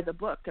go buy the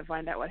book to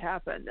find out what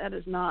happened. That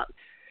is not.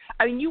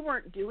 I mean, you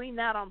weren't doing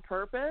that on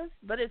purpose,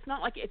 but it's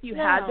not like if you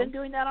had been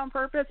doing that on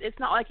purpose, it's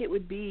not like it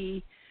would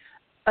be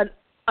an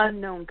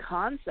unknown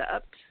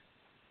concept.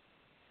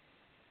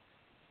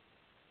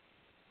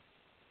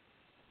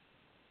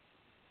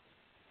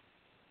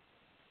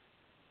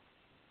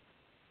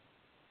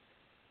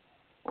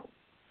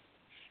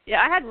 Yeah,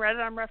 I hadn't read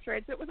it on Rough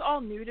Trade, so it was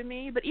all new to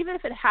me. But even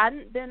if it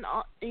hadn't been,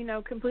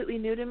 completely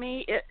new to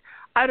me,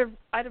 I'd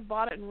have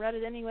bought it and read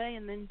it anyway,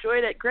 and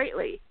enjoyed it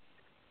greatly.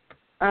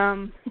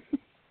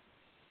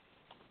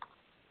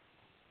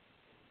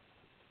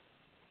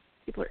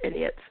 People are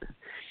idiots,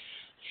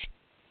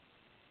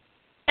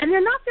 and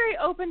they're not very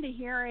open to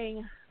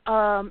hearing,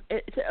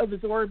 to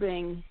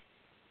absorbing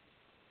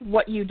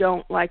what you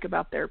don't like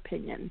about their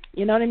opinion.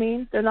 You know what I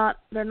mean? They're not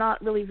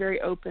really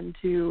very open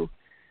to.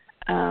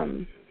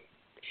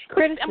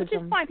 Criticism. Which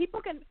is fine.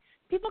 People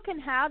can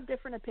have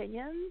different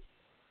opinions,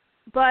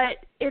 but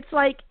it's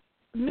like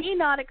me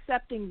not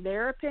accepting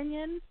their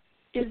opinion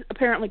is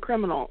apparently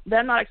criminal.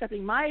 Them not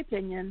accepting my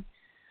opinion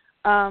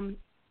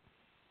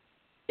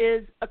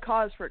is a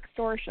cause for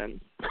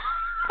extortion.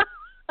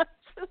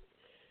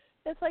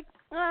 It's like,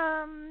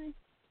 people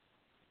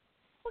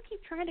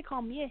keep trying to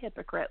call me a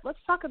hypocrite. Let's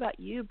talk about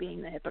you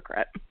being the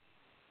hypocrite.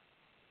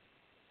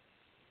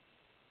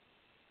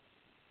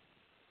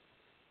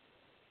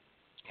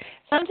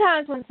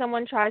 Sometimes when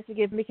someone tries to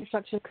give me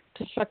constructive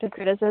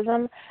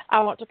criticism,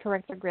 I want to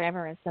correct their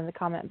grammar and send the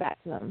comment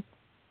back to them.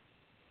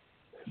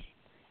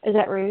 Is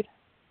that rude?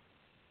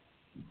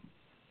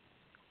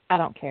 I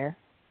don't care.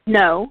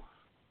 No.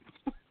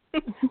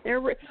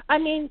 I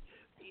mean,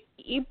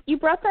 you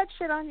brought that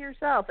shit on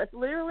yourself. It's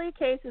literally a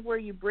case of where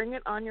you bring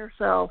it on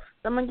yourself.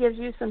 Someone gives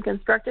you some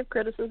constructive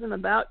criticism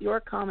about your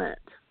comment.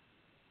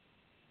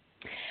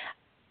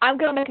 I'm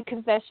going to make a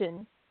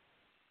confession.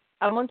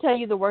 I'm going to tell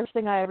you the worst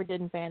thing I ever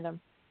did in fandom.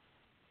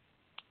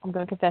 I'm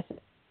going to confess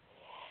it.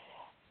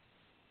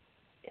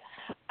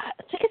 I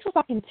think it was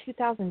back in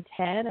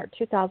 2010 or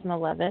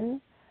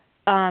 2011.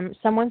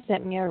 Someone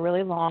sent me a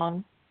really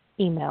long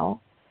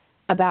email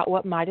about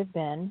what might have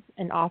been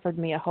and offered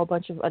me a whole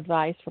bunch of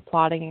advice for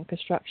plotting and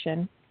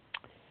construction.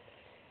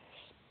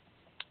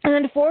 And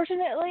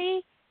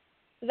unfortunately,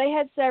 they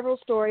had several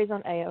stories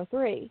on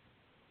AO3.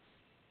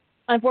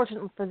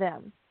 Unfortunately for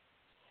them.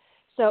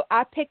 So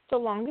I picked the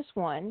longest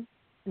one,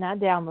 and I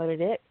downloaded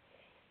it,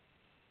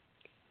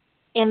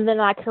 and then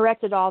I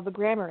corrected all the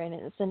grammar in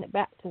it and sent it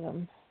back to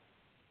them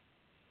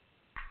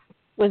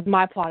with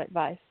my plot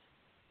advice.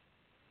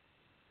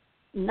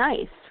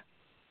 Nice.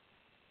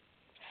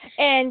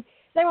 And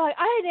they were like,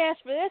 I didn't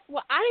ask for this.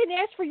 Well, I didn't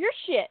ask for your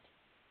shit.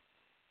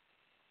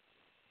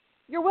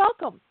 You're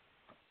welcome.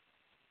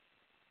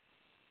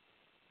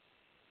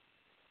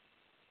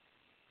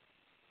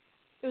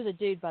 It was a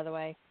dude, by the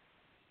way.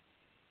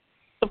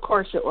 Of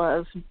course it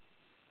was.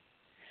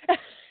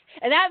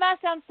 And that might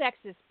sound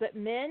sexist, but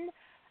men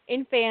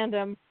in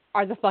fandom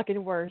are the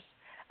fucking worst.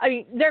 I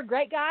mean, they're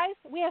great guys.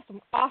 We have some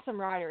awesome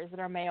writers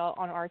that are male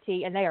on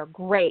RT, and they are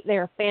great. They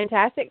are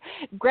fantastic.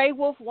 Grey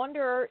Wolf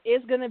Wanderer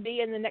is going to be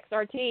in the next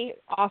RT.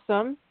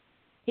 Awesome.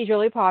 He's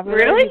really popular.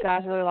 Really? You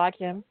guys really like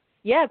him.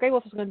 Yeah, Grey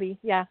Wolf is going to be.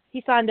 Yeah,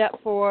 he signed up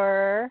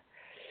for,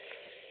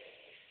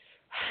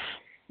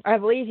 I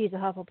believe he's a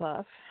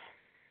Hufflepuff.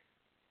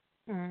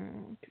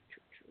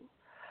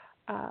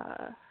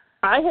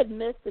 I had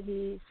missed that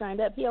he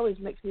signed up. He always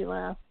makes me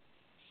laugh.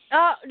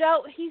 Oh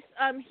no, he's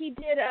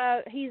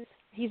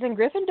in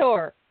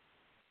Gryffindor.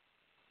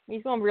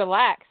 He's going to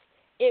relax.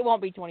 It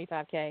won't be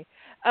 $25K.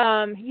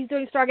 He's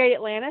doing Stargate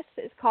Atlantis.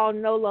 It's called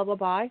No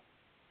Lullaby.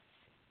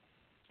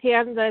 He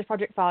hasn't done his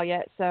project file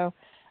yet, so,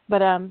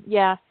 but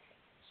yeah,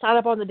 signed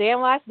up on the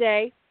damn last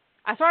day.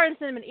 I started to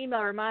send him an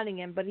email reminding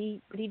him, but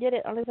he did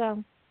it on his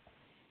own.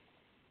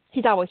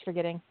 He's always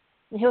forgetting.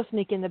 He'll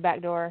sneak in the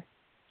back door.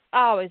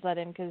 I always let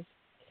him because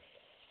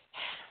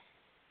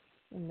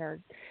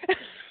nerd.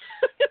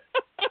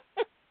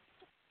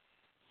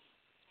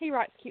 He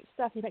writes cute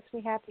stuff. He makes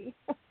me happy.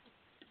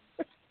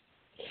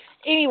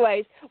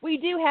 Anyways, we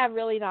do have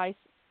really nice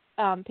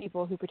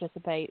people who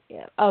participate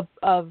of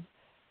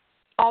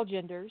all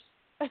genders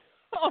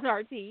on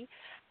RT.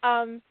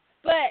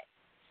 But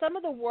some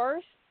of the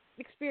worst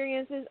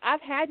experiences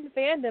I've had in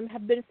fandom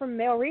have been from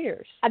male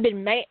readers. I've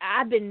been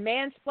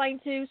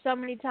mansplained to so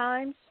many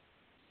times.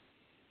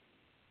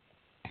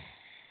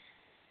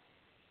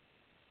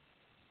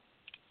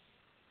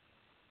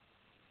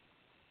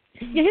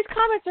 Yeah, his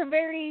comments are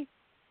very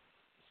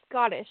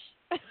Scottish.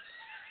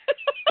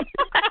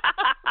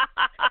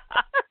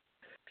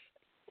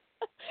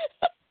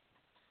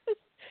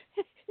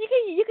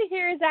 You can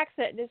hear his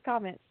accent in his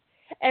comments.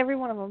 Every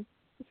one of them.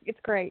 It's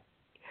great.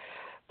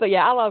 But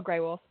yeah, I love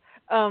Grey Wolf.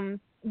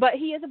 But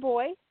he is a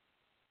boy,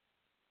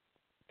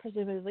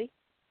 presumably.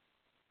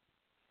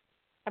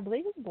 I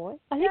believe he's a boy.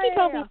 I think he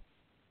told me.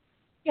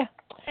 Yeah.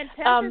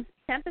 And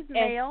Temp is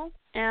male,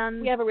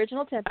 and we have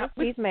original Tempest.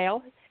 He's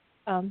male,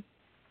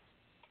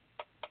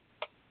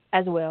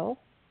 as well.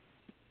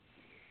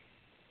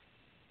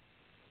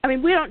 I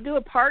mean, we don't do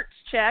a parts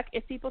check.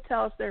 If people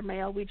tell us they're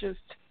male, we just,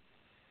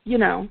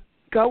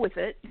 go with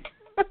it.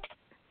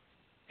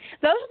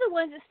 Those are the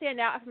ones that stand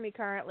out for me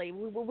currently.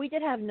 We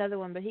did have another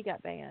one, but he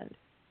got banned.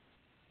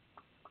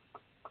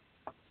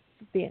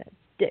 being a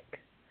dick.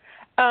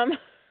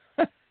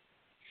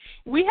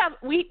 We have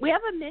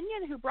a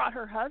minion who brought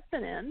her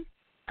husband in.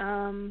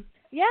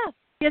 Yeah.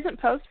 He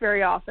doesn't post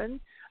very often,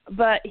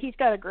 but he's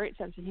got a great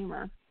sense of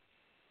humor.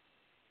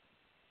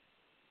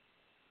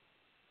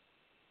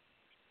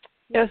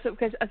 Yeah, so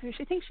because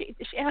she thinks she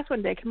asked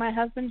one day, "Can my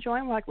husband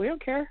join?" We're like, "We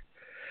don't care.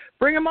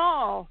 Bring them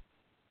all."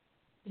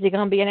 Is he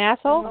gonna be an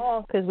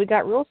asshole? Because we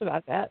got rules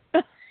about that.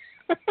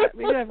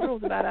 We do have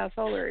rules about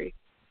assholery.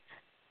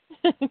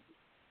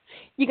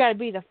 You got to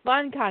be the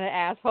fun kind of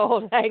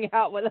asshole to hang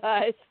out with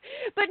us.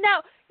 But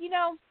no.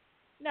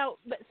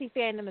 But see,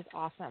 fandom is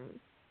awesome.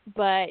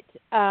 But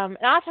and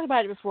I've talked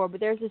about it before. But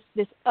there's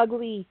this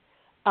ugly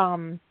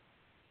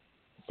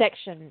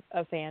section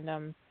of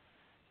fandom.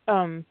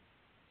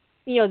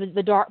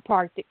 The dark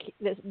part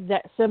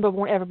that Simba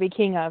won't ever be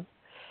king of.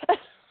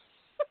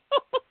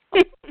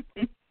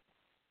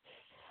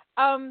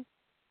 And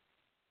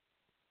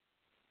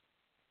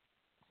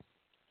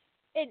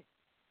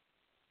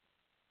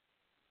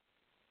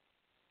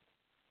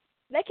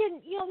they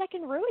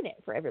can ruin it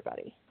for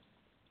everybody.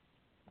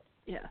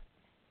 Yeah.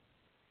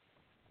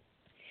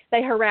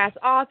 They harass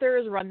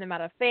authors, run them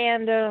out of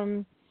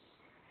fandom.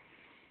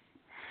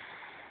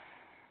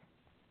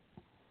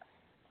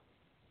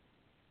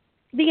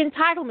 The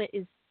entitlement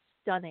is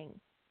stunning.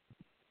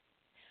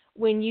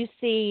 When you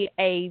see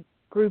a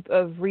group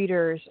of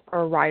readers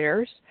or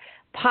writers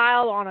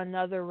pile on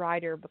another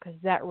writer because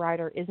that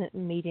writer isn't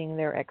meeting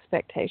their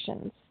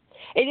expectations.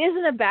 It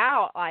isn't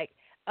about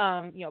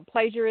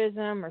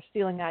plagiarism or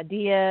stealing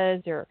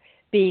ideas or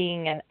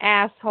being an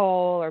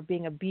asshole or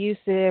being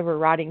abusive or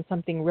writing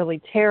something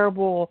really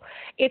terrible.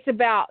 It's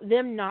about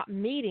them not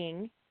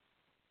meeting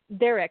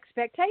their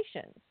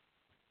expectations.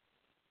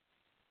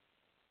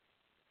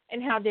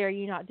 And how dare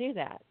you not do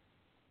that?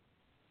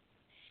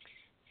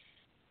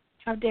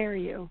 How dare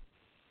you?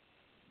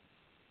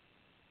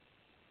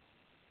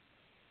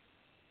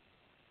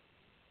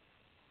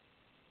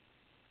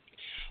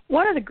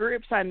 One of the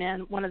groups I'm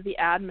in, one of the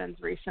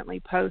admins recently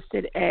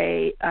posted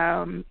it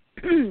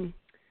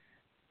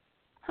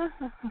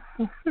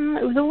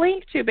was a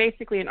link to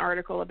basically an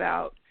article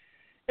about,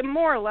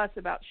 more or less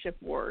about ship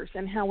wars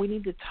and how we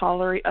need to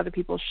tolerate other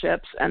people's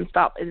ships and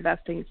stop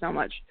investing so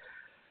much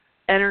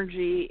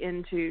energy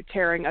into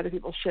tearing other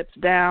people's ships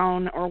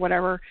down or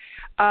whatever,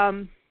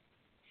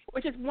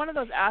 which is one of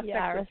those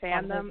aspects of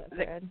fandom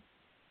that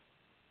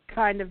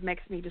kind of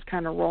makes me just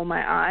kind of roll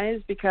my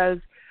eyes, because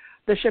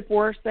the ship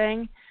wars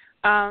thing,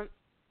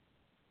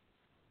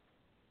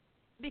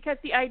 because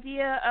the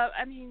idea of,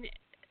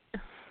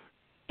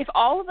 if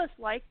all of us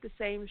liked the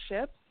same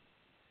ship,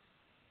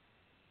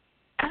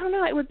 I don't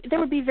know, there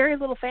would be very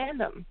little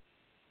fandom.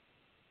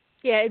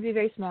 Yeah, it'd be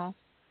very small.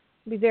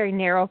 It'd be very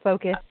narrow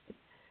focused.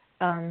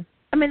 That's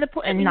one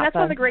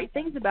of the great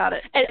things about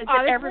it. And is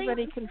that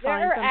everybody can find something.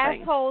 There are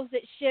assholes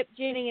that ship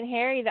Ginny and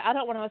Harry that I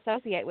don't want to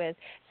associate with.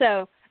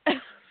 So,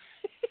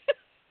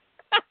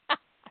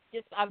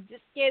 I'm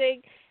just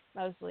kidding,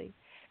 mostly.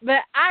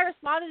 But I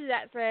responded to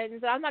that thread and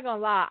said, I'm not going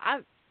to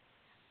lie,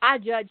 I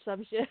judge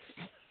some ships.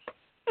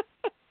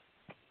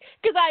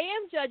 Because I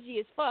am judgy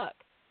as fuck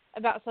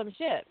about some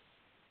ships.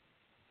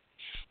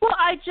 Well,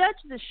 I judge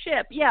the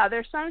ship. Yeah,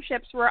 there's some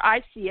ships where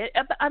I see it.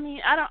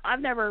 I've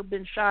never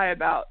been shy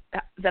about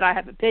that I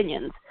have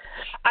opinions.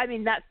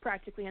 That's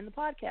practically in the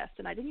podcast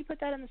tonight. Didn't you put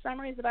that in the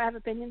summaries that I have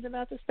opinions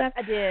about this stuff?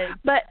 I did.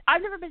 But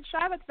I've never been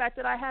shy about the fact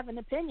that I have an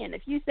opinion.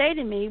 If you say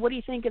to me, what do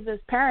you think of this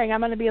pairing?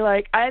 I'm going to be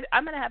like, I'm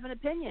going to have an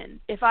opinion.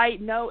 If I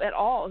know at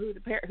all who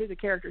the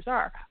characters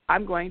are,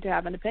 I'm going to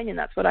have an opinion.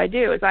 That's what I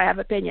do, is I have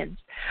opinions.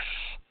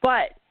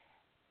 But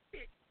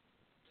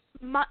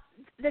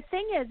the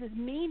thing is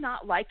me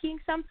not liking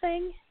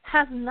something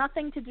has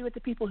nothing to do with the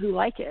people who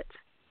like it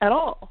at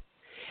all.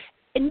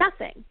 And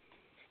nothing.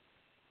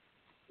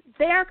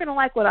 They aren't going to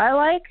like what I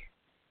like.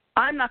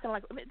 I'm not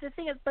going to like. The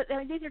thing is,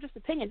 these are just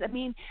opinions.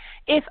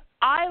 If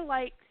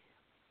I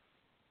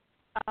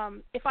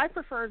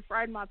preferred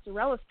fried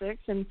mozzarella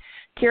sticks and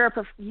Kira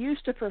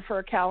used to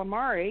prefer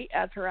calamari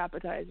as her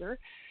appetizer,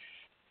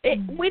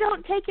 we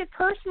don't take it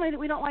personally that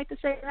we don't like the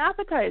same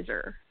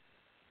appetizer.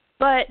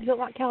 But you don't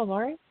like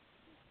calamari?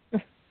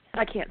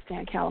 I can't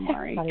stand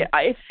calamari.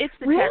 It's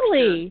the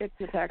really? texture. It's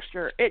the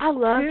texture. It's I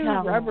love too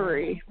calamari.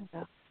 Rubbery.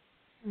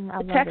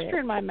 The texture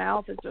in my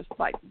mouth is just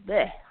like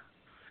bleh.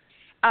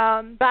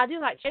 But I do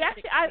like chicken.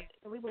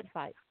 So we would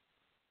fight.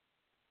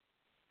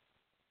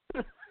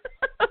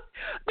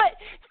 But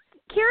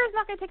Kira's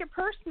not going to take it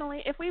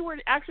personally if we were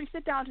to actually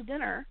sit down to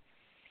dinner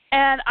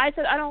and I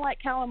said I don't like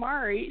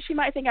calamari. She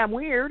might think I'm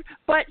weird,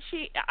 but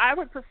I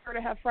would prefer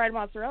to have fried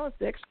mozzarella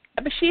sticks.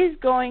 But she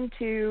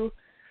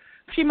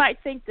might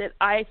think that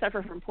I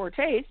suffer from poor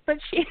taste, but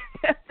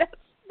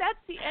that's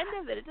the end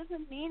of it. It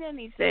doesn't mean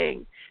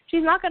anything.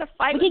 She's not going to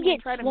fight with me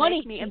and try to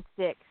make me. Cheese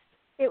sticks.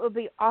 It would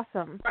be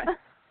awesome. Right.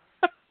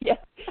 Yeah.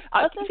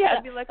 I'd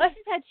be like, let's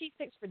just have cheese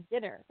sticks for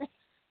dinner.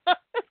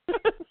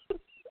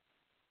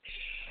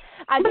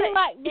 I do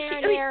like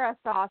marinara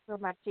sauce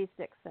on my cheese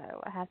sticks,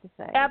 though, I have to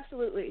say.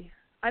 Absolutely.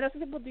 I know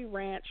some people do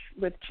ranch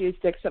with cheese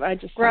sticks, and I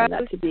just find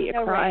that to be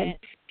a crime.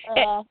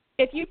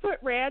 If you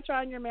put ranch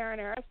on your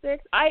marinara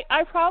sticks,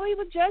 I probably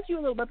would judge you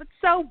a little bit, but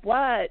so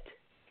what?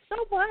 So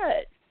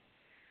what?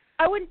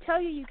 I wouldn't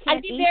tell you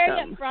can't eat them.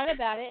 I'd be very upfront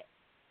about it.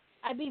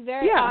 I'd be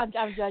very, I'm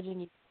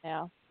judging you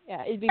now.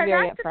 Yeah, it'd be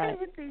very upfront. That's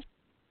the thing with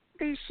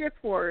these ship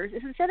wars,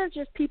 is instead of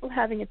just people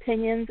having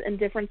opinions and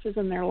differences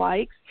in their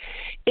likes,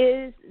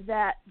 is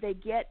that they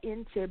get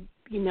into,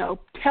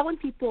 telling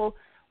people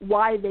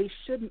why they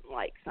shouldn't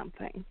like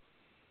something,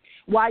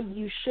 why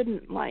you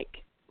shouldn't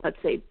like, let's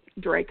say,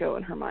 Draco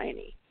and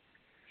Hermione.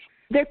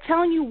 They're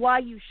telling you why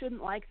you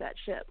shouldn't like that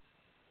ship.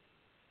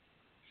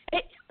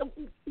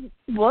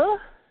 What?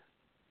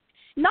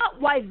 Not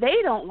why they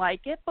don't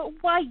like it, but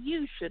why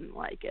you shouldn't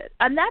like it.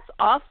 And that's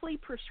awfully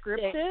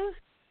prescriptive.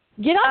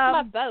 Get off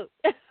my boat.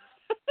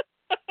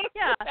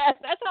 Yeah.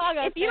 That's all I'm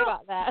going to say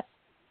about that.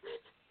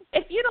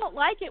 If you don't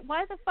like it,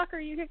 why the fuck are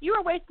you here? You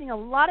are wasting a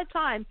lot of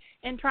time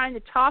in trying to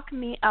talk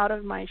me out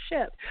of my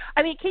ship.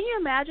 I mean, can you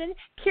imagine?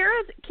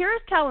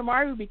 Kira's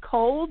calamari would be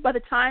cold by the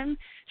time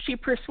she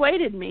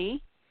persuaded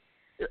me,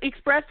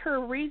 expressed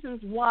her reasons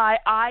why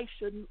I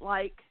shouldn't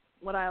like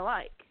what I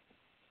like.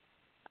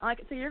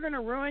 So you're going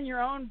to ruin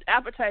your own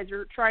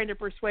appetizer trying to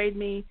persuade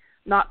me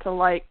not to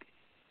like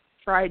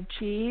fried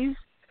cheese,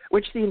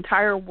 which the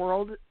entire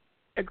world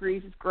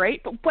agrees is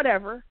great, but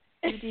whatever.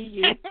 You do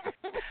you.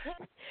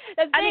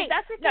 The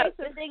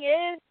thing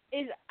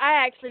is I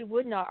actually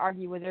would not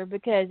argue with her,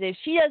 because if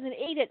she doesn't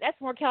eat it, that's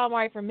more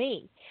calamari for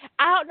me.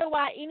 I don't know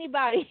why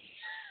anybody.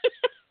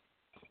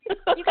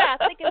 You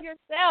gotta think of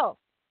yourself.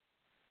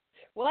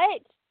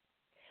 What?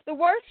 The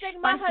worst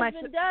thing my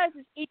husband does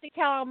is eat the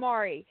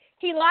calamari.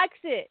 He likes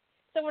it.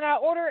 So when I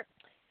order,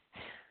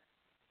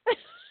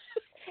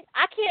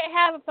 I can't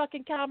have a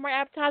fucking calamari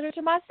appetizer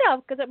to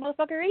myself because that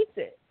motherfucker eats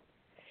it.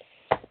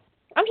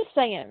 I'm just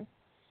saying.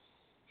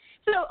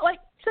 So,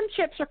 some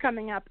chips are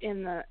coming up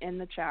in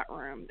the chat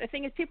room. The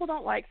thing is, people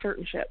don't like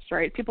certain chips,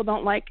 right? People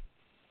don't like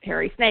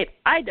Harry Snape.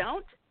 I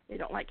don't. They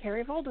don't like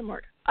Harry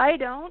Voldemort. I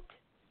don't.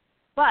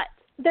 But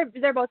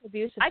they're both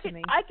abusive to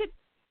me.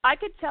 I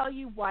could tell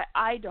you why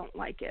I don't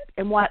like it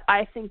and what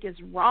I think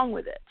is wrong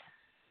with it.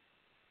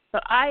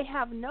 But I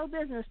have no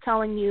business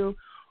telling you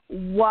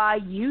why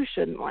you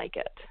shouldn't like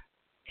it.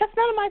 That's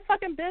none of my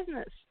fucking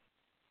business.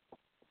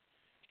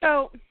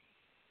 So,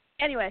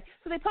 anyway,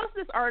 they posted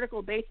this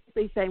article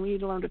basically saying we need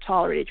to learn to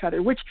tolerate each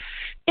other, which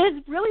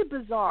is really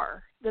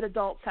bizarre that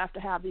adults have to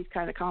have these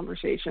kind of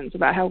conversations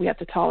about how we have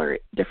to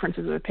tolerate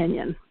differences of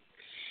opinion.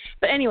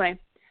 But anyway,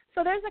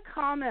 so there's a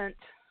comment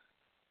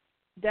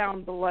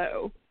down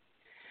below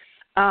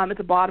at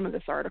the bottom of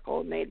this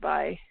article made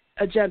by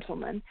a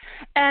gentleman.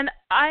 And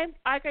I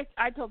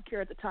told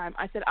Kira at the time,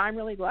 I said, I'm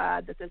really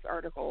glad that this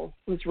article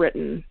was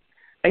written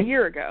a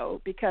year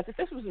ago, because if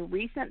this was a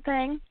recent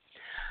thing,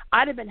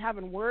 I'd have been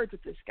having words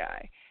with this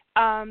guy.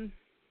 And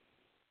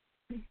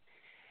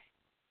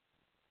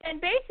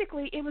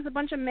basically, it was a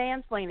bunch of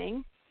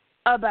mansplaining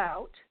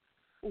about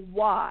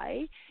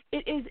why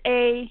it is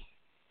a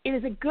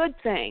good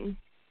thing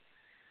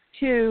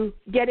to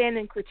get in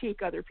and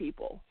critique other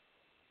people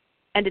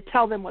and to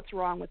tell them what's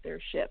wrong with their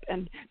ship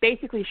and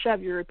basically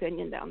shove your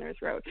opinion down their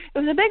throat. It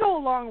was a big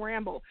old long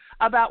ramble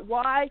about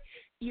why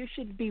you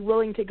should be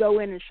willing to go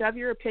in and shove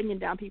your opinion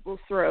down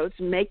people's throats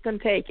and make them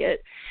take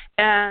it,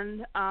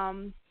 and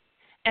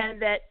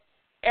that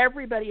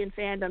everybody in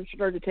fandom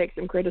should learn to take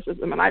some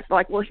criticism. And I feel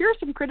like, well, here's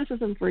some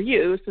criticism for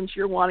you, since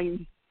you're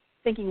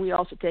thinking we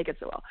all should take it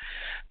so well.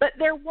 But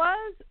there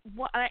was,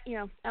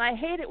 and I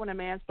hate it when a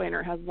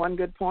mansplainer has one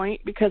good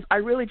point, because I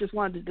really just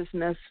wanted to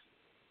dismiss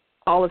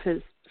all of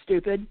his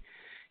stupid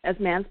as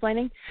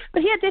mansplaining.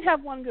 But he did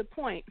have one good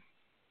point,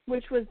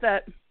 which was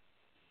that,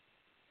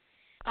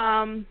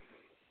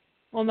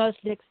 well, most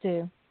dicks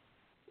do.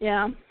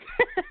 Yeah.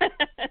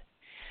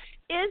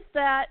 Is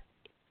that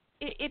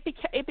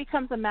it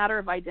becomes a matter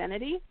of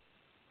identity,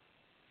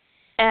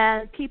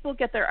 and people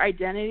get their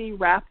identity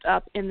wrapped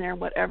up in their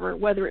whatever,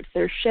 whether it's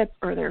their ship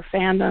or their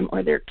fandom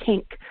or their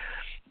kink.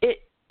 It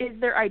is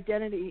their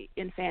identity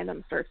in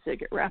fandom starts to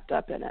get wrapped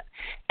up in it.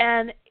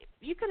 And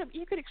you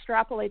could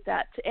extrapolate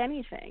that to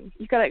anything.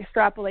 You could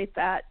extrapolate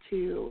that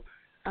to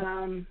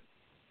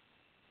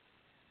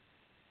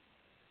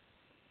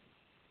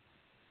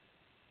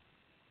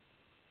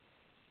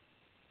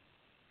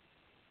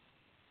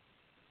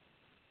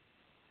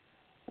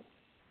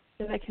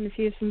did I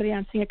confuse somebody?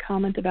 I'm seeing a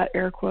comment about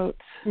air quotes.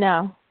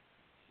 No.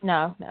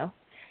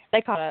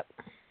 They caught up.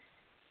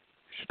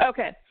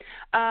 Okay.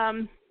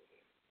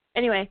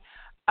 Anyway,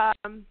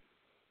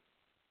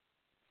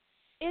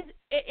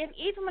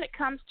 even when it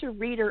comes to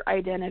reader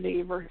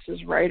identity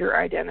versus writer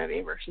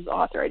identity versus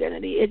author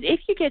identity, if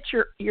you get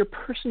your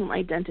personal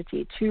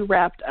identity too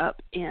wrapped up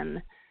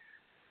in,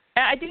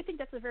 and I do think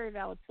that's a very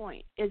valid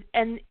point,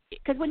 and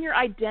because when your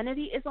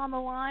identity is on the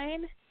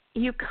line,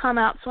 you come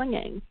out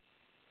swinging.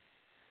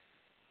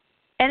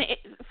 And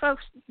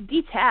folks,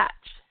 detach.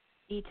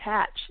 It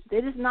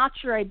is not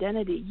your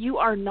identity. You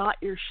are not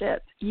your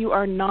ship. You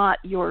are not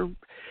your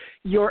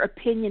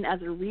opinion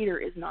as a reader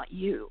is not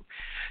you.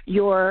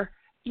 Your,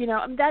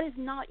 that is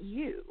not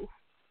you.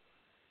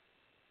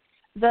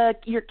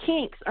 Your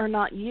kinks are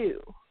not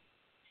you.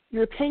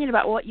 Your opinion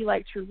about what you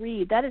like to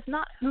read, that is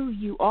not who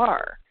you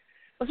are.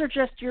 Those are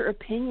just your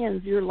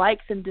opinions, your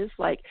likes and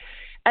dislikes.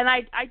 And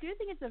I do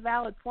think it's a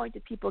valid point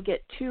that people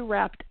get too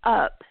wrapped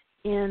up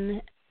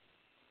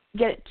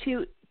get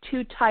too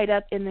tied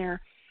up in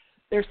their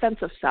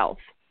sense of self.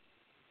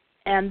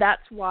 And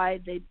that's why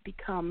they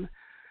become,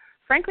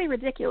 frankly,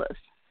 ridiculous.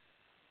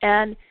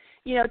 And,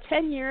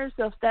 10 years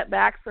they'll step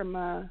back from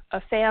a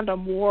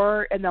fandom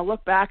war and they'll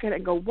look back at it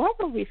and go, what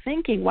were we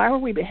thinking? Why were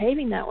we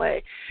behaving that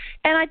way?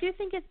 And I do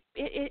think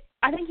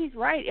I think he's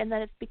right in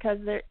that it's because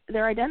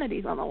their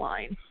identity's on the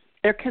line.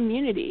 Their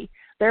community,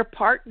 their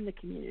part in the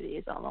community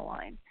is on the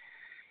line.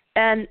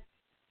 And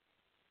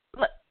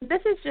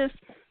this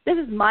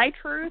is my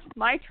truth.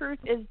 My truth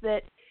is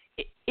that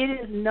it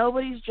is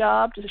nobody's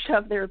job to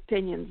shove their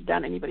opinions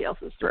down anybody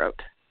else's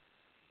throat.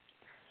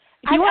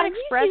 If you want to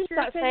express your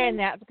stop opinion, saying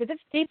that because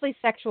it's deeply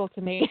sexual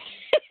to me.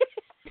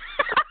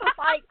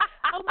 Like,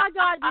 oh my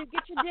God, dude,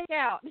 get your dick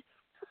out.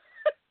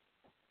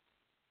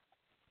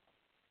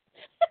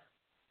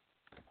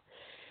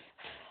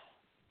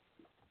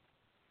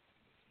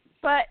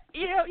 But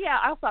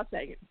I'll stop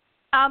saying it.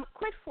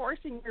 Quit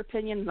forcing your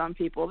opinions on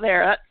people.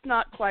 That's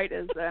not quite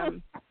as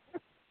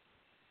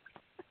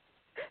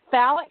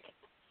phallic.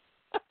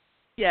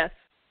 Yes.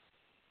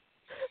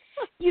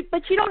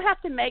 But you don't have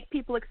to make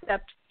people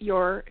accept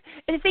your.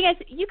 And the thing is,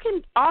 you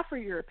can offer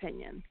your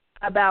opinion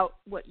about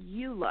what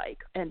you like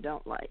and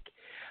don't like,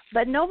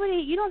 but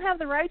you don't have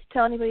the right to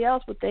tell anybody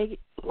else what they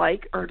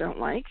like or don't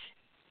like.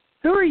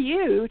 Who are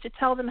you to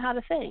tell them how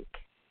to think?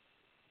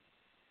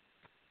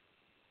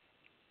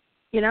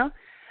 Who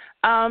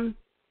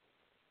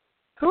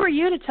are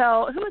you to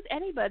tell? Who is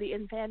anybody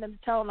in fandom to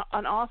tell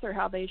an author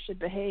how they should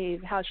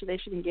behave, they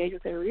should engage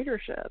with their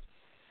readership?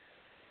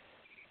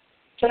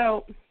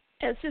 So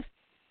it's just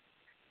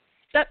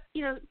that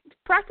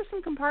practice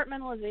some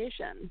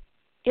compartmentalization.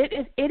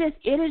 It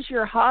is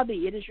your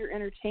hobby. It is your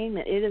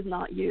entertainment. It is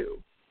not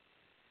you.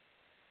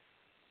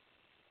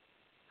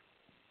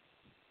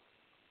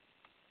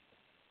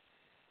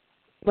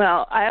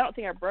 Well, I don't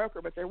think I broke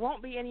her, but there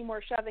won't be any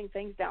more shoving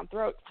things down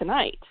throats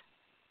tonight.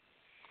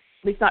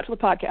 At least not till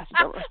the podcast is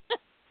over.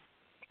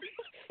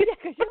 Yeah,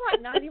 because you're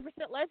like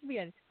 90%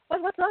 lesbian.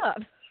 What's up?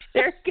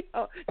 There you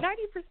go,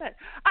 90%.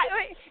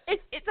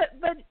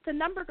 But the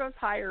number goes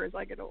higher as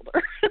I get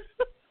older.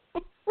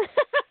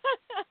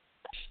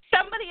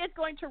 Somebody is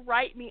going to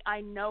write me,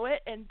 I know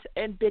it, and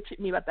bitch at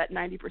me about that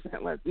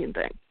 90% lesbian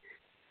thing.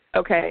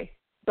 Okay,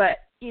 but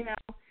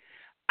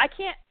I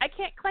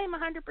can't claim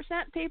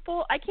 100%,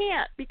 people. I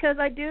can't, because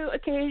I do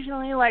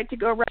occasionally like to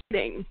go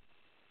writing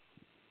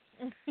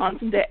on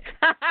some dick.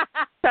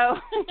 So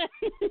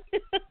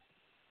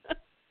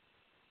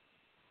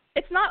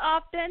it's not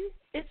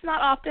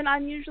often.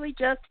 I'm usually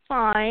just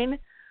fine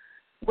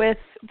with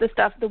the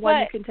stuff, the one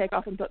you can take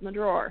off and put in the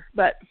drawer.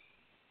 But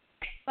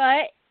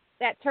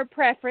that's her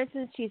preference,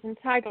 and she's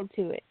entitled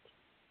to it.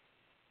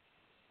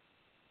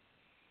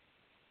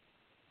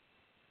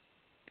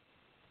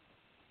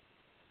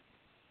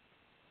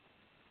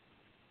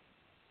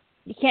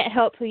 You can't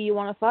help who you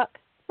want to fuck.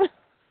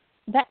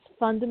 That's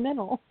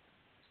fundamental.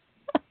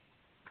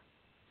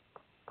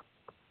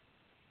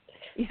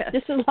 Yes.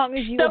 Just as long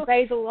as you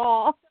obey the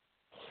law.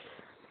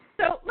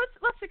 So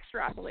let's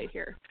extrapolate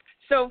here.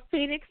 So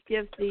Phoenix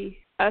gives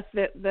us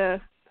the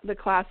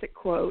classic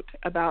quote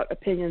about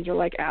opinions are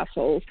like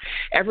assholes.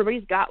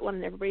 Everybody's got one,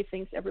 and everybody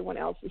thinks everyone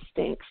else's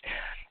stinks.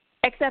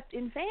 Except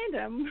in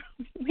fandom,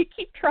 we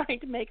keep trying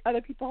to make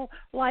other people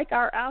like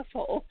our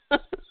asshole.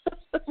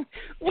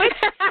 Which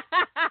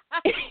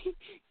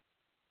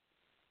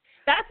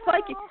that's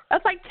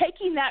like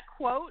taking that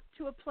quote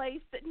to a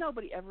place that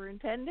nobody ever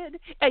intended,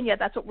 and yet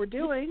that's what we're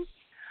doing.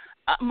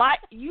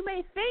 You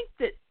may think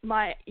that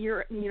my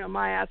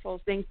asshole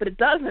stinks, but it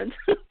doesn't.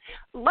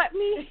 Let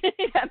me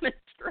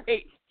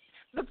demonstrate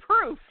the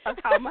proof of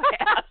how my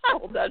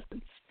asshole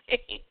doesn't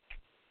stink.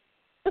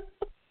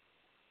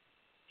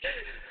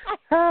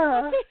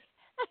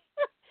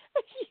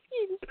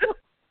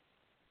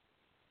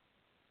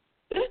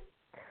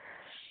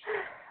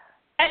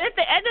 And at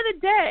the end of the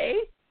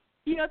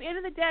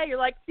day, you're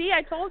like, see,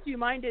 I told you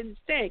mine didn't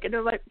stink. And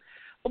they're like,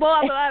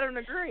 well, but I don't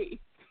agree.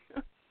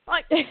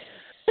 Like,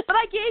 but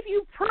I gave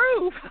you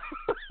proof.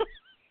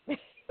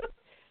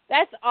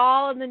 That's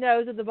all in the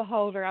nose of the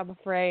beholder, I'm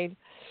afraid.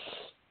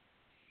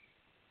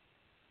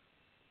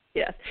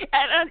 Yes.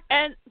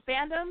 And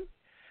fandom,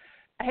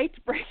 I hate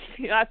to break it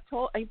to you. I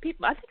think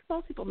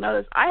most people know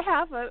this. I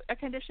have a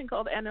condition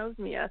called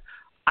anosmia.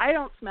 I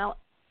don't smell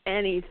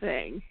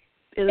anything.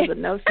 It is a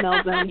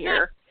no-smell zone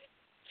here.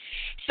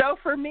 So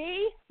for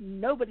me,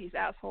 nobody's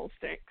asshole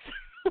stinks.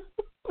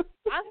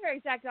 I'm the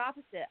exact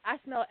opposite. I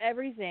smell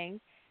everything,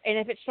 and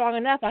if it's strong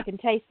enough, I can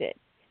taste it.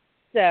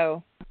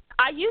 So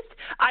I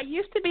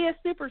used to be a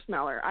super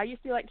smeller. I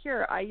used to be like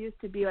Kira. I used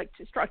to be like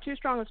too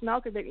strong of smell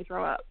could make me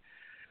throw up.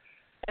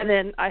 And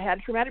then I had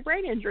a traumatic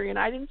brain injury, and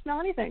I didn't smell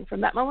anything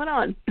from that moment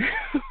on.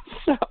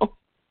 So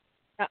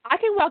I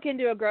can walk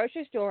into a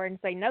grocery store and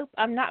say, nope,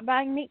 I'm not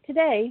buying meat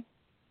today.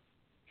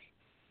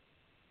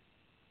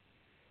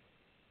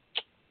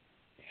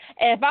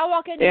 And if I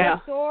walk into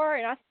a store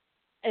and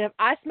if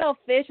I smell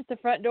fish at the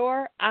front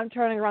door, I'm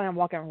turning around and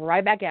walking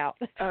right back out.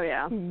 Oh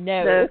yeah.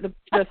 No.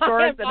 The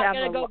stores that have I'm not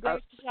going to go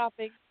grocery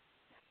shopping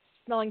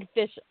smelling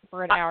fish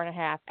for an hour and a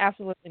half.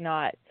 Absolutely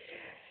not.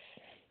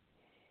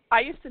 I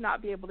used to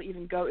not be able to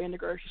even go into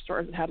grocery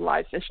stores that had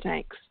live fish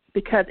tanks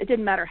because it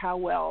didn't matter how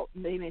well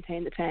they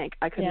maintained the tank.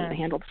 I couldn't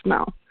handle the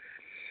smell.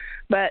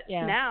 But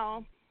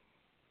now,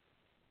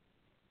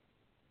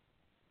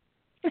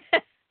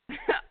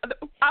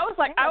 I was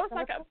like,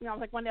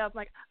 one day I was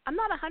like, I'm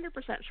not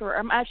 100% sure.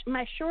 Am I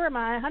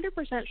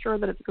 100% sure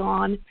that it's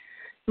gone?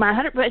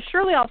 But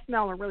surely I'll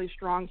smell a really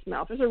strong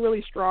smell. If there's a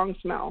really strong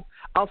smell,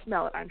 I'll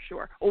smell it, I'm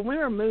sure. Well, when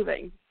we were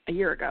moving a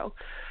year ago,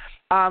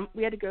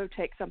 we had to go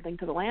take something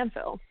to the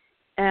landfill.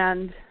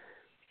 And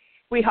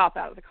we hop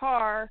out of the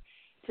car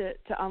to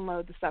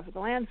unload the stuff at the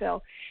landfill.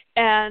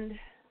 And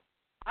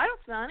I don't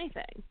smell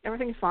anything.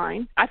 Everything's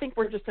fine. I think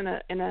we're just in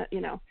a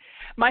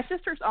my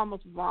sister's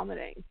almost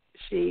vomiting.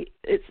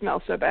 It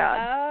smells so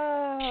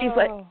bad.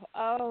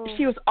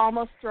 She was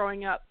almost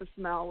throwing up. The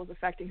smell was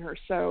affecting her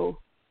so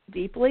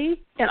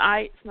deeply, and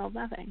I smelled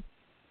nothing.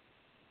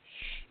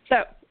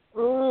 So,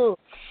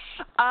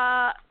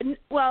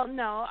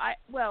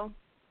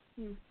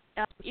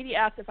 Edie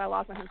asked if I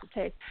lost my sense of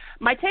taste.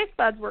 My taste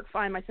buds work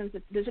fine.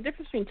 There's a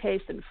difference between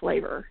taste and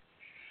flavor.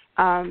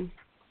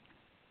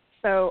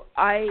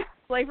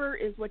 Flavor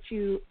is what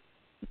you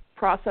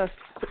process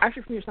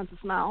actually from your sense of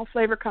smell.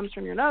 Flavor comes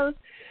from your nose.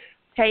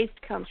 Taste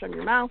comes from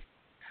your mouth.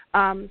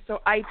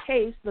 So I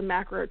taste the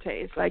macro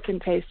taste. I can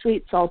taste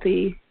sweet,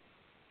 salty,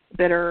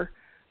 bitter,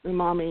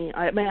 umami.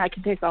 I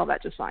can taste all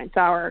that just fine.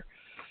 Sour,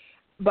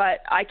 but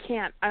I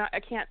can't.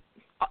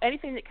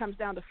 Anything that comes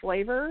down to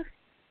flavor,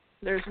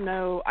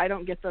 I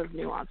don't get those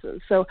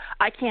nuances. So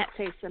I can't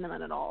taste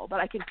cinnamon at all, but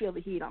I can feel the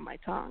heat on my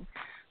tongue.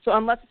 So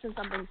unless it's in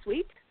something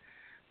sweet,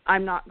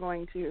 I'm not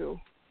going to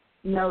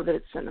know that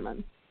it's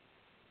cinnamon.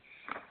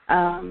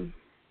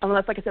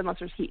 Unless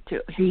there's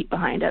heat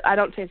behind it. I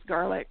don't taste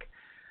garlic,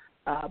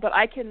 but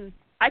I can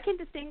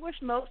distinguish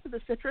most of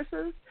the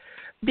citruses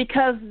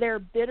because their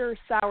bitter,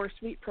 sour,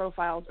 sweet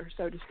profiles are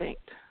so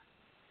distinct.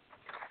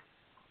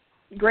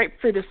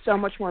 Grapefruit is so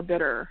much more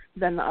bitter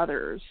than the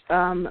others.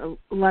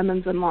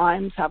 Lemons and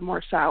limes have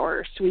more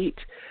sour, sweet.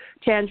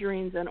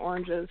 Tangerines and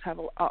oranges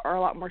are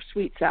a lot more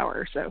sweet,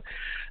 sour. So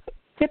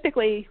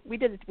typically, we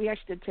actually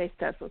did taste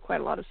tests with quite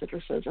a lot of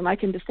citruses, and I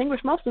can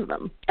distinguish most of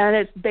them. And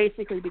it's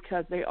basically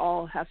because they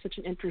all have such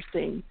an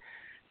interesting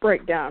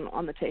breakdown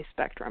on the taste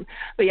spectrum.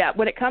 But yeah,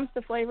 when it comes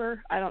to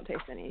flavor, I don't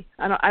taste any.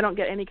 I don't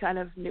get any kind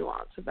of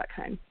nuance of that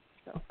kind.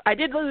 So I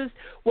did lose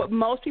what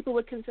most people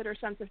would consider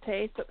sense of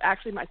taste, but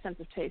actually my sense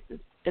of taste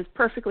is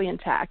perfectly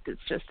intact.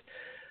 It's just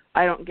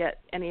I don't get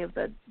any of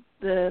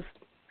the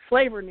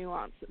flavor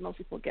nuance that most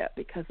people get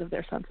because of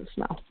their sense of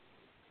smell.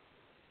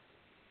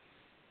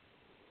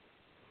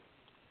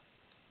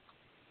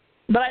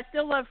 But I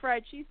still love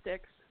fried cheese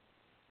sticks.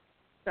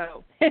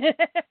 So.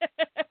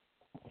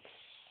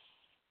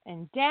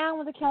 And down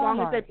with the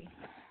calamari.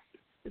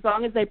 As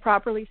long as they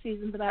properly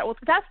season that. Well,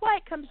 that's why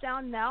it comes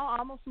down now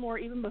almost more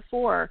even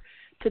before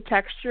to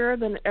texture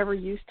than it ever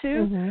used to.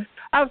 Mm-hmm.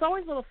 I was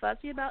always a little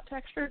fussy about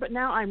texture, but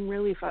now I'm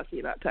really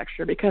fussy about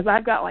texture because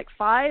I've got like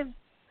five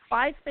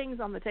things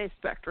on the taste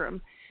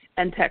spectrum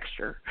and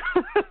texture.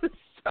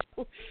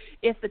 So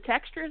if the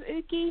texture is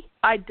icky,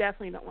 I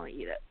definitely don't want to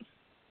eat it.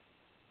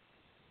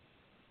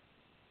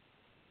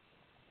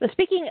 But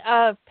speaking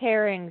of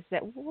pairings,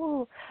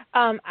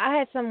 I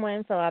had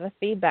someone fill out a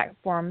feedback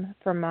form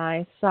for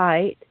my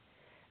site,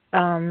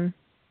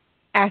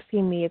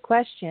 asking me a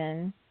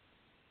question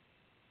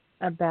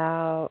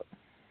about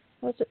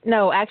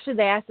actually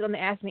they asked it on the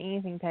Ask Me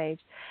Anything page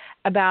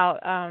about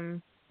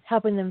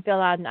helping them fill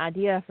out an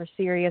idea for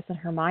Sirius and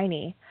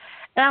Hermione,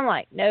 and I'm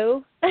like,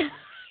 no.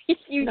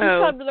 You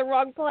come to the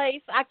wrong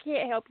place. I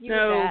can't help you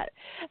with that.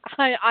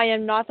 I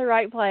am not the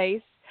right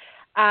place.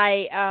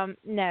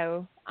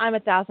 No. I'm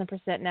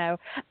 1,000% no.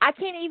 I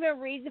can't even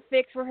read the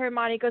fics where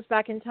Hermione goes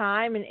back in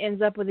time and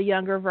ends up with a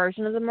younger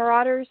version of the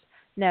Marauders.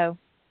 No.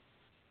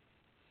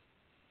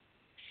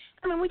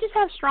 I mean, we just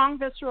have strong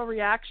visceral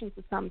reactions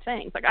to some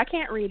things. Like, I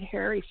can't read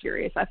Harry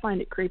Sirius. I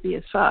find it creepy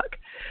as fuck.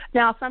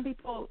 Now, some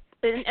people,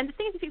 and the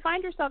thing is, if you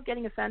find yourself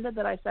getting offended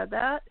that I said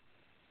that,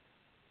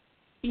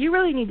 you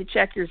really need to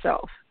check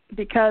yourself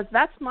because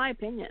that's my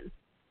opinion.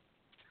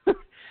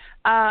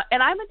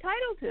 And I'm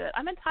entitled to it.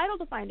 I'm entitled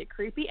to find it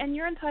creepy, and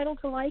you're entitled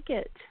to like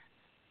it.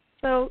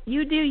 So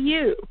you do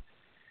you,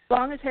 as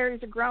long as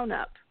Harry's a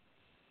grown-up.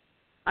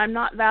 I'm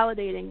not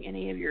validating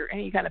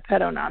any kind of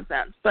pedo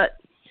nonsense. But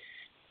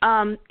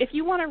if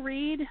you want to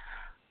read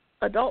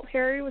adult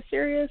Harry with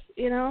Sirius,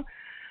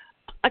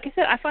 like I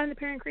said, I find the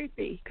pairing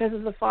creepy because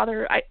of the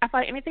father. I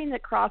find anything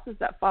that crosses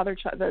that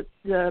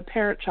the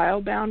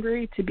parent-child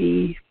boundary to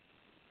be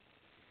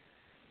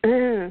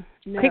no.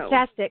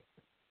 Creeptastic.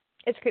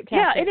 It's creeptastic.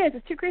 Yeah, it is.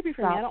 It's too creepy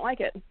for me. I don't like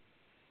it.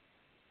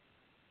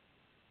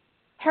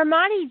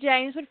 Hermione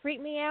James would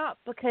freak me out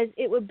because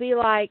it would be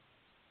like,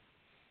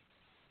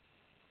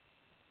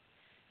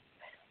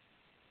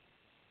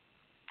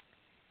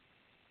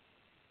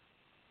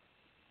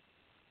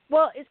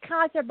 well, it's kind of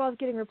like they're both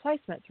getting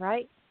replacements,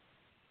 right?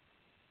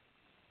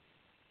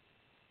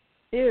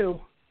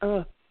 Ew.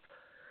 Ugh.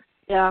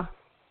 Yeah.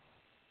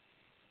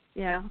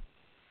 Yeah.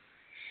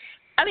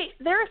 I mean,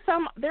 there are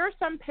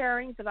some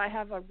pairings that I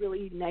have a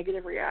really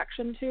negative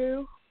reaction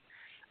to,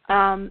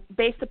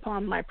 based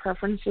upon my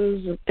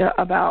preferences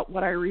about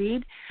what I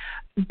read.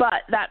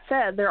 But that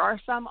said, there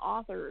are some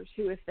authors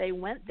who, if they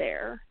went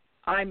there,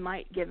 I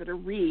might give it a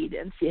read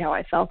and see how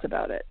I felt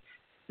about it.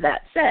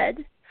 That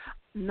said,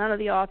 none of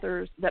the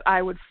authors that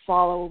I would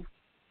follow,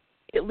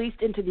 at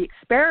least into the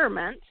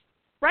experiment,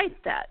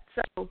 write that.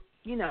 So,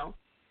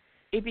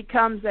 it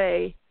becomes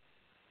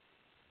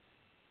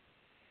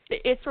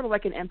it's sort of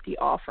like an empty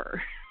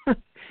offer.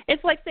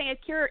 It's like saying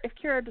if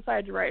Kira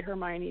decided to write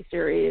Hermione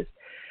series,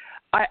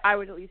 I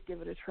would at least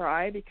give it a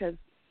try because,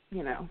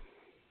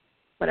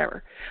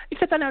 whatever.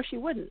 Except I know she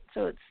wouldn't,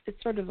 so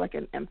it's sort of like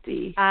an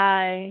empty.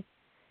 I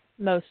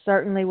most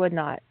certainly would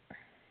not.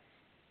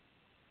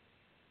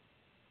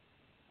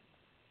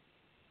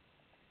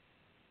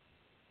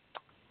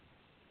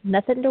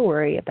 Nothing to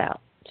worry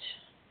about.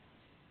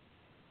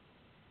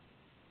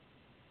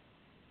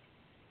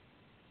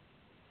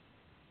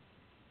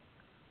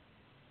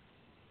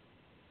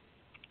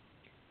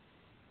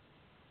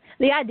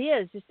 The idea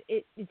is just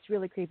it's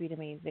really creepy to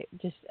me.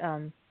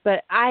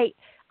 But I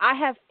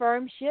have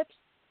firm ships,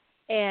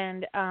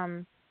 and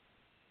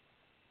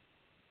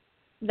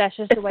that's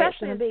just the way it's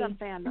going to be.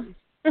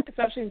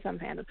 Especially in some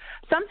fandoms.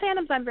 Some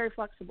fandoms I'm very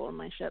flexible in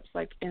my ships,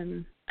 like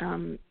in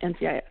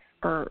NCIS,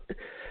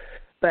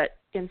 but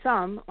in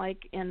some,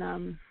 like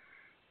in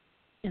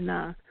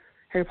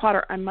Harry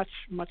Potter, I'm much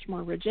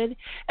more rigid.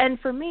 And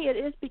for me, it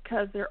is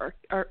because there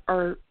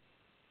are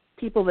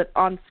people that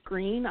on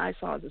screen I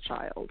saw as a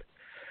child.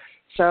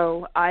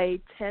 So I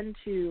tend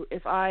to,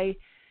 if I,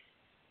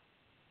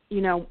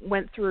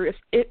 went through,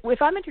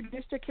 if I'm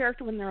introduced to a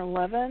character when they're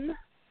 11,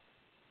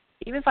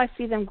 even if I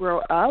see them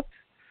grow up,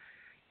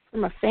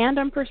 from a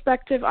fandom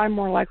perspective, I'm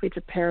more likely to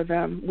pair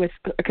them with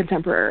a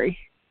contemporary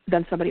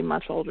than somebody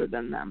much older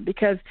than them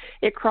because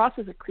it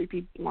crosses a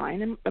creepy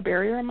line, a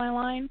barrier in my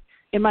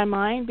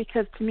mind,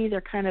 because to me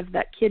they're kind of,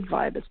 that kid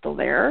vibe is still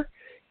there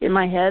in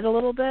my head a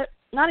little bit.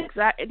 I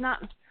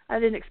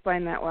didn't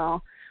explain that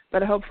well,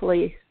 but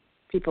hopefully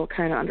people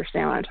kind of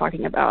understand what I'm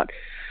talking about.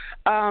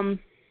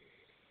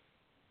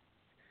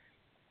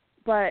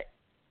 But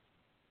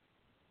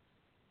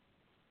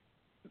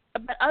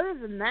other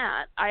than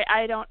that,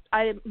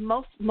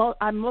 most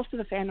of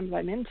the fandoms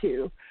I'm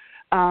into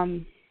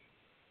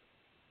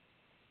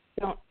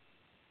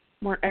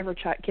weren't ever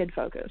kid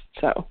focused.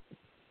 So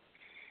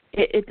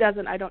it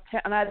doesn't.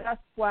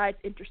 That's why it's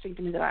interesting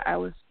to me that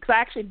because I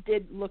actually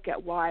did look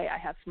at why I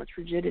have so much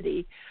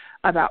rigidity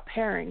about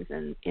pairings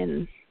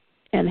in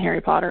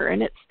Harry Potter,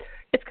 and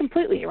it's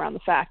completely around the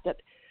fact that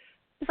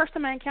the first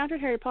time I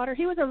encountered Harry Potter,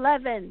 he was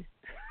 11.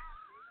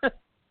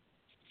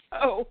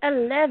 Oh,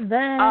 11.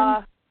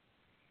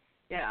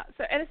 Yeah.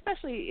 So, and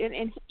especially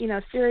in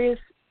Sirius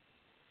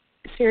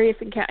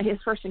his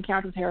first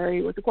encounter with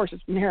Harry was, of course,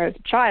 it's when Harry was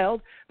a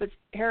child, but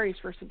Harry's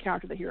first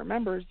encounter that he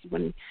remembers is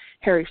when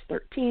Harry's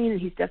 13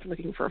 and he's definitely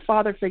looking for a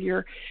father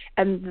figure,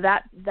 and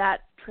that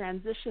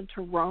transition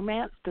to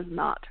romance does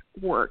not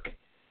work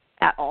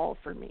at all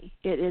for me.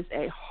 It is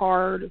a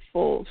hard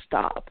full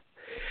stop.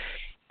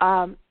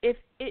 If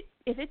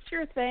it's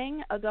your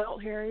thing,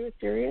 adult Harry is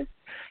Sirius,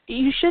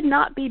 you should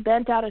not be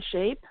bent out of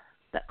shape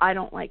that I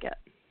don't like it.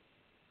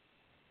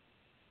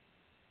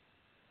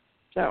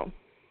 So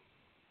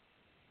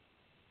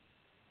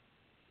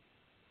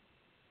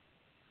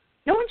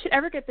no one should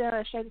ever get bent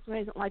out of shape if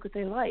somebody doesn't like what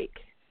they like.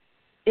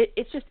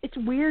 It's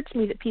weird to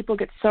me that people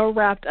get so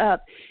wrapped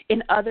up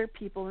in other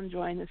people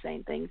enjoying the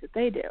same things that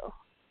they do.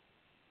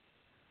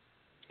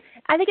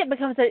 I think it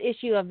becomes an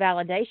issue of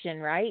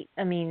validation, right?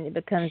 I mean, it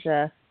becomes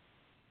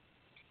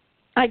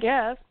I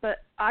guess, but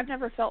I've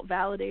never felt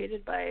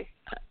validated by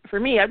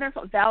somebody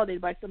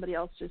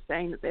else just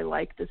saying that they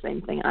like the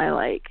same thing I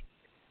like.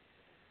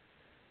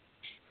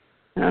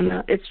 I don't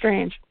know. It's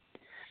strange.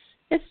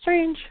 It's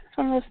strange.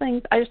 Some of those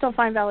things. I just don't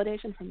find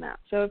validation from that.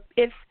 So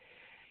if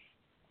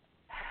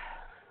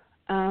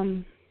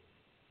I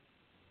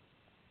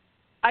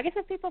guess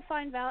if people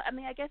find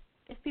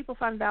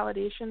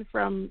validation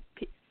from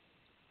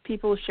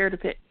people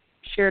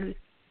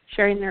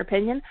sharing their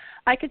opinion,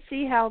 I could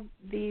see how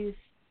these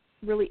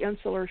really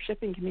insular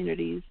shipping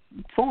communities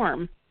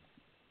form.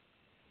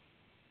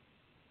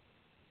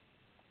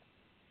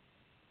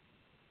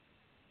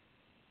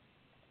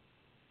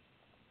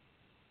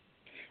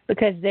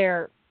 Because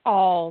they're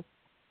all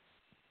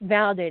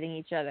validating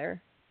each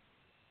other.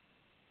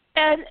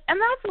 And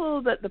that's a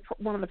little bit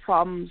one of the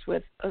problems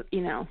with,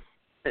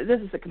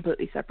 this is a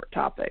completely separate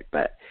topic,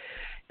 but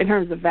in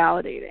terms of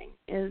validating,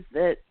 is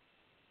that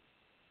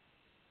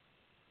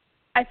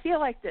I feel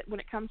like that when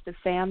it comes to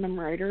fandom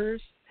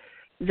writers,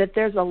 that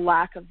there's a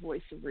lack of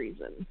voice of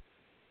reason.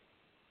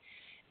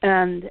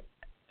 And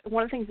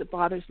one of the things that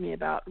bothers me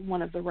about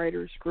one of the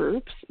writers'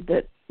 groups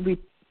that we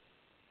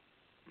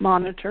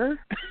monitor,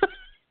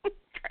 trying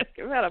to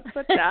think of how to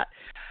put that,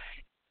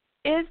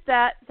 is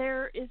that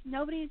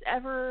nobody's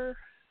ever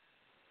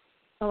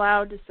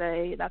allowed to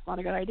say that's not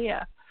a good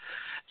idea.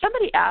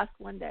 Somebody asked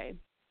one day,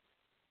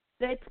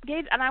 they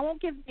gave, and I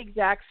won't give the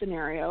exact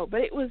scenario,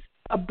 but it was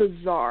a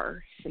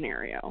bizarre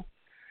scenario.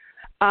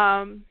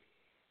 And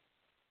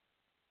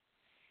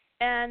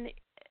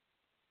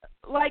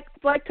like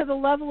to the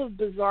level of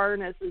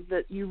bizarreness is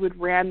that you would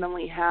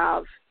randomly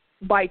have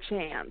by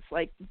chance,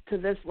 like to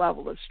this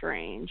level of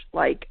strange,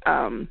 like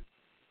 10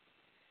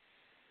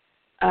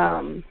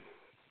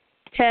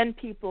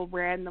 people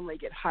randomly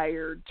get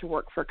hired to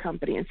work for a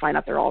company and find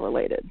out they're all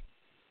related.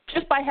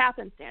 Just by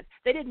happenstance.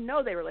 They didn't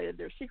know they were related.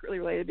 They're secretly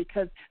related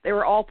because they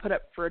were all put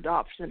up for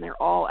adoption.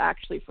 They're all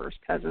actually first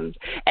cousins.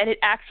 And it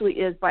actually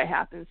is by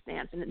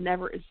happenstance, and it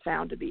never is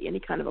found to be any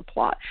kind of a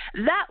plot.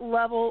 That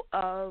level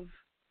of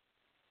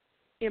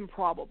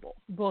improbable.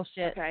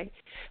 Bullshit. Okay?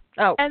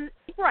 Oh. And,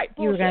 right,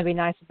 bullshit. You were going to be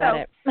nice about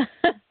it.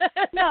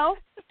 No.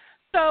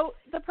 So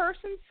the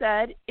person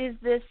said,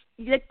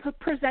 they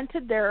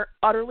presented their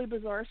utterly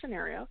bizarre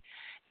scenario,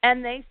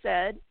 and they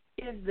said,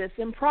 is this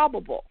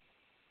improbable?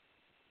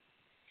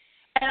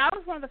 And I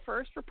was one of the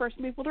first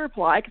people to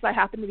reply because I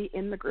happened to be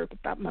in the group at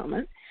that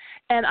moment.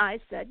 And I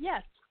said,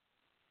 yes,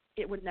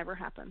 it would never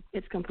happen.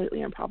 It's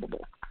completely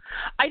improbable.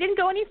 I didn't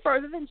go any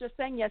further than just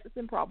saying, yes, it's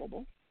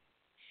improbable.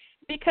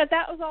 Because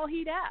that was all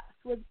he'd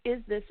asked was,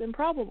 is this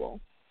improbable?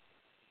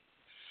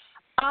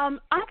 I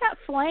got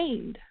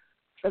flamed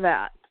for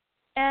that.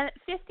 And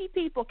 50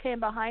 people came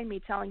behind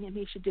me telling him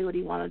he should do what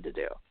he wanted to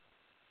do.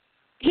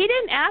 He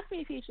didn't ask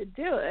me if he should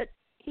do it.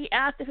 He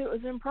asked if it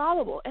was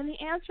improbable, and the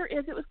answer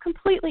is it was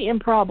completely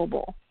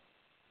improbable.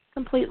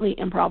 Completely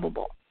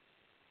improbable.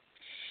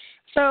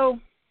 So,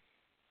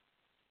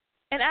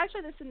 and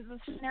actually the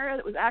scenario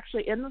that was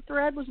actually in the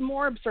thread was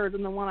more absurd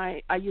than the one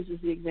I used as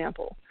the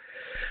example.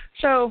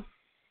 So,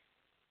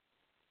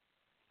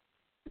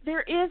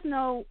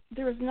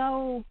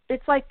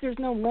 it's like there's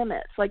no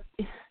limits. Like,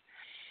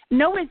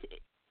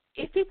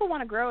 if people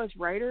want to grow as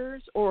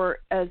writers or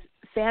as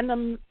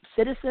fandom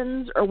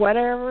citizens or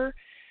whatever,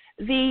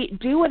 the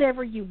do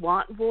whatever you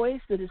want voice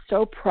that is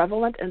so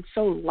prevalent and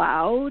so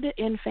loud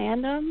in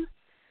fandom,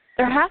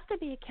 there has to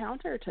be a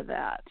counter to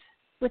that,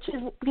 which is,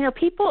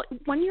 people,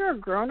 when you're a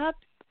grown-up,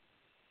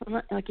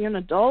 like you're an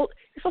adult,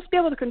 you're supposed to be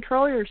able to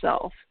control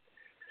yourself.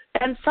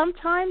 And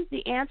sometimes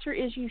the answer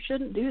is you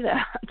shouldn't do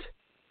that.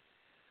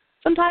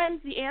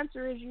 Sometimes the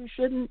answer is you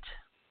shouldn't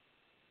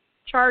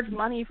charge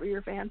money for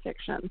your fan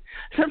fiction.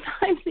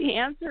 Sometimes the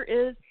answer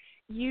is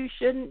you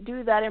shouldn't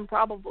do that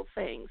improbable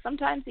thing.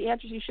 Sometimes the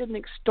answer is you shouldn't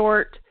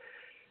extort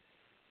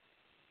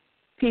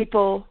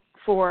people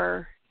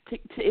to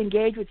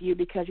engage with you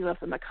because you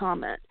left them a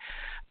comment.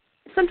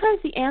 Sometimes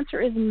the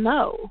answer is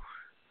no.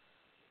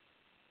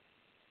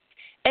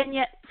 And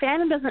yet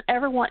fandom doesn't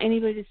ever want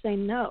anybody to say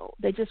no.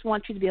 They just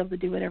want you to be able to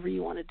do whatever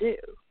you want to do.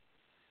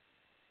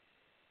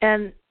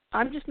 And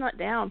I'm just not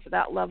down for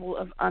that level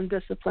of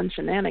undisciplined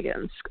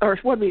shenanigans. Or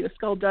what would be the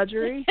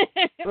skullduggery?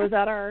 Or is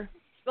that our...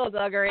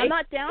 Skullduggery. I'm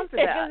not down for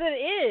that. Because it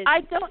is.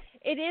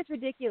 It is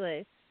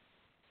ridiculous.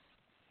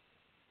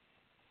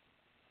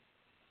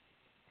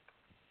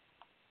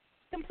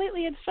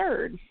 Completely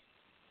absurd.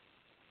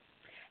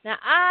 Now,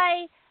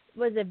 I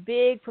was a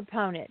big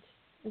proponent.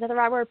 Is that the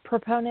right word?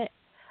 Proponent?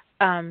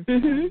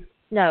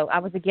 No, I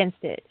was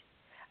against it.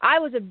 I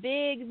was a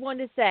big one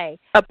to say,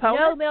 opponent?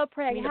 No male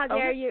preg, how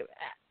dare you?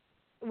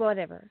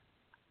 Whatever.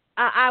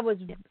 I was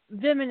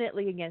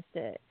vehemently against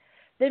it.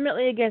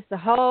 Vehemently against the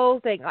whole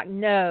thing. Like,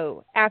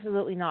 no,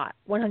 absolutely not.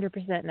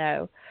 100%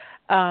 no.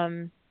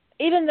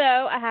 Even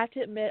though I have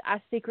to admit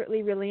I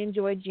secretly really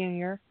enjoyed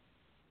Junior,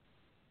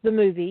 the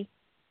movie.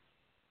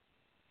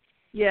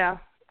 Yeah.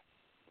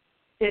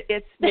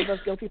 It's one of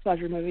those guilty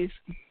pleasure movies.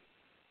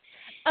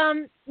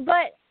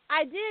 But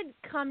I did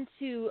come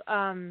to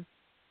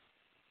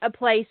a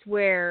place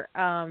where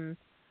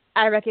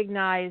I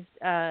recognized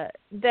that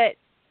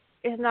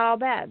it's not all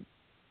bad.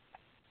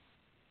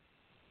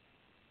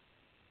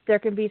 There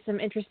can be some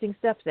interesting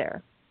stuff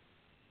there.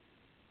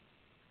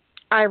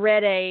 I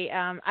read a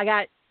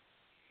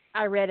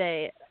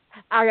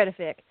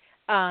fic.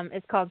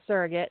 It's called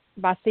Surrogate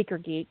by Seeker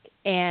Geek,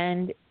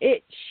 and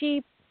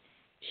she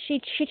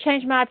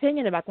changed my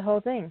opinion about the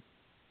whole thing.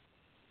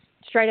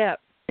 Straight up.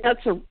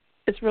 It's a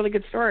really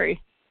good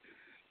story.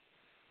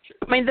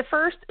 I mean, the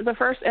first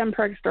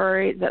MPreg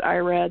story that I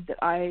read that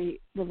I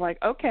was like,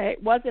 okay,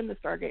 was in the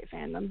Stargate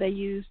fandom. They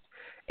used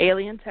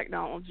alien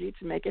technology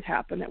to make it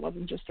happen. It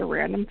wasn't just a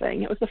random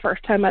thing. It was the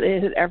first time that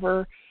it had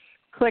ever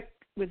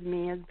clicked with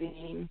me as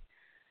being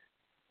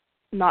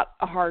not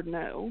a hard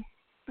no.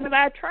 Because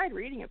I had tried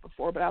reading it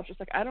before, but I was just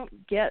like, I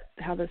don't get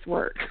how this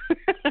works.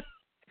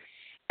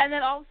 And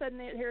then all of a sudden,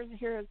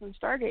 here's some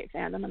Stargate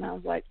fandom, and I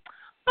was like,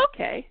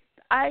 okay,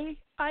 aliens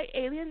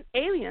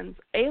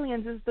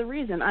is the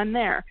reason I'm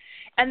there.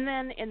 And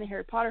then in the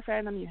Harry Potter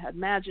fandom, you had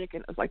magic,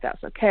 and it was like,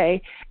 that's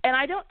okay. And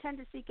I don't tend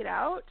to seek it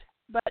out.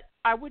 but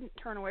I wouldn't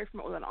turn away from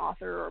it with an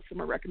author or from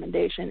a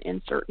recommendation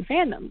in certain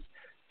fandoms.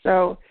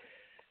 So,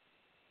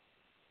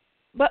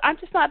 but I'm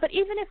just not. But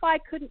even if I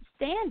couldn't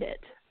stand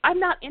it, I'm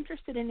not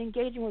interested in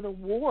engaging in a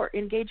war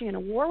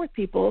with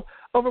people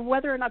over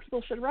whether or not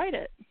people should write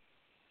it.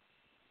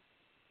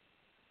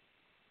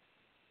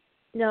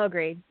 No,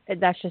 agreed.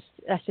 That's just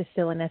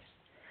silliness.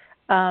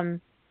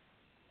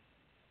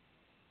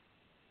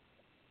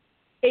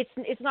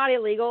 It's not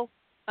illegal.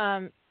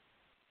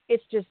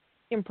 It's just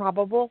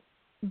improbable,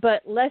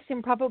 but less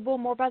improbable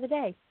more by the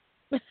day,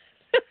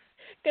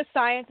 because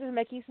science is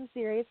making some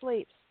serious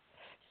leaps.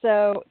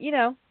 So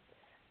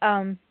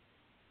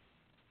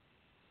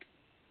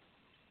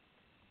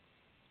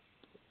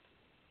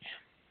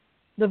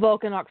the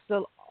Vulcan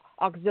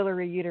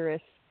auxiliary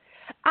uterus.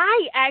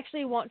 I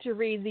actually want to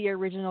read the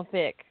original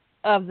fic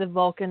of the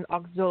Vulcan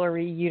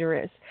auxiliary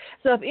uterus.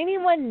 So if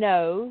anyone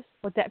knows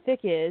what that fic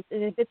is,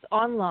 and if it's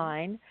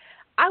online,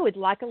 I would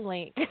like a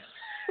link to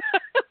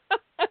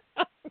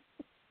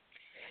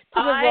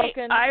the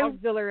Vulcan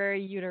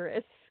auxiliary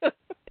uterus. If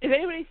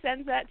anybody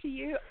sends that to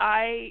you,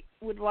 I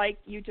would like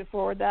you to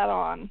forward that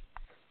on.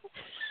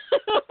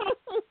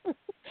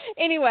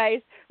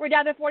 Anyways, we're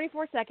down to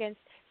 44 seconds.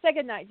 Say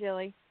good night,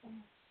 Jilly.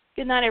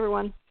 Good night,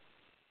 everyone.